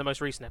so much in the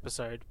most recent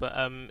episode, but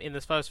in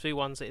the first few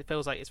ones, it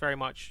feels like it's very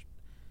much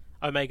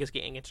Omega's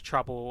getting into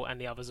trouble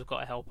and the others have got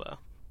to help her.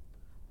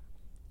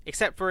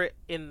 Except for it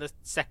in the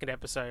third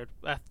episode,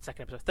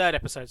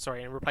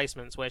 in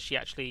Replacements, where she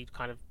actually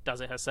kind of does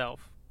it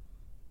herself.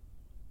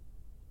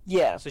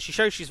 Yeah. So she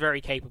shows she's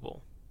very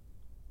capable.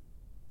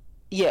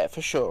 Yeah,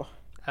 for sure.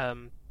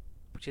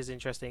 Which is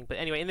interesting. But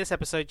anyway, in this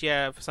episode,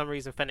 for some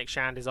reason, Fennec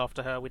Shand is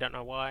after her. We don't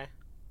know why.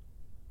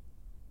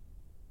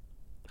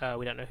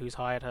 We don't know who's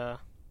hired her.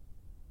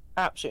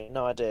 Absolutely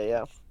no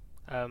idea,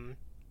 yeah.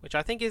 Which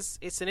I think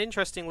it's an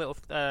interesting little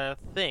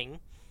thing,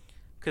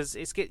 because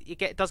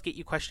it does get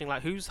you questioning,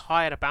 like, who's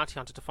hired a bounty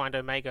hunter to find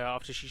Omega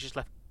after she just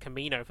left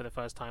Kamino for the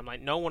first time?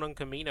 Like, no one on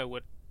Kamino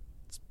would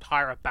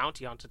hire a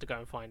bounty hunter to go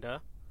and find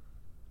her.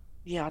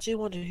 Yeah, I do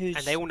wonder who's...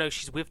 And they all know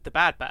she's with the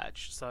Bad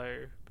Batch,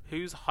 so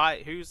who's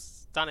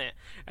done it?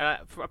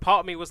 For a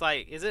part of me was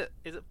like, is it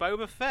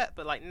Boba Fett?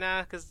 But like,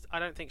 nah, because I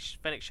don't think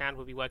Fennec Shand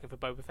would be working for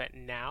Boba Fett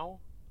now.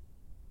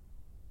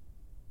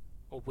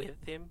 Or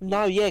with him.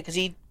 No, yeah, because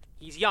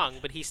he's young,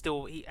 but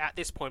at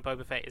this point,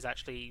 Boba Fett is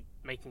actually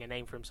making a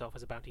name for himself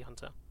as a bounty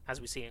hunter, as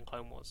we see in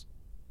Clone Wars.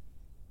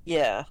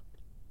 Yeah.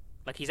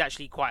 Like, he's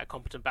actually quite a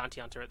competent bounty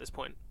hunter at this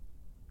point.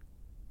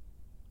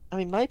 I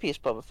mean, maybe it's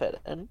Boba Fett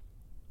then.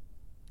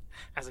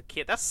 As a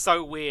kid, that's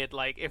so weird.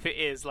 Like, if it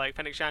is, like,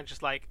 Fennec Shand's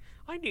just like,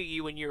 I knew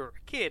you when you were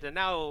a kid, and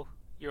now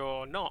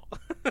you're not.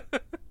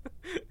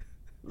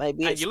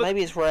 Maybe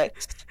it's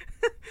Rex.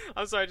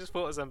 I'm sorry, I just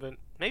thought of something.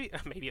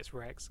 Maybe it's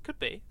Rex. Could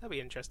be. That'd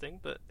be interesting.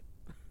 But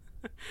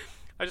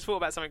I just thought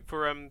about something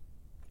for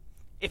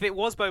if it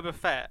was Boba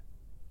Fett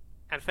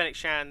and Fennec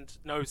Shand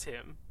knows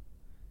him,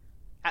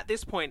 at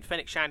this point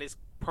Fennec Shand is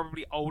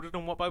probably older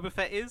than what Boba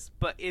Fett is.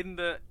 But in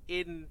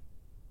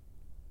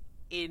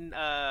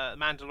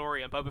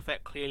Mandalorian, Boba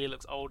Fett clearly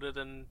looks older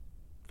than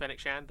Fennec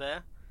Shand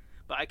there.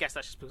 But I guess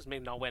that's just because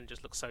Ming-Na Wen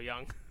just looks so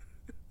young.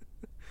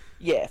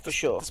 Yeah, for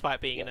sure.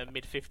 Despite being in her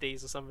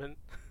mid-50s or something.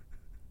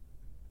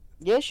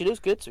 Yeah, she looks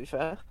good, to be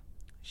fair.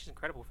 She's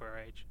incredible for her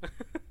age.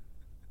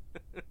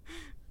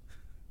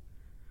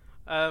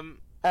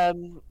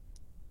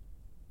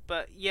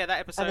 But yeah, that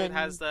episode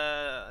has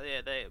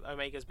the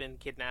Omega's been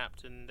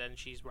kidnapped, and then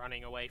she's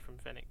running away from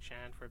Fennec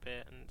Shand for a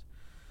bit, and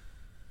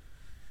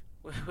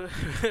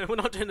we're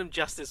not doing them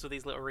justice with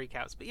these little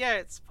recaps. But yeah,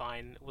 it's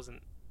fine. It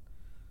wasn't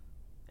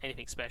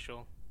anything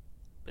special,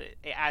 but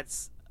it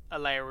adds a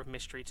layer of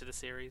mystery to the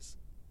series.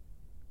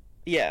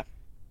 Yeah.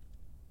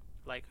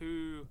 Like,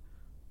 who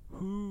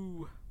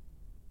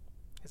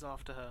is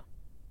after her?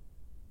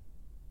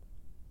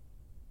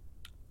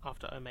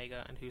 After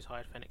Omega, and who's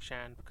hired Fennec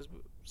Shand? Because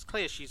it's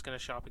clear she's going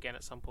to show up again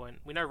at some point.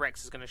 We know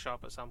Rex is going to show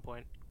up at some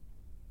point.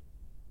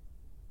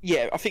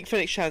 Yeah, I think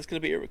Fennec Shand's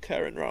going to be a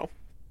recurring role.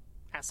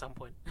 At some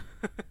point.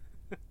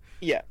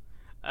 Yeah.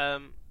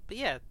 But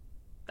yeah,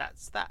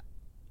 that's that.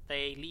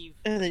 They leave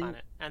the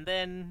planet. And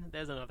then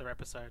there's another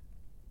episode.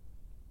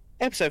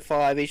 Episode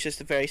 5 is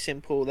just a very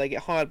simple. They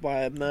get hired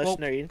by a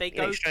mercenary in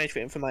exchange for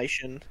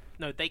information.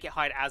 No, they get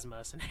hired as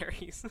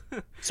mercenaries.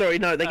 Sorry,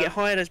 no, they get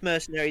hired as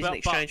mercenaries in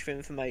exchange for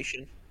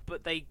information.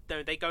 But they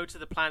go to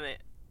the planet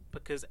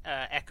because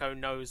Echo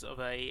knows of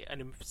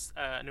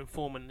an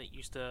informant that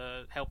used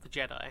to help the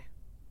Jedi.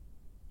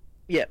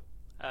 Yeah.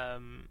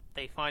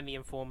 They find the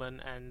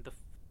informant, and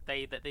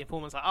the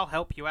informant's like, "I'll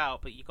help you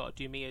out, but you got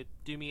to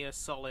do me a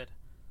solid."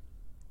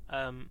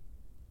 And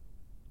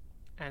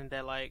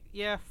they're like,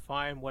 "Yeah,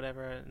 fine,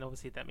 whatever." And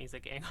obviously that means they're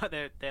getting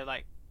they're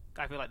like,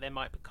 I feel like they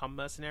might become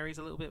mercenaries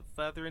a little bit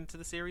further into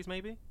the series,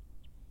 maybe.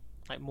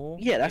 Like more.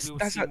 Yeah, that's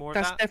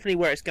definitely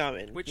where it's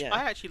going. Which yeah.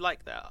 I actually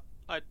like that.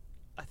 I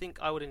think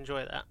I would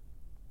enjoy that.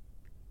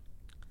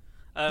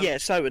 Yeah,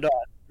 so would I.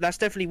 That's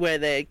definitely where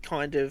they're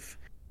kind of.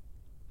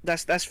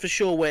 That's for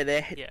sure where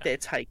they're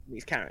taking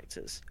these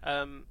characters.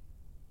 And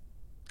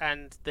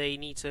they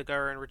need to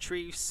go and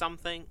retrieve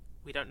something.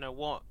 We don't know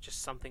what.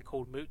 Just something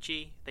called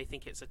Moochie. They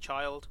think it's a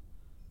child.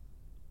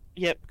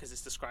 Yep. Because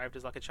it's described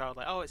as like a child,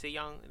 like, oh, it's a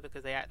young.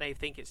 Because they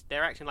think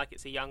they're acting like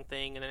it's a young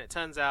thing, and then it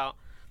turns out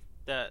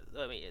that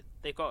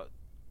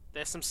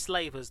there's some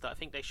slavers that I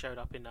think they showed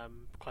up in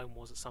Clone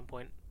Wars at some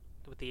point.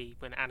 with the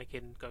when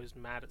Anakin goes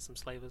mad at some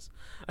slavers.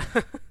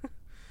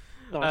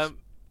 Nice.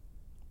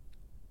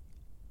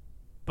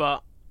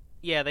 But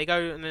yeah, they go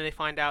and then they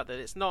find out that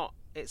it's not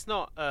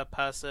a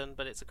person,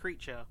 but it's a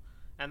creature,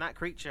 and that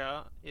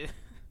creature,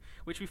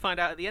 which we find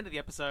out at the end of the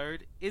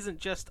episode, isn't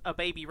just a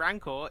baby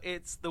Rancor.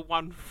 It's the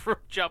one from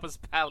Jabba's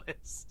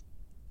palace.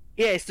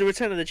 Yeah, it's the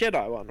Return of the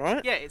Jedi one,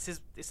 right? Yeah, it's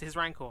his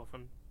Rancor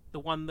from the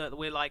one that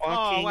we're like,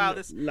 Fucking oh wow,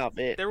 this. love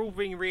it. They're all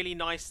being really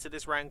nice to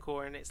this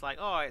Rancor, and it's like,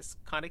 oh, it's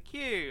kind of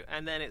cute,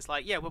 and then it's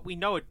like, yeah, but we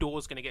know a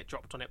door's gonna get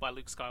dropped on it by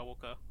Luke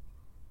Skywalker.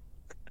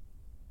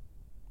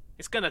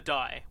 It's gonna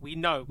die. We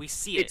know. We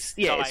see it.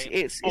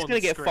 It's gonna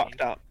get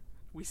fucked up.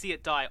 We see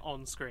it die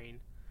on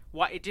screen.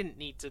 Why it didn't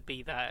need to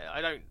be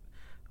that.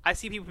 I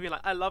see people being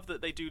like, I love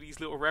that they do these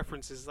little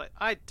references. Like,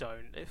 I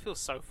don't. It feels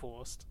so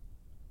forced.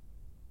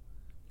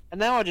 And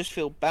now I just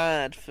feel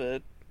bad for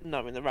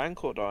knowing the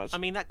Rancor dies. I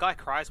mean, that guy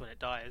cries when it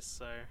dies,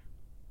 so.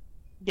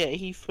 Yeah,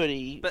 he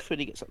fully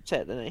gets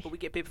upset, doesn't he? But we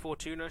get Bib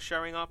Fortuna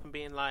showing up and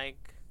being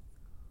like,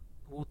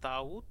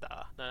 "Wuta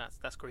wuta." No,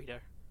 that's Greedo.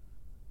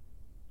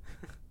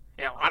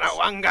 Yeah,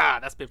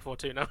 Wanawanga. That's Bib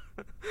Fortuna.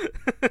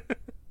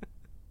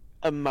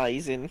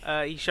 Amazing.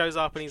 He shows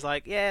up and he's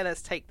like, "Yeah,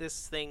 let's take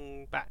this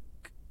thing back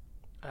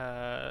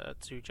to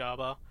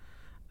Jabba."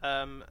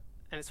 And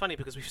it's funny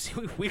because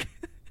we've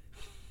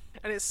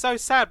and it's so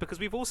sad because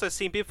we've also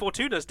seen Bib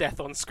Fortuna's death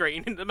on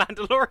screen in The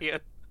Mandalorian.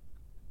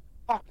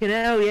 Fucking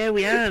hell, yeah,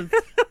 we have.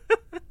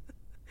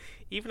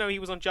 Even though he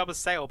was on Jabba's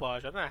sail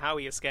barge, I don't know how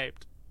he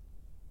escaped.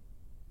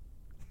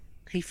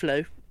 He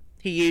flew.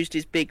 He used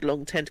his big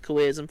long tentacle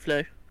ears and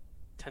flew.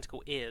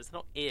 Tentacle ears,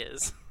 not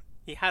ears.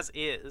 He has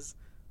ears.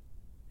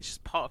 It's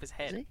just part of his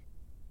head. Is he?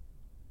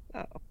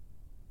 Oh.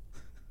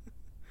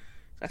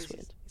 That's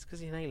weird. It's because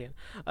he's an alien.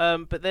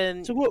 But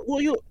then. So what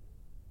are your...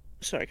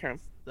 Sorry, Karen.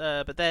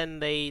 But then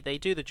they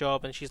do the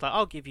job, and she's like,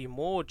 "I'll give you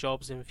more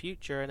jobs in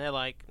future," and they're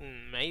like,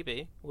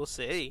 "Maybe, we'll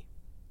see."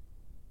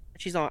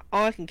 She's like,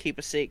 I can keep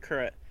a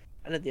secret,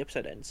 and then the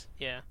episode ends.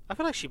 Yeah, I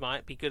feel like she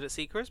might be good at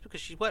secrets because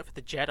she's worked for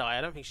the Jedi.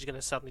 I don't think she's going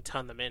to suddenly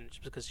turn them in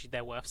just because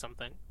they're worth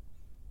something.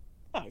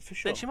 Oh, for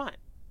sure. Then she might.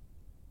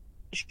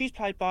 She's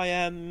played by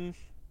I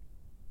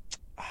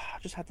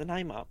just had the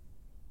name up.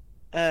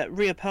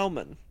 Rhea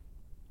Perlman.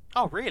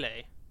 Oh,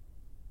 really?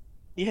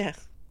 Yeah.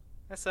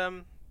 That's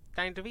Danny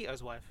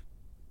DeVito's wife.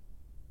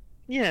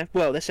 Yeah.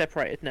 Well, they're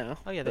separated now.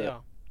 Oh yeah, they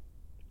are.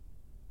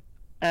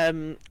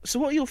 So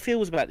what are your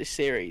feels about this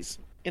series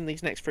in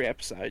these next 3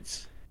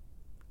 episodes?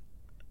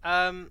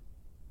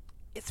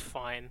 It's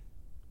fine.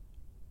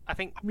 I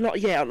think I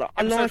like it, but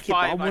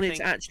I want it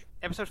to actually.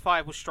 Episode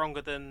 5 was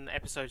stronger than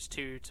episodes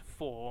 2 to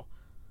 4,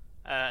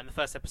 and the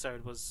first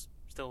episode was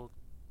still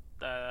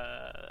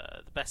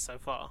the best so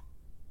far.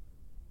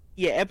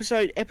 Yeah,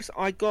 episode.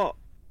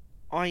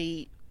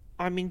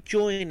 I'm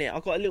enjoying it. I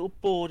got a little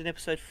bored in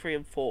episode 3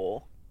 and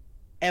 4.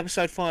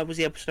 Episode 5 was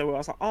the episode where I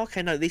was like, oh,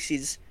 okay, no, this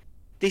is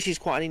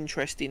quite an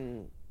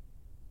interesting.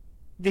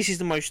 This is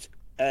the most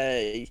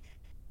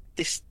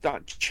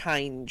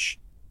change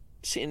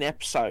in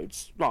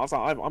episodes. Like, I was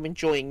like, I'm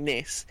enjoying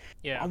this.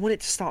 Yeah. I want it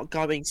to start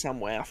going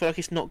somewhere. I feel like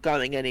it's not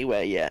going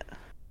anywhere yet.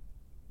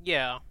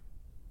 Yeah.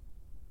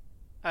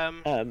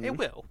 It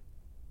will.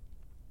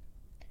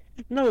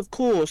 No, of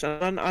course.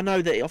 And I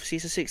know that obviously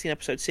it's a 16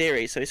 episode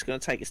series, so it's going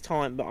to take its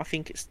time. But I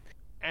think it's.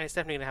 And it's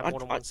definitely going to have more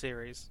than one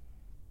series.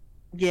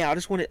 Yeah,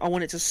 I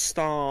want it to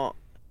start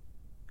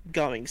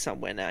going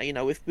somewhere now. You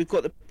know, we've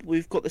got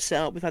the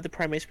setup, we've had the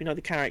premise, we know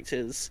the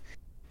characters.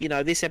 You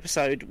know, this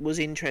episode was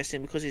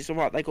interesting because it's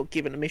alright. They got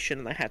given a mission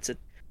and they had to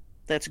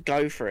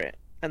go for it,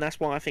 and that's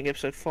why I think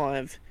episode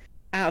 5,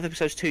 out of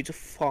episodes 2 to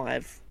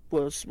 5,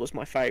 was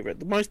my favourite.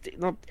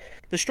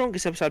 The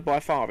strongest episode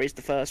by far is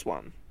the first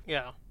one.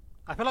 Yeah,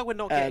 I feel like we're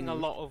not getting a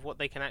lot of what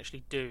they can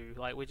actually do.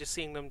 Like, we're just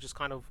seeing them just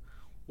kind of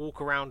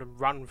walk around and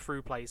run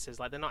through places.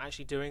 Like, they're not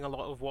actually doing a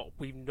lot of what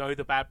we know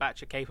the Bad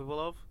Batch are capable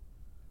of.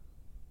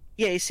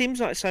 Yeah, it seems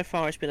like so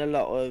far it's been a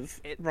lot of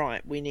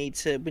right. We need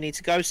to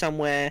go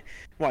somewhere.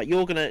 Right,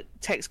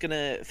 Tech's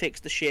gonna fix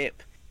the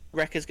ship.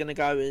 Wrecker's gonna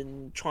go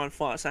and try and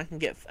fight so I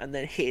can and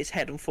then hit his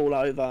head and fall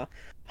over.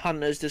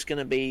 Hunter's just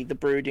gonna be the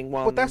brooding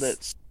one.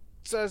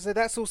 So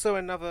that's also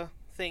another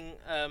thing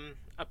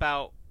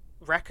about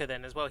Wrecker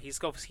then as well. He's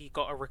obviously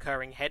got a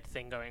recurring head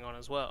thing going on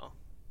as well.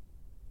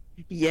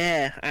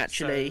 Yeah,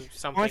 actually,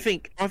 I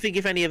think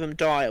if any of them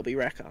die, it'll be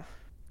Wrecker.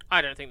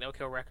 I don't think they'll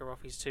kill Wrecker off.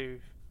 He's too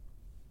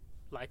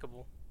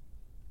likable.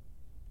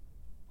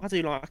 I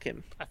do like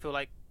him. I feel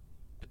like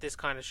with this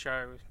kind of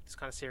show, this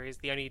kind of series,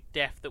 the only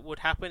death that would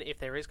happen, if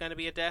there is going to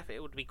be a death,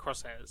 it would be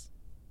Crosshairs.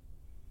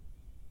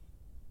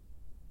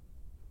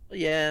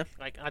 Yeah.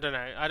 Like, I don't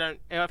know.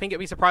 I think it'd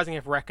be surprising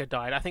if Wrecker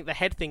died. I think the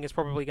head thing is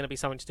probably going to be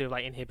something to do with,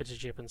 like,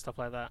 inhibitorship and stuff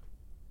like that.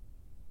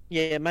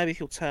 Yeah, maybe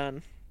he'll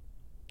turn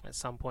at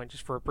some point,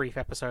 just for a brief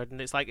episode, and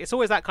it's like, it's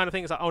always that kind of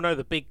thing. It's like, oh no,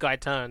 the big guy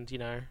turned, you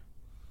know.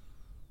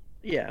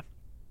 Yeah.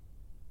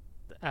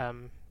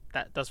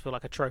 That does feel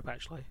like a trope,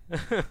 actually.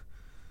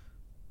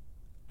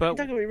 But don't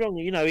get me wrong,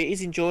 you know, it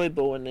is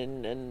enjoyable,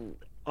 and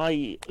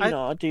I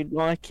I do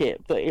like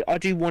it, but I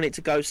do want it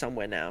to go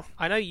somewhere now.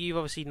 I know you've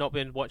obviously not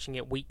been watching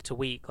it week to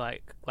week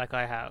like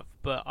I have,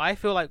 but I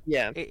feel like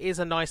Yeah, it is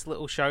a nice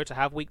little show to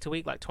have week to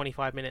week, like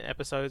 25-minute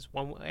episodes,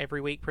 one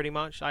every week, pretty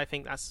much. I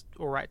think that's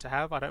all right to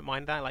have. I don't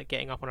mind that, like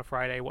getting up on a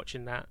Friday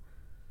watching that,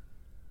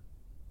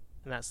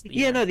 and that's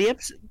yeah. No, the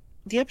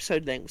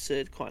episode lengths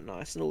are quite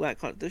nice and all that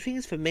kind of. The thing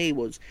is, for me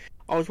was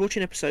I was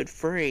watching episode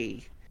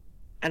 3,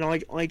 and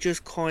I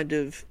just kind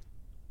of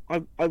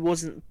I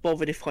wasn't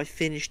bothered if I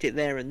finished it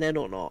there and then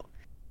or not,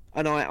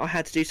 and I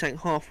had to do something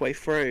halfway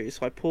through,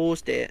 so I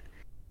paused it,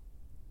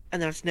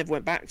 and then I just never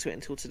went back to it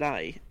until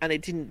today, and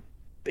it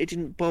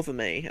didn't bother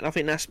me, and I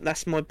think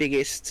that's my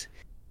biggest.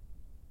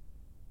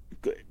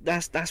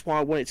 That's why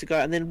I wanted to go.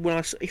 And then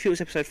if it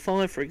was episode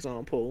 5, for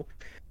example,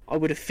 I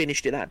would have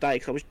finished it that day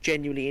because I was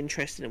genuinely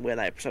interested in where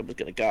that episode was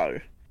going to go.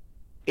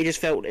 It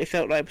felt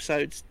like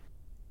episodes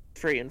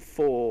 3 and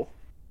 4,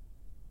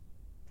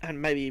 and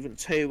maybe even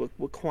 2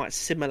 were quite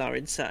similar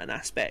in certain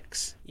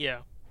aspects. Yeah.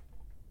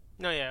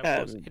 No, yeah,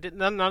 of course.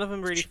 None of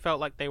them really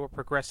felt like they were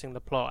progressing the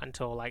plot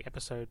until like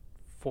episode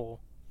 4.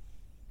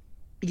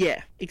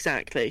 Yeah,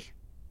 exactly.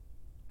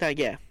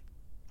 Yeah,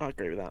 I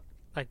agree with that.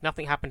 Like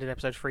nothing happened in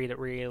episode 3 that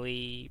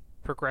really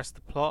progressed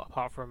the plot,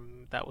 apart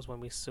from that was when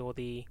we saw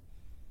the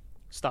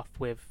stuff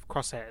with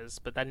Crosshairs,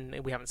 but then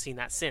we haven't seen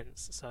that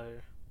since. So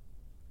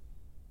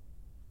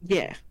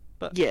Yeah,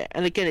 But yeah,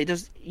 and again, it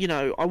does.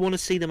 I want to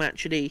see them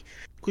actually,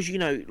 because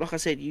like I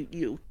said,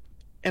 you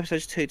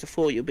episodes 2 to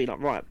 4, you'll be like,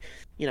 right,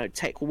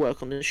 Tech will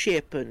work on the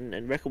ship,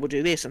 and Wrecker will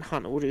do this, and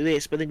Hunter will do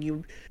this, but then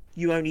you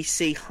only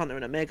see Hunter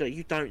and Omega.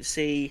 You don't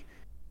see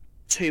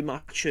too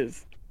much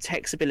of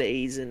Tech's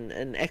abilities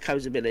and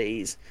Echo's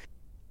abilities.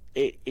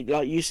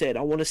 Like you said,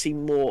 I want to see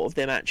more of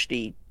them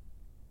actually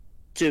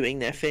doing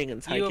their thing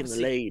and taking the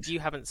lead. You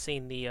haven't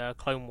seen the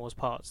Clone Wars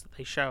parts that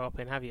they show up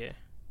in, have you?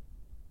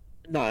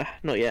 No,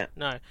 not yet.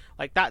 No,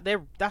 like that.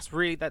 They're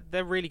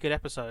really good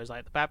episodes.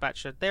 Like the Bad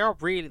Batch, they are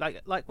really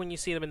like when you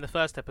see them in the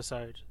first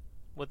episode,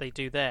 what they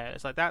do there.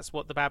 It's like that's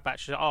what the Bad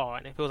Batch are,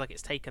 and it feels like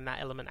it's taken that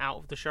element out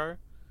of the show.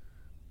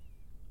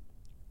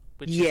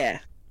 Which Yeah,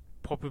 is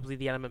probably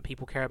the element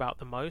people care about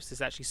the most, is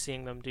actually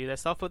seeing them do their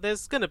stuff. But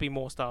there's gonna be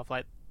more stuff.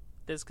 Like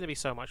there's gonna be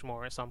so much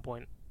more at some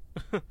point.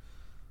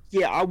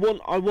 yeah. I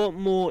want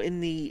more in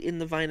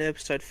the vein of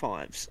episode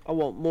 5s. I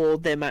want more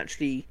of them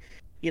actually.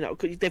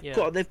 Cause they've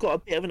got a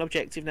bit of an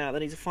objective now. They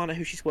need to find out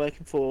who she's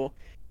working for.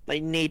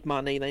 They need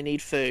money. They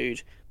need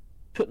food.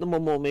 Put them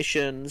on more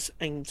missions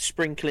and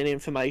sprinkle in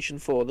information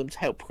for them to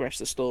help progress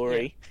the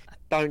story. Yeah.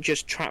 Don't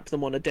just trap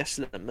them on a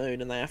desolate moon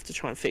and they have to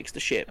try and fix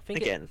the ship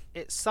again.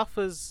 It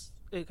suffers.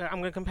 I'm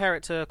going to compare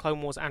it to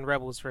Clone Wars and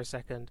Rebels for a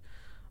second.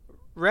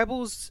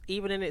 Rebels,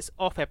 even in its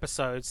off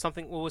episodes,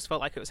 something always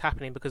felt like it was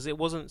happening because it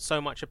wasn't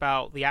so much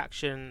about the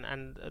action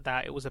and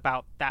that, it was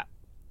about that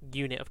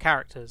unit of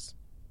characters.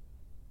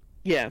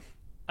 Yeah.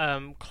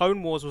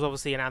 Clone Wars was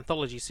obviously an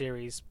anthology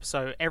series,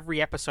 so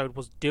every episode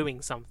was doing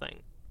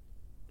something.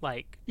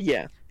 Like,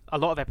 yeah, a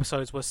lot of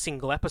episodes were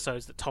single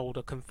episodes that told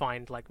a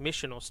confined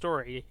mission or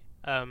story.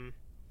 And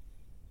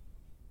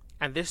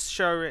this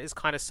show is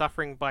kind of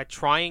suffering by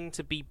trying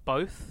to be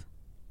both,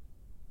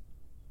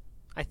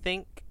 I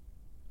think.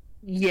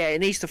 Yeah, it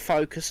needs to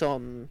focus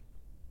on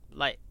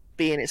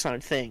being its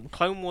own thing.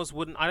 I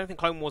don't think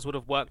Clone Wars would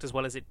have worked as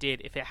well as it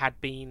did if it had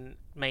been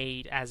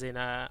made as in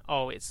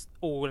it's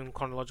all in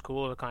chronological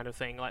order kind of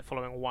thing, like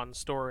following one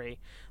story.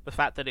 The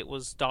fact that it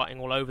was starting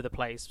all over the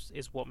place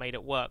is what made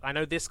it work. I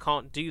know this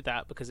can't do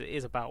that because it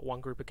is about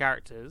one group of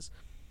characters,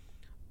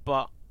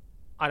 but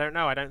I don't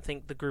know. I don't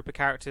think the group of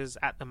characters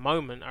at the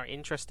moment are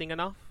interesting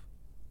enough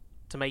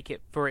to make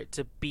it for it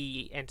to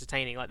be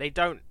entertaining. Like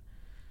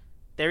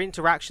their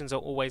interactions are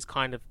always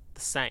kind of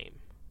the same.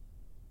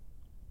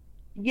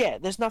 Yeah,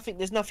 there's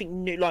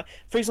nothing new. Like,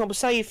 for example,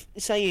 say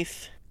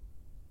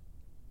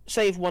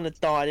if one had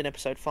died in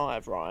episode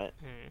 5, right,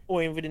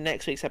 or even in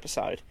next week's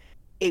episode,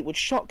 it would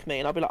shock me,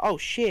 and I'd be like, oh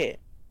shit.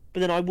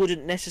 But then I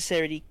wouldn't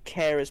necessarily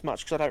care as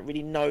much because I don't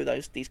really know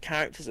these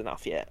characters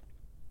enough yet.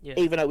 Yeah.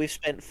 Even though we've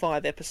spent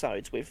 5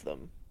 episodes with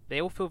them,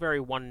 they all feel very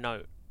one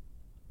note.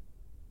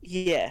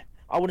 Yeah,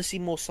 I want to see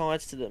more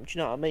sides to them. Do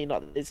you know what I mean?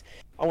 Like,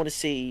 I want to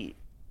see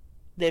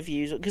their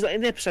views, because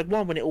in episode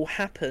 1, when it all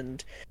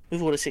happened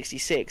with Order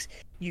 66,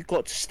 you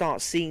got to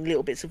start seeing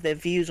little bits of their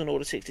views on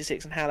Order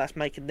 66 and how that's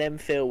making them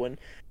feel and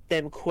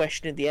them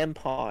questioning the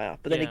Empire.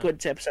 But then it got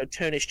into episode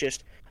 2 and it's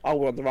just, oh,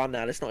 we're on the run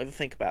now, let's not even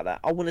think about that.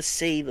 I want to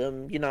see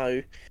them,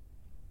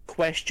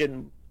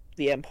 question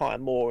the Empire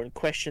more and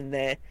question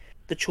the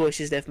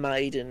choices they've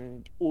made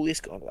and all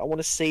this kind of. I want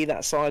to see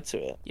that side to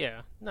it.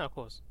 Yeah, no, of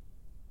course.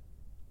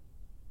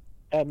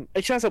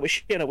 It sounds like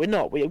we're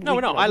not. We're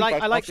not. I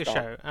like the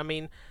show. I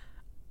mean,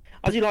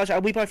 I do like.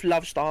 We both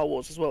love Star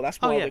Wars as well. That's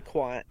why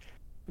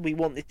we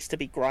want this to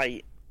be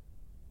great.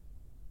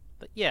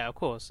 But yeah, of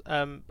course.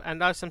 And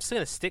I'm still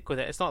going to stick with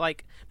it. It's not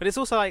like, but it's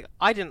also like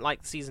I didn't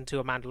like season 2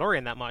 of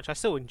Mandalorian that much. I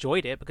still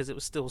enjoyed it because it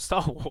was still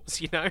Star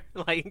Wars.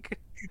 Like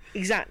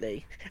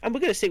exactly. And we're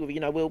going to stick with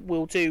it.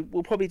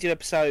 We'll probably do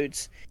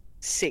episodes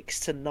 6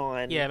 to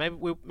 9. Yeah,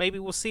 maybe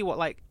we'll see what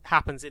like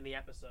happens in the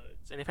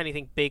episodes, and if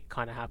anything big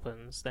kind of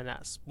happens, then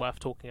that's worth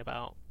talking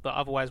about. But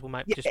otherwise, we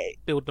might Yeah, just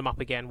build them up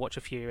again, watch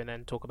a few, and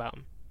then talk about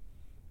them.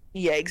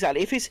 yeah,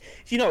 exactly. If it's,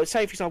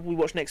 say for example we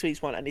watch next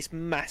week's one and it's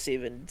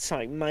massive and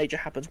something major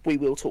happens, we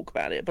will talk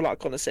about it. But like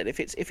Connor said, if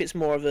it's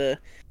more of a,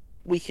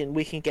 we can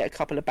get a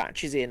couple of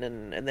batches in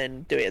and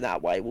then do it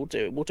that way. We'll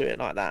do it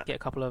like that. Get a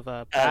couple of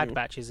bad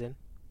batches in.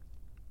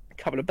 A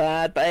couple of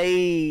bad,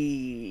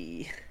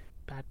 Bad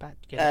Batch.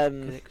 Get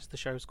it? Because the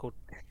show's called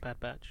Bad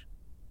Batch.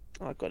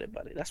 I got it,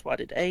 buddy. That's why I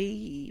did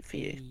A for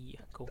you.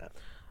 Yeah, cool.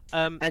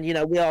 And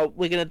we are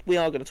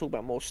gonna talk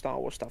about more Star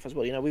Wars stuff as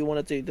well. We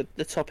want to do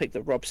the topic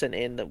that Rob sent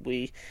in that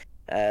we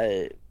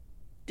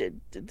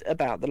did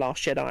about the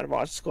Last Jedi and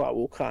Rise of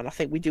Skywalker, and I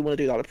think we do want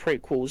to do like the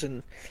prequels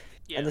and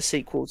the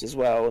sequels as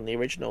well and the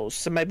originals.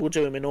 So maybe we'll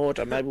do them in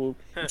order. Maybe we'll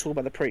talk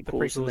about the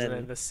prequels, and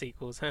then the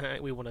sequels.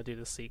 We want to do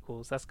the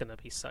sequels. That's gonna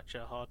be such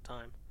a hard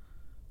time.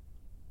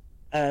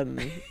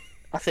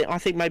 I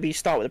think maybe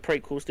start with the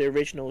prequels, the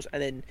originals,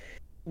 and then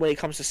when it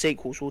comes to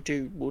sequels, we'll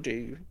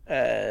do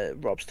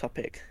Rob's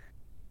topic.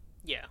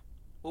 Yeah,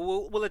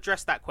 well, we'll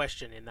address that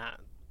question in that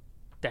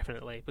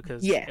definitely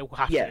because it will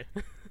have to.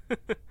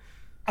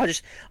 I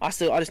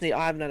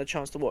haven't had a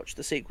chance to watch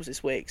the sequels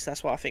this week, so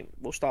that's why I think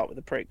we'll start with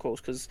the prequels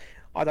because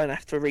I don't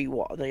have to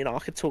rewatch. I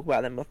could talk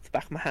about them off the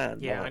back of my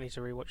hand. Yeah, I need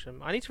to rewatch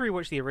them. I need to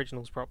rewatch the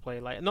originals properly.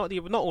 Like not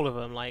all of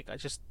them. Like I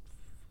just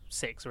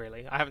 6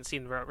 really. I haven't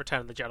seen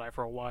Return of the Jedi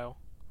for a while.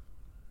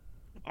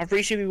 I've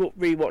recently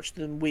rewatched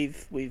them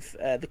with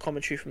the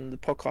commentary from the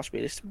podcast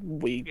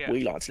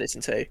we like to listen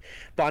to,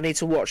 but I need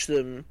to watch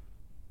them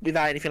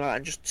without anything like that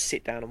and just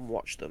sit down and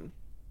watch them.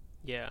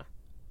 Yeah.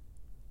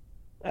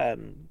 But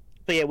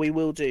yeah, we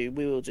will do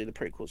the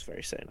prequels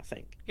very soon, I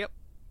think. Yep.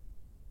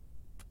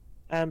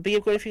 But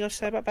you've got anything else to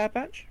say about Bad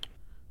Batch?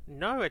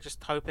 No, I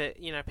just hope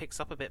it picks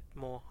up a bit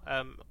more.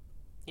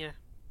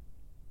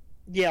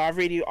 Yeah, I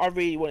really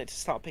want it to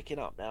start picking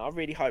up now. I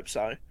really hope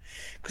so,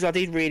 because I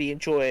did really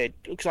enjoy it.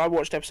 Because I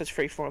watched episodes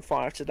 3, 4, and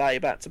 5 today,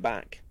 back to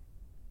back.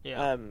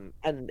 Yeah.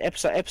 And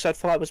episode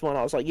 5 was one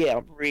I was like, yeah,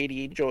 I'm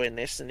really enjoying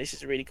this, and this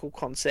is a really cool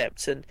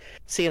concept. And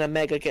seeing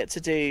Omega get to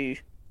do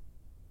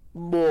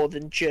more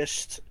than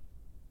just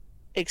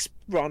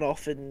run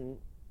off and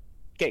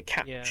get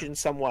captured in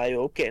some way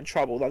or get in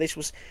trouble. Like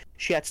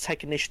she had to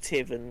take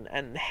initiative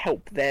and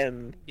help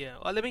them. Yeah,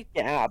 well, let me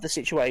get out of the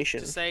situation.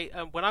 To say,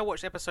 when I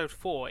watched episode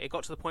 4, it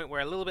got to the point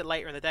where a little bit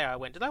later in the day I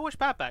went, "Did I watch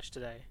Bad Batch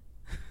today?"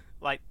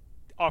 Like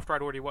after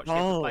I'd already watched it,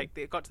 like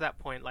it got to that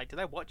point. Like, did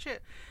I watch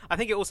it? I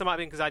think it also might have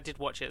been because I did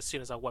watch it as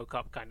soon as I woke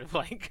up, kind of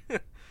like.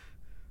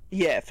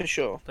 Yeah, for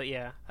sure. But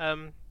yeah,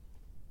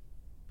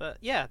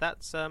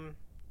 that's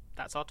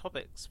our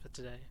topics for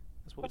today.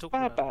 That's what we're talking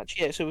about. Bad Batch,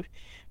 yeah. So,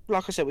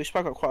 like I said, we've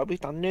spoken quite. We've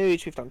done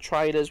nudes, we've done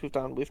trailers, we've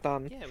done.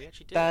 Yeah, we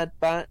actually did. Bad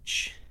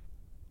Batch.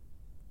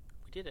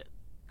 We did it,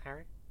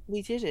 Harry.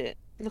 We did it.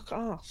 Look at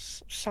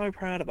us. I'm so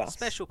proud of us.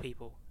 Special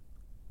people.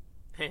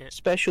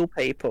 Special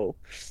people.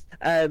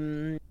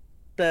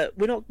 But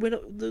we're not.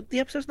 The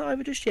episode's not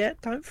over just yet.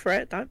 Don't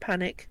fret. Don't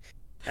panic.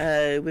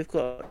 We've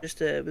got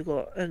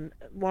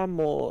one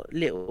more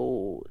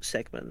little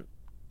segment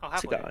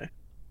to go.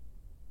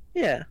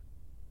 Yeah.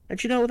 And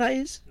do you know what that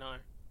is? No.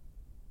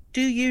 Do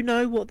you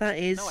know what that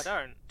is? No, I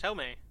don't. Tell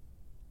me.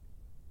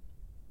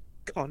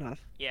 Connor.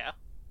 Yeah.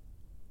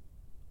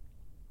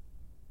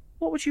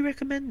 What would you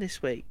recommend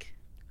this week?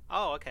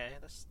 Oh, okay.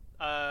 That's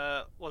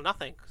well,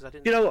 nothing because I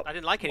didn't. You know what? I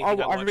didn't like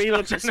anything. I really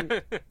want to put some.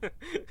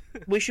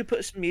 We should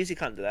put some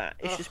music under that.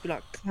 It's just be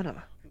like,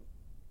 Connor,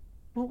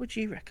 what would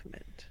you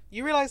recommend?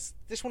 You realise?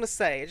 I just want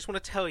to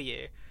tell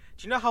you.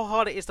 Do you know how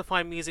hard it is to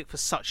find music for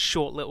such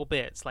short little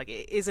bits? Like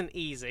it isn't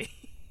easy.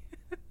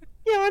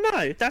 Yeah, I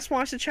know. That's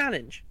why it's a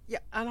challenge. Yeah,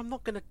 and I'm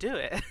not gonna do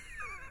it.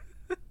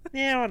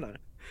 Yeah, I know.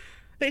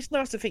 But it's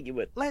nice to think you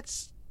would.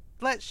 Let's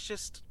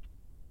just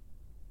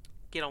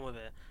get on with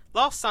it.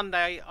 Last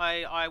Sunday,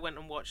 I went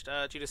and watched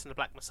Judas and the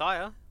Black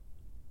Messiah.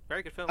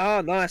 Very good film.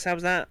 Oh, nice. How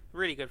was that?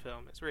 Really good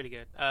film. It's really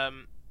good.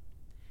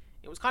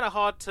 It was kind of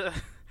hard to.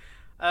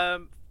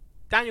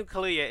 Daniel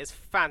Kaluuya is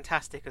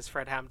fantastic as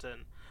Fred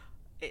Hampton.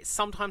 It's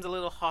sometimes a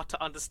little hard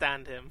to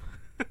understand him.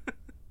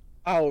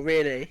 Oh,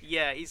 really?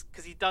 Yeah, he's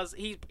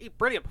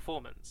brilliant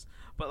performance.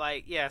 But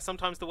like, yeah,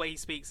 sometimes the way he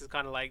speaks is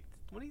kind of like,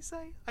 what do you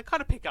say? I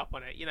kind of pick up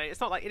on it.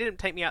 It's not like it didn't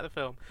take me out of the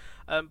film.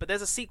 But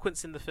there's a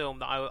sequence in the film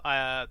that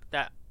I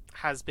that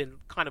has been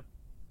kind of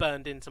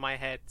burned into my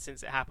head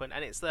since it happened,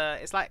 and it's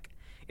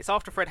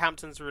after Fred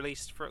Hampton's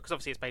released because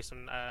obviously it's based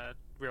on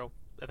real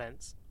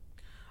events.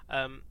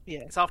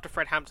 It's after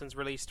Fred Hampton's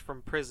released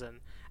from prison,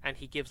 and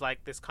he gives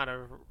like this kind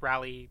of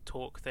rally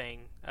talk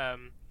thing,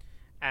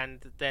 and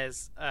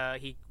there's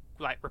he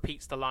like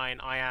repeats the line,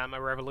 "I am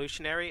a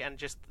revolutionary," and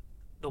just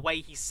the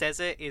way he says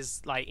it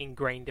is like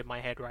ingrained in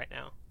my head right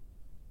now.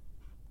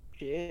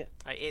 Yeah,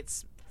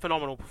 it's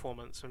phenomenal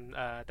performance from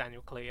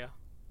Daniel Kaluuya,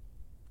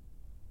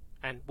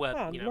 and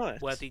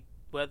nice.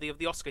 worthy of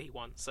the Oscar he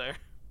won. So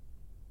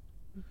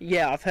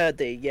Yeah, I've heard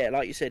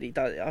like you said, he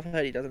does. I've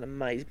heard he does an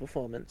amazing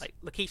performance. Like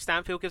Lakeith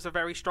Stanfield gives a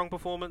very strong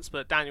performance,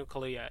 but Daniel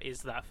Kaluuya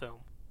is that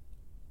film.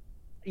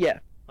 Yeah,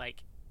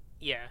 Like,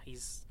 yeah,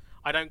 he's.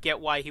 I don't get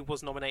why he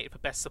was nominated for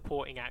Best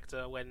Supporting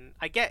Actor when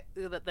I get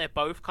that they're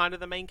both kind of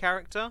the main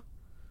character,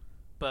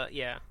 but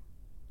yeah,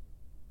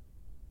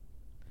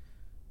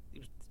 it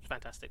was a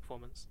fantastic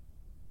performance.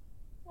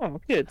 oh,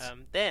 good.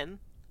 Then,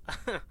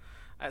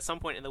 at some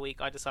point in the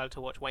week, I decided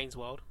to watch Wayne's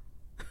World.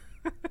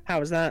 How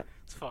was that?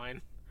 It's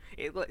fine.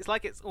 It's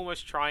like it's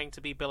almost trying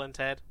to be Bill and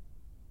Ted.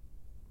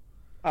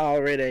 Oh,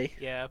 really?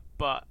 Yeah,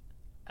 but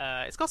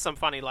it's got some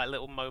funny like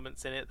little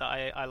moments in it that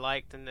I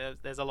liked, and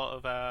there's a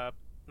lot of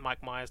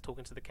Mike Myers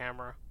talking to the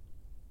camera.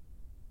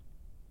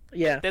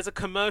 Yeah. There's a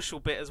commercial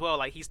bit as well.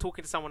 Like he's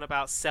talking to someone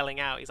about selling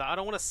out. He's like, I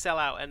don't want to sell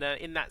out, and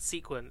in that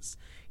sequence,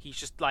 he's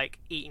just like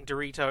eating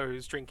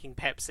Doritos, drinking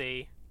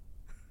Pepsi.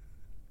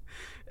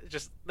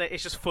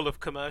 It's just full of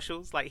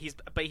commercials. Like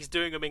he's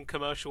doing them in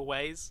commercial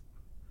ways.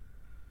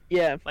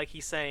 Yeah. Like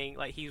he's saying,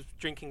 like he's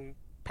drinking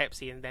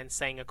Pepsi and then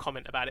saying a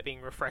comment about it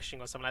being refreshing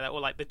or something like that,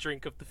 or like the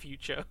drink of the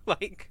future.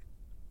 Like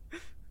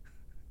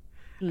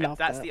Love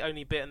that's that. the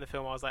only bit in the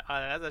film I was like, oh,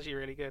 that's actually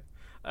really good.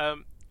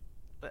 And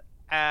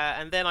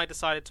then I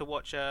decided to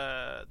watch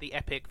the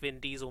epic Vin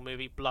Diesel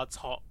movie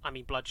Bloodshot.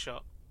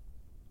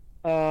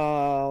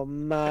 Oh,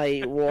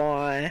 mate,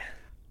 why?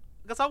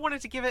 Because I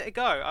wanted to give it a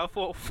go. I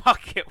thought,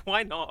 fuck it,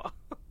 why not?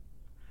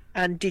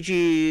 And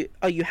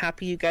are you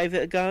happy you gave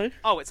it a go?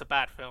 Oh, it's a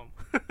bad film.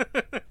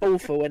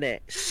 Awful, isn't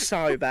it?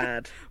 So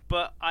bad.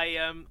 But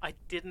I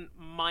didn't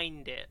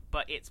mind it,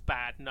 but it's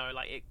bad. No,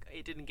 like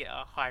it didn't get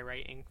a high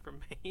rating from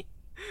me.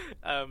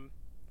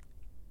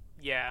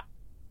 Yeah,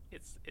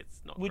 it's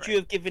not. Would great. you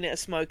have given it a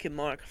smoking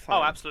microphone?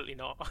 Oh, absolutely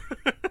not.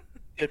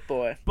 Good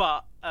boy.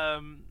 But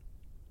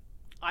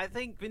I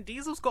think Vin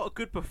Diesel's got a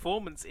good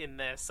performance in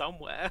there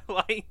somewhere.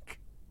 Like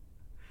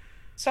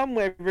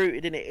Somewhere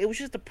rooted in it. It was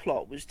just the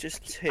plot was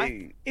just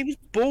it was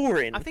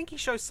boring. I think he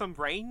shows some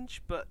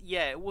range, but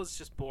yeah, it was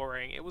just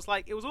boring. It was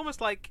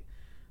almost like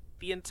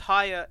the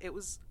entire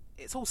it's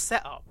all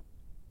set up.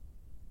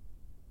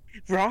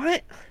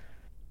 Right?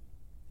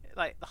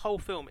 Like the whole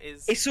film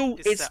is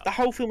the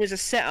whole film is a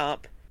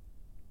setup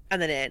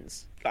and then it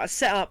ends. Like a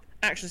setup,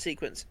 action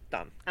sequence,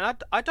 done. And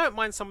I don't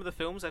mind some of the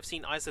films I've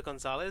seen Isa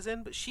Gonzalez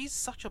in, but she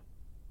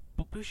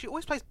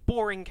always plays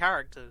boring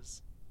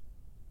characters.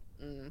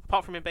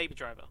 Apart from in Baby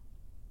Driver.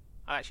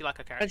 I actually like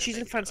her character. And she's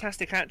a Baby Driver.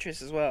 fantastic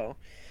actress as well.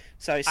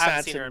 So it's I haven't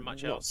sad seen to her in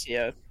much not else. see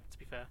her. To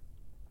be fair,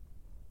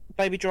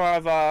 Baby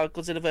Driver,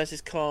 Godzilla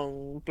vs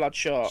Kong,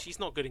 Bloodshot. she's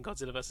not good in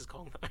Godzilla vs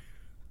Kong though.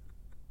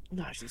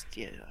 No, she's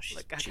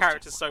Like her she's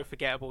character's so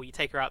forgettable. You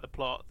take her out of the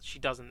plot, she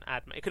doesn't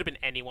add. It could have been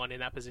anyone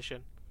in that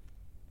position.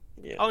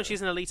 yeah. Oh, and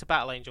she's an Alita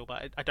Battle Angel,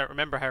 but I don't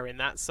remember her in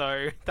that,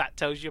 so that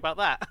tells you about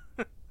that.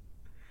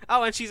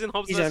 Oh, and she's in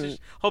Hobbs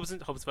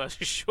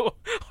versus Shaw,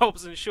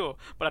 Hobbs and Shaw,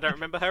 but I don't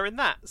remember her in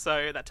that,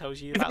 so that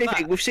tells you If about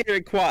anything, that. we've seen her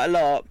in quite a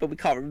lot, but we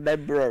can't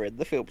remember her in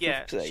the film.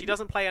 Yeah, she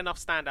doesn't play enough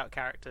standout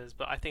characters,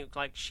 but I think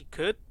like she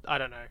could. I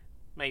don't know.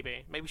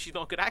 Maybe she's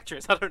not a good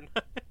actress. I don't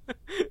know.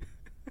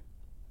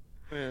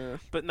 Yeah.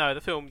 But no,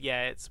 the film,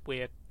 yeah, it's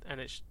weird, and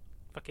it's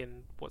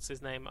fucking what's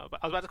his name? I was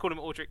about to call him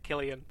Aldrich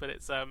Killian, but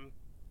it's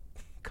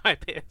Guy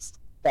Pearce.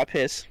 That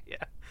piss.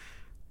 Yeah,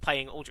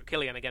 playing Aldrich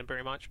Killian again,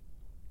 very much.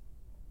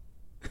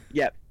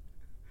 Yep.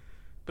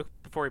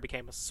 Before he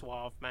became a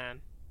suave man,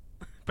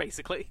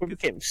 basically. We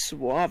became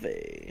suave.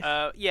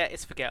 Yeah,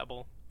 it's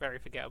forgettable, very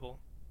forgettable.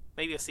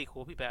 Maybe a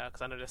sequel will be better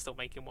because I know they're still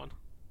making one.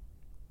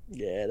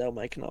 Yeah, they'll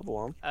make another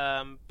one.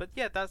 But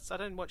yeah, I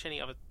don't watch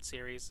any other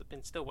series. I've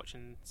been still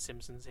watching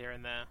Simpsons here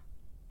and there.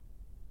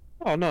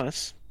 Oh,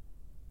 nice.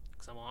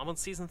 Cause I'm on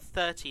season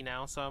 30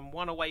 now, so I'm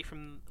one away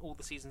from all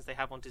the seasons they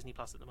have on Disney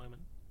Plus at the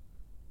moment.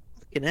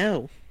 Fucking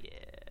hell. Yeah,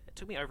 it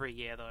took me over a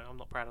year though. I'm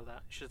not proud of that.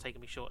 It should have taken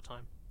me short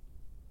time.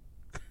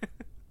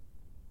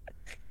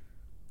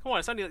 Come on,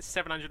 it's only like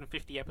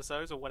 750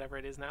 episodes or whatever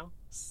it is now.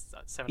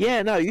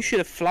 Yeah, no, you should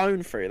have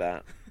flown through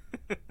that.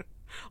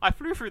 I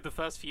flew through the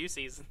first few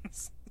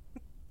seasons.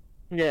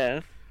 Yeah.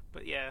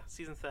 But yeah,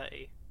 season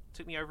 30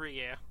 took me over a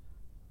year.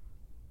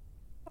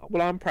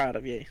 Well, I'm proud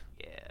of you.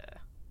 Yeah.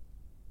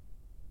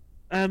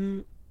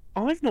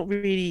 I've not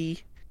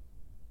really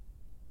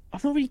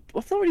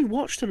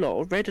watched a lot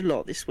or read a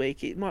lot this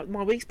week. My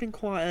week's been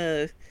quite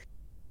a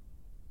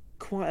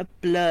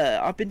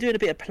blur. I've been doing a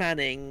bit of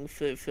planning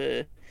for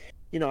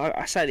you know,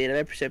 I say at the end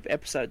of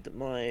episode that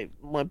my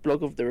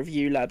blog of the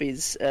Review Lab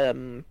is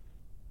on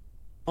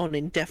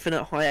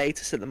indefinite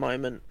hiatus at the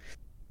moment,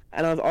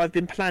 and I've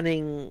been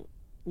planning,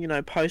 you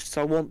know, posts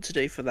I want to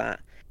do for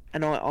that,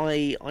 and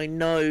I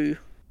know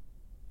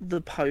the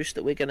post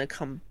that we're going to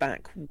come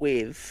back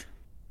with.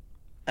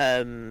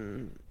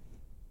 I'm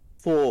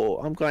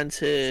going So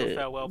to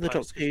farewell the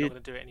post Doctor because you're Who. not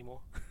going to do it anymore.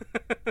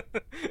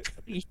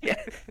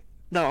 Yeah.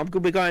 No, I'm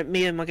good. We're going.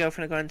 Me and my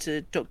girlfriend are going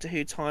to Doctor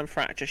Who Time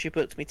Fracture. She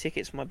booked me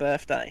tickets for my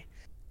birthday.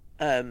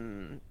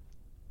 When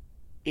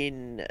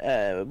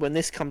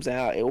this comes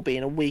out, it will be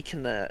in a week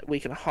and a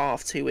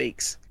half, 2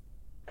 weeks.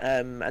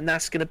 And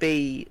that's going to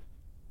be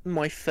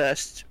my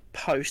first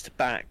post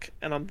back,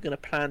 and I'm going to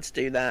plan to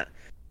do that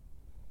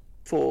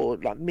for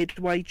like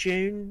midway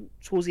June,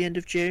 towards the end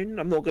of June.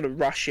 I'm not going to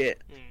rush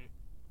it.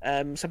 So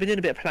I've been doing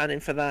a bit of planning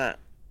for that,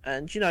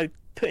 and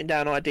putting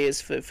down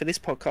ideas for this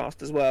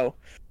podcast as well,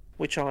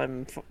 which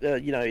I'm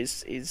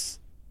is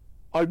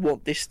I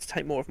want this to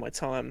take more of my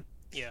time.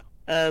 Yeah.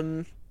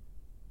 I've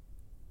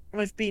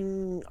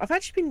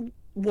actually been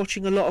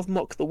watching a lot of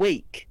Mock the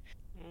Week.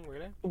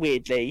 Really?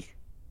 Weirdly,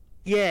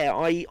 yeah.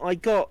 I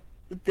got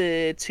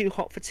the Too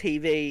Hot for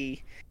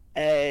TV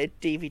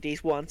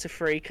DVDs 1 to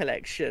 3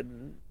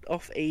 collection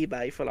off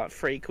eBay for like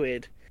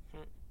 £3.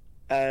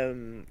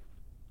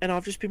 And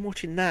I've just been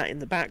watching that in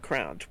the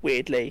background.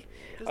 Weirdly,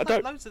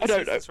 Loads of the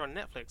seasons are on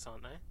Netflix,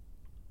 aren't they?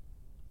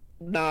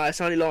 No,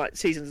 it's only like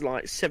seasons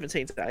like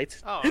 17 to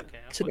 8. Oh, okay.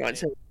 To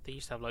 19. They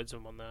used to have loads of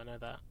them on there. I know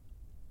that.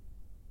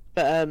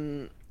 But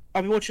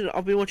I've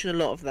been watching a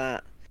lot of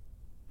that.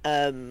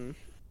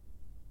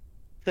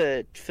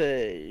 For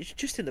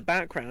just in the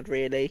background,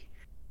 really.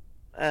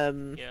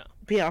 Yeah.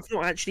 But yeah, I've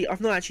not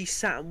actually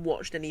sat and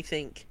watched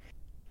anything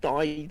that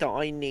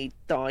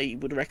I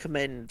would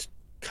recommend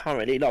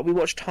currently. Like, we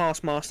watched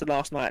Taskmaster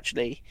last night,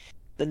 actually,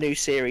 the new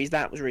series.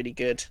 That was really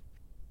good.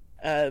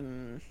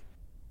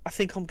 I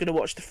think I'm gonna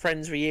watch the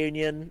Friends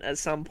reunion at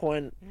some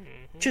point,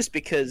 just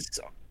because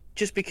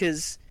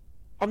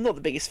I'm not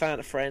the biggest fan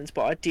of Friends,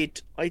 but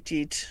I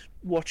did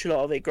watch a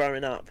lot of it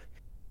growing up,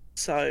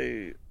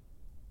 so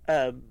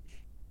I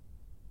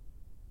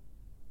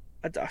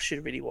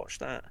should really watch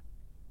that.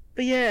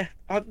 But yeah,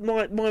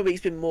 my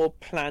week's been more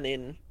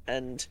planning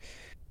and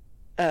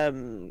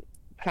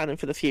planning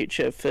for the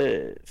future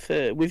for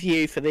with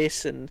you for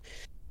this and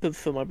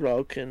for my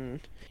blog,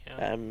 and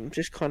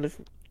just kind of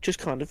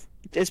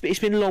it's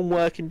been long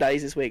working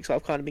days this week, so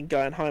I've kind of been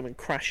going home and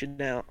crashing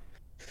out.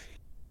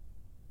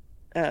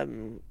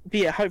 But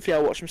yeah, hopefully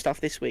I'll watch some stuff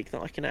this week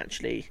that I can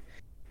actually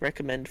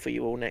recommend for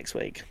you all next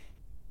week.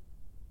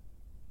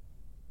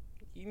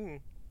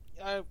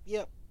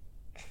 Yep.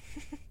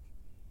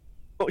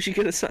 What was you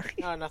gonna say?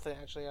 Oh, nothing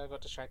actually. I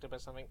got distracted by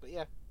something, but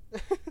yeah.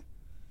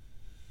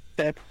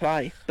 Fair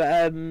play.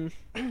 But no,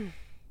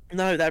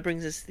 that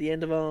brings us to the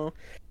end of our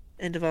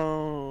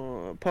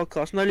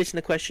podcast. No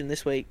listener question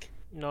this week.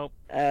 Nope.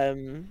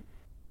 But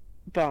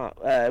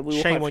we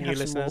will shame on hopefully you,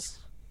 have some more. listeners.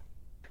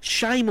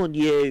 Shame on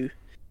you.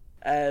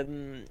 But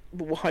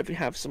we'll hopefully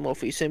have some more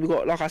for you soon. We've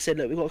got, like I said,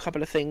 we've got a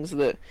couple of things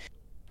that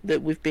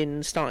we've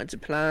been starting to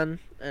plan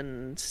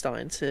and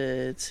starting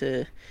to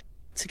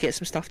get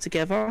some stuff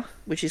together,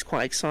 which is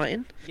quite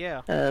exciting.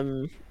 Yeah.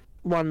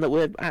 One that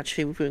we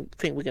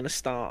think we're going to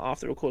start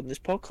after recording this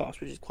podcast,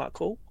 which is quite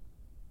cool.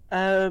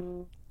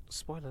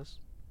 Spoilers.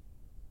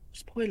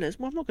 Spoilers.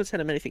 Well, I'm not going to tell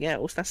them anything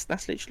else. That's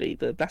literally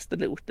that's the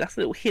little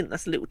hint.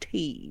 That's the little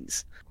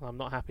tease. Well, I'm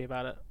not happy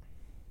about it.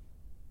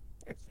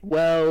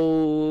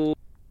 Well,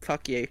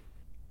 fuck you.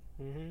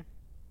 Mhm.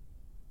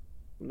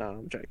 No,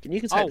 I'm joking.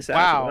 You can take this out.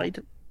 Wow.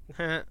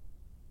 Right?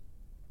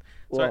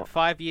 So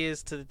 5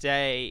 years to the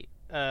day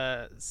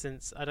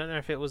since, I don't know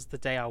if it was the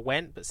day I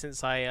went, but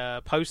since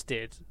I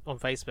posted on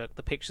Facebook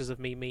the pictures of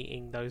me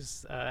meeting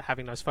those,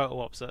 having those photo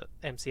ops at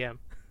MCM.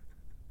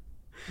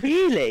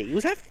 Really?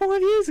 Was that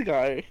 5 years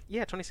ago?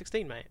 Yeah,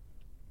 2016, mate.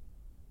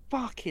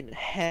 Fucking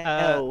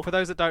hell! For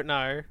those that don't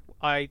know,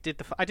 I did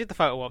the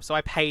photo op, so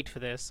I paid for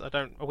this.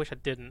 I wish I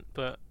didn't,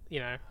 but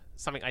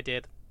something I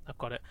did. I've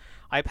got it.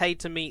 I paid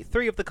to meet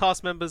 3 of the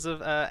cast members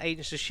of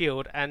Agents of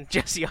S.H.I.E.L.D. and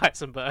Jesse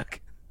Eisenberg.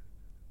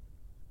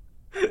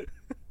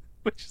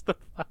 Which is the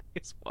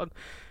funniest one.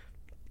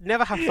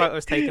 Never have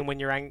photos taken when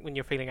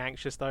you're feeling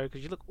anxious, though,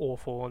 because you look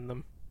awful on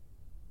them.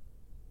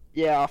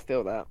 Yeah, I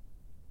feel that.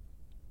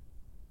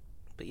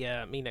 But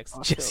yeah, me next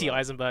to Jesse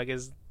Eisenberg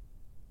is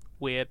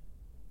weird.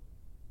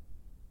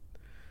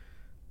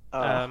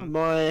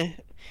 My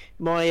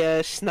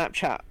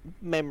Snapchat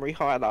memory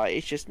highlight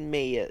is just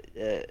me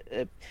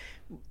at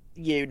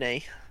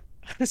uni.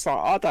 It's like,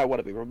 I don't want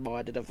to be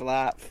reminded of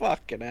that.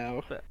 Fucking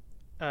hell. But,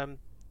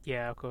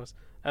 yeah, of course.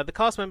 The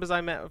cast members I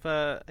met of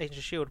Agents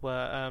of S.H.I.E.L.D.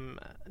 were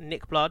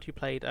Nick Blood, who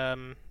played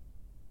what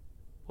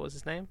was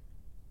his name?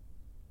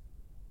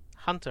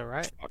 Hunter,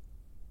 right?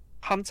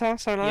 Hunter,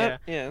 something like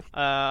that? Yeah.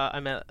 I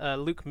met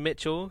Luke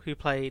Mitchell, who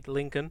played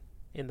Lincoln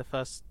in the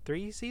first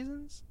 3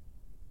 seasons.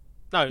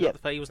 No, he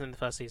wasn't in the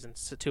first season.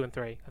 2 and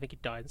 3. I think he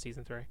died in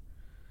season 3.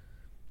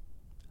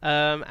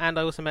 And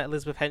I also met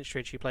Elizabeth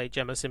Henstridge, who played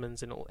Gemma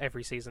Simmons in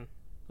every season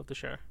of the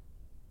show.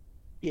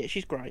 Yeah,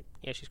 she's great.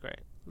 Yeah, she's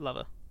great. Love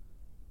her.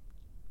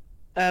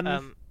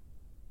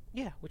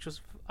 Yeah, which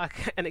was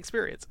an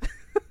experience.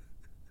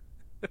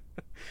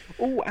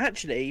 Oh,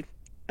 actually,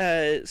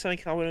 something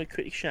I want to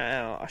quickly shout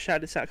out. I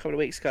shouted this out a couple of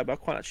weeks ago, but I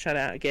quite like to shout it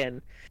out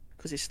again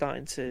because it's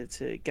starting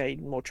to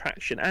gain more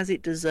traction, as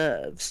it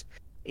deserves.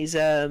 Is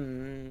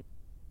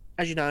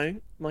as you know,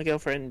 my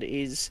girlfriend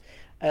is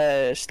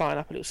starting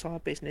up a little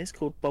side business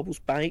called Bubbles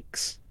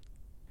Bakes.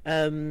 She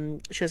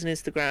has an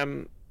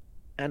Instagram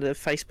and a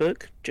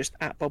Facebook, just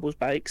at Bubbles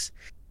Bakes,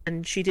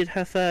 and she did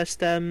her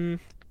first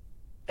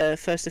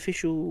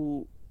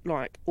official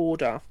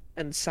order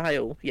and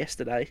sale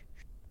yesterday.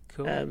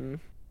 Cool.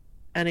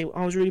 And I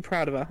was really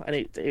proud of her, and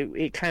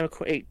it came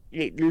across,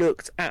 it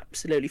looked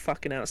absolutely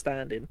fucking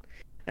outstanding,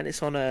 and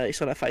it's on her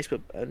Facebook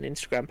and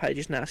Instagram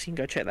pages now, so you can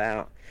go check that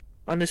out.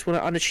 I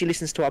know she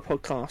listens to our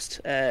podcast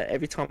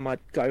every time I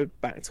go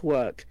back to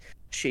work.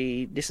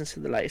 She listens to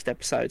the latest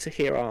episode to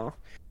hear our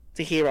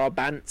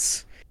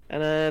bants,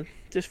 and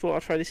just thought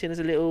I'd throw this in as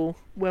a little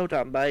well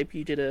done, babe.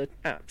 You did an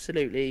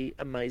absolutely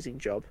amazing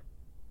job.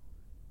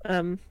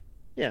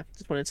 Yeah,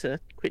 just wanted to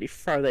quickly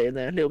throw that in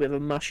there. A little bit of a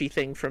mushy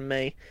thing from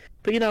me.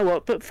 But you know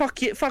what? But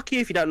fuck you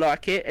if you don't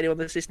like it. Anyone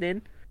that's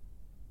listening.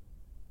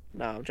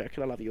 No, I'm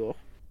joking. I love you all.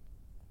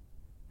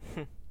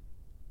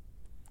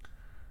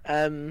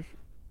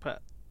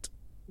 But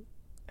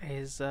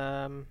is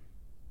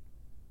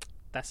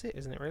that's it,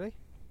 isn't it? Really?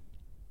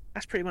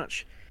 That's pretty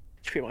much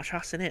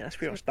us, isn't it? That's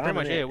pretty much done. Pretty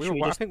much isn't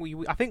it.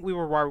 I think we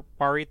were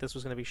worried this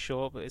was going to be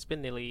short, but it's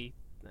been nearly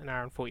an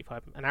hour and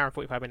 45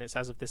 minutes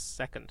as of this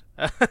second.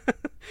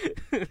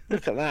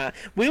 Look at that.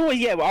 We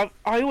always, I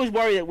always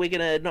worry that we're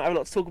gonna not have a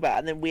lot to talk about,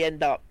 and then we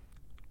end up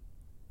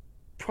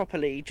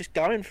properly just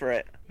going for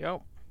it.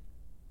 Yep.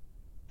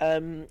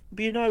 But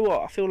you know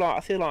what? I feel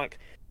like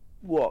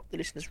what the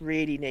listeners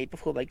really need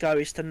before they go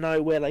is to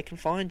know where they can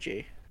find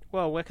you.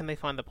 Well, where can they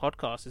find the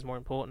podcast is more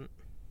important.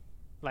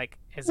 Like,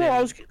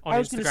 I was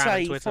going to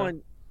say Twitter.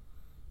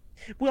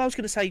 Well, I was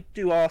going to say,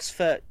 do you want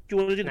to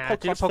do the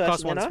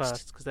podcast ones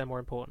first because they're more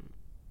important.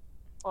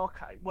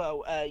 Okay,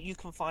 well, you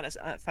can find us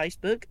at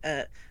Facebook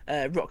at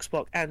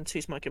Rockspock and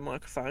Two Smoking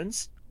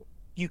Microphones.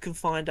 You can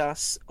find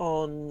us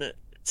on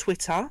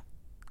Twitter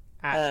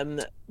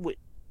at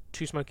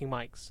Two Smoking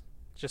Mics.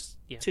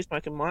 Two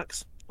Smoking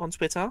Mics on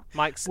Twitter.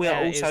 Mics we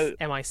are also is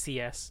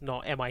MICS,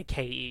 not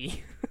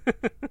MIKE.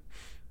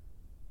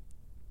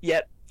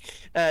 Yep.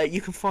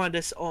 You can find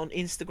us on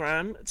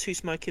Instagram, Two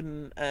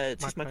Smoking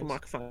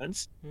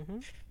Microphones. Mm-hmm.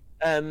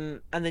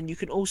 And then you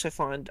can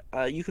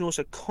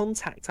also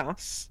contact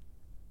us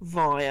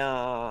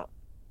via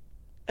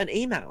an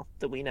email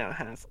that we now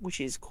have, which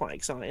is quite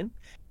exciting.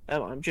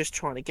 I'm just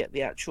trying to get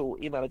the actual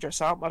email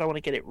address up. I don't want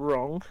to get it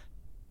wrong.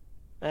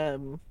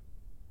 Isn't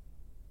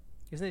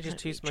it just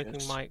Two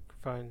Smoking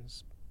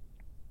Microphones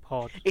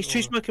pod? It's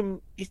Two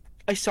Smoking.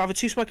 It's either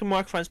Two Smoking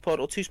Microphones pod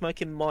or Two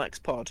Smoking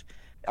Mics pod.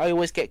 I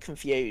always get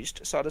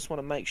confused, so I just want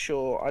to make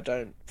sure I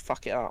don't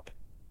fuck it up.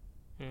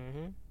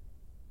 Mm-hmm.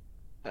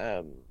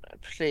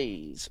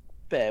 Please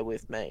bear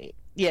with me.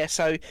 Yeah,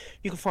 so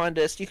you can find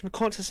us. You can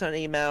contact us on an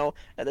email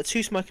at the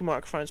Two Smoking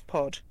Microphones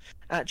pod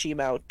at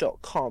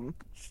gmail.com.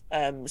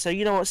 So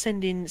you know what,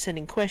 send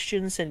in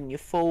questions, send in your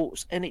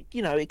thoughts, and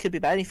it could be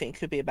about anything. It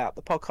could be about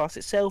the podcast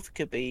itself. It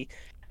could be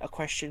a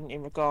question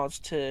in regards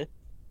to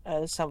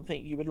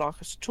something you would like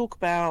us to talk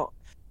about.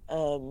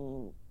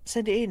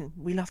 Send it in.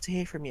 We love to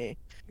hear from you.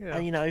 Yeah.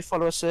 And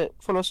follow us on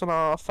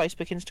our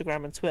Facebook,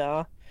 Instagram, and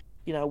Twitter.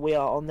 We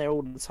are on there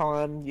all the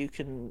time. You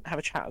can have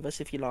a chat with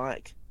us if you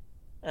like.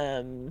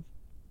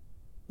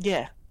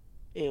 Yeah,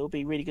 it'll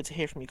be really good to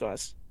hear from you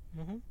guys.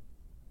 Mm-hmm.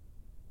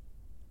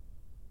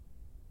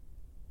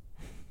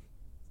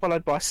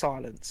 Followed by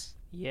silence.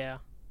 Yeah.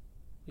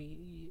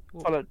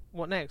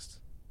 What next?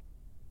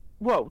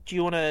 Well, do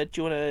you wanna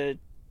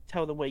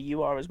tell them where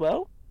you are as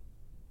well?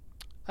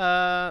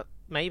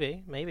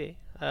 Maybe. You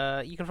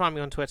can find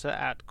me on Twitter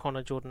at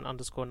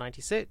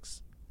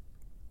ConnorJordan_96.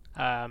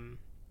 I'm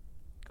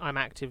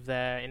active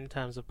there in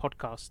terms of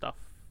podcast stuff.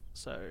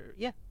 So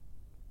yeah.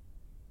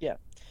 Yeah,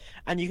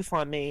 and you can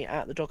find me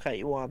at the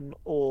Doc81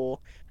 or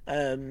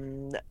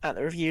at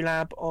the Review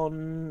Lab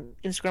on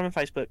Instagram and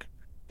Facebook.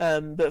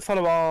 But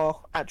follow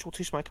our actual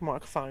Two Smoking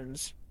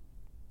Microphones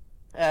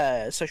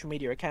social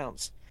media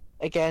accounts.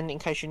 Again, in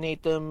case you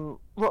need them,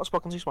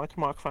 Rockspock and Two Smoking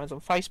Microphones on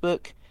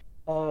Facebook,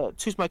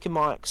 Two Smoking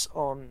Mics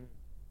on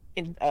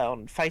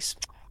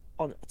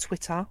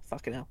Twitter.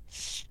 Fucking hell.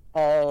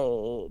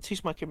 Two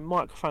Smoking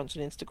Microphones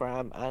on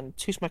Instagram, and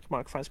Two Smoking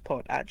Microphones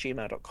pod at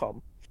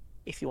gmail.com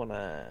if you want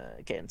to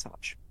get in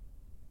touch.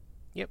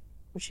 Yep.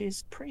 Which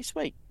is pretty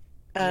sweet.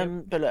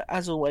 Yep. But look,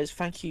 as always,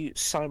 thank you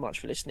so much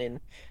for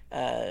listening.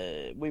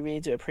 We really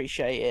do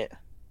appreciate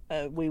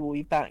it. We will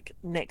be back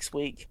next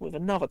week with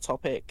another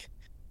topic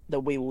that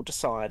we will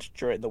decide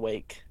during the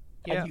week.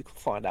 Yeah. And you can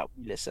find out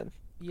when you listen.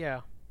 Yeah.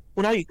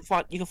 Well, no, you can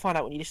find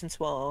out when you listen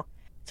to our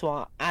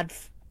ad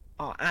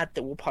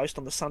that we'll post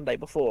on the Sunday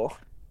before.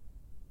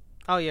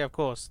 Oh yeah, of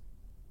course.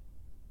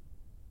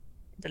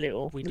 The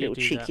little do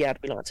cheeky ad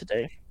we like to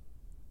do.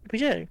 We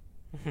do.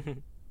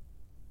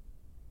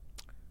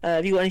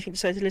 Have you got anything to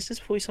say to the listeners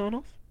before we sign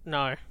off?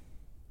 No.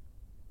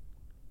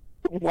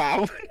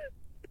 Wow.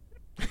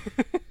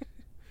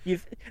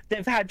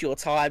 They've had your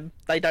time.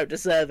 They don't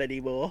deserve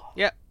any more.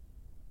 Yep.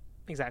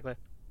 Exactly.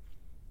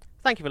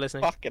 Thank you for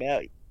listening. Fucking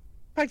hell.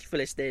 Thank you for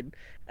listening.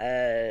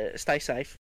 Stay safe.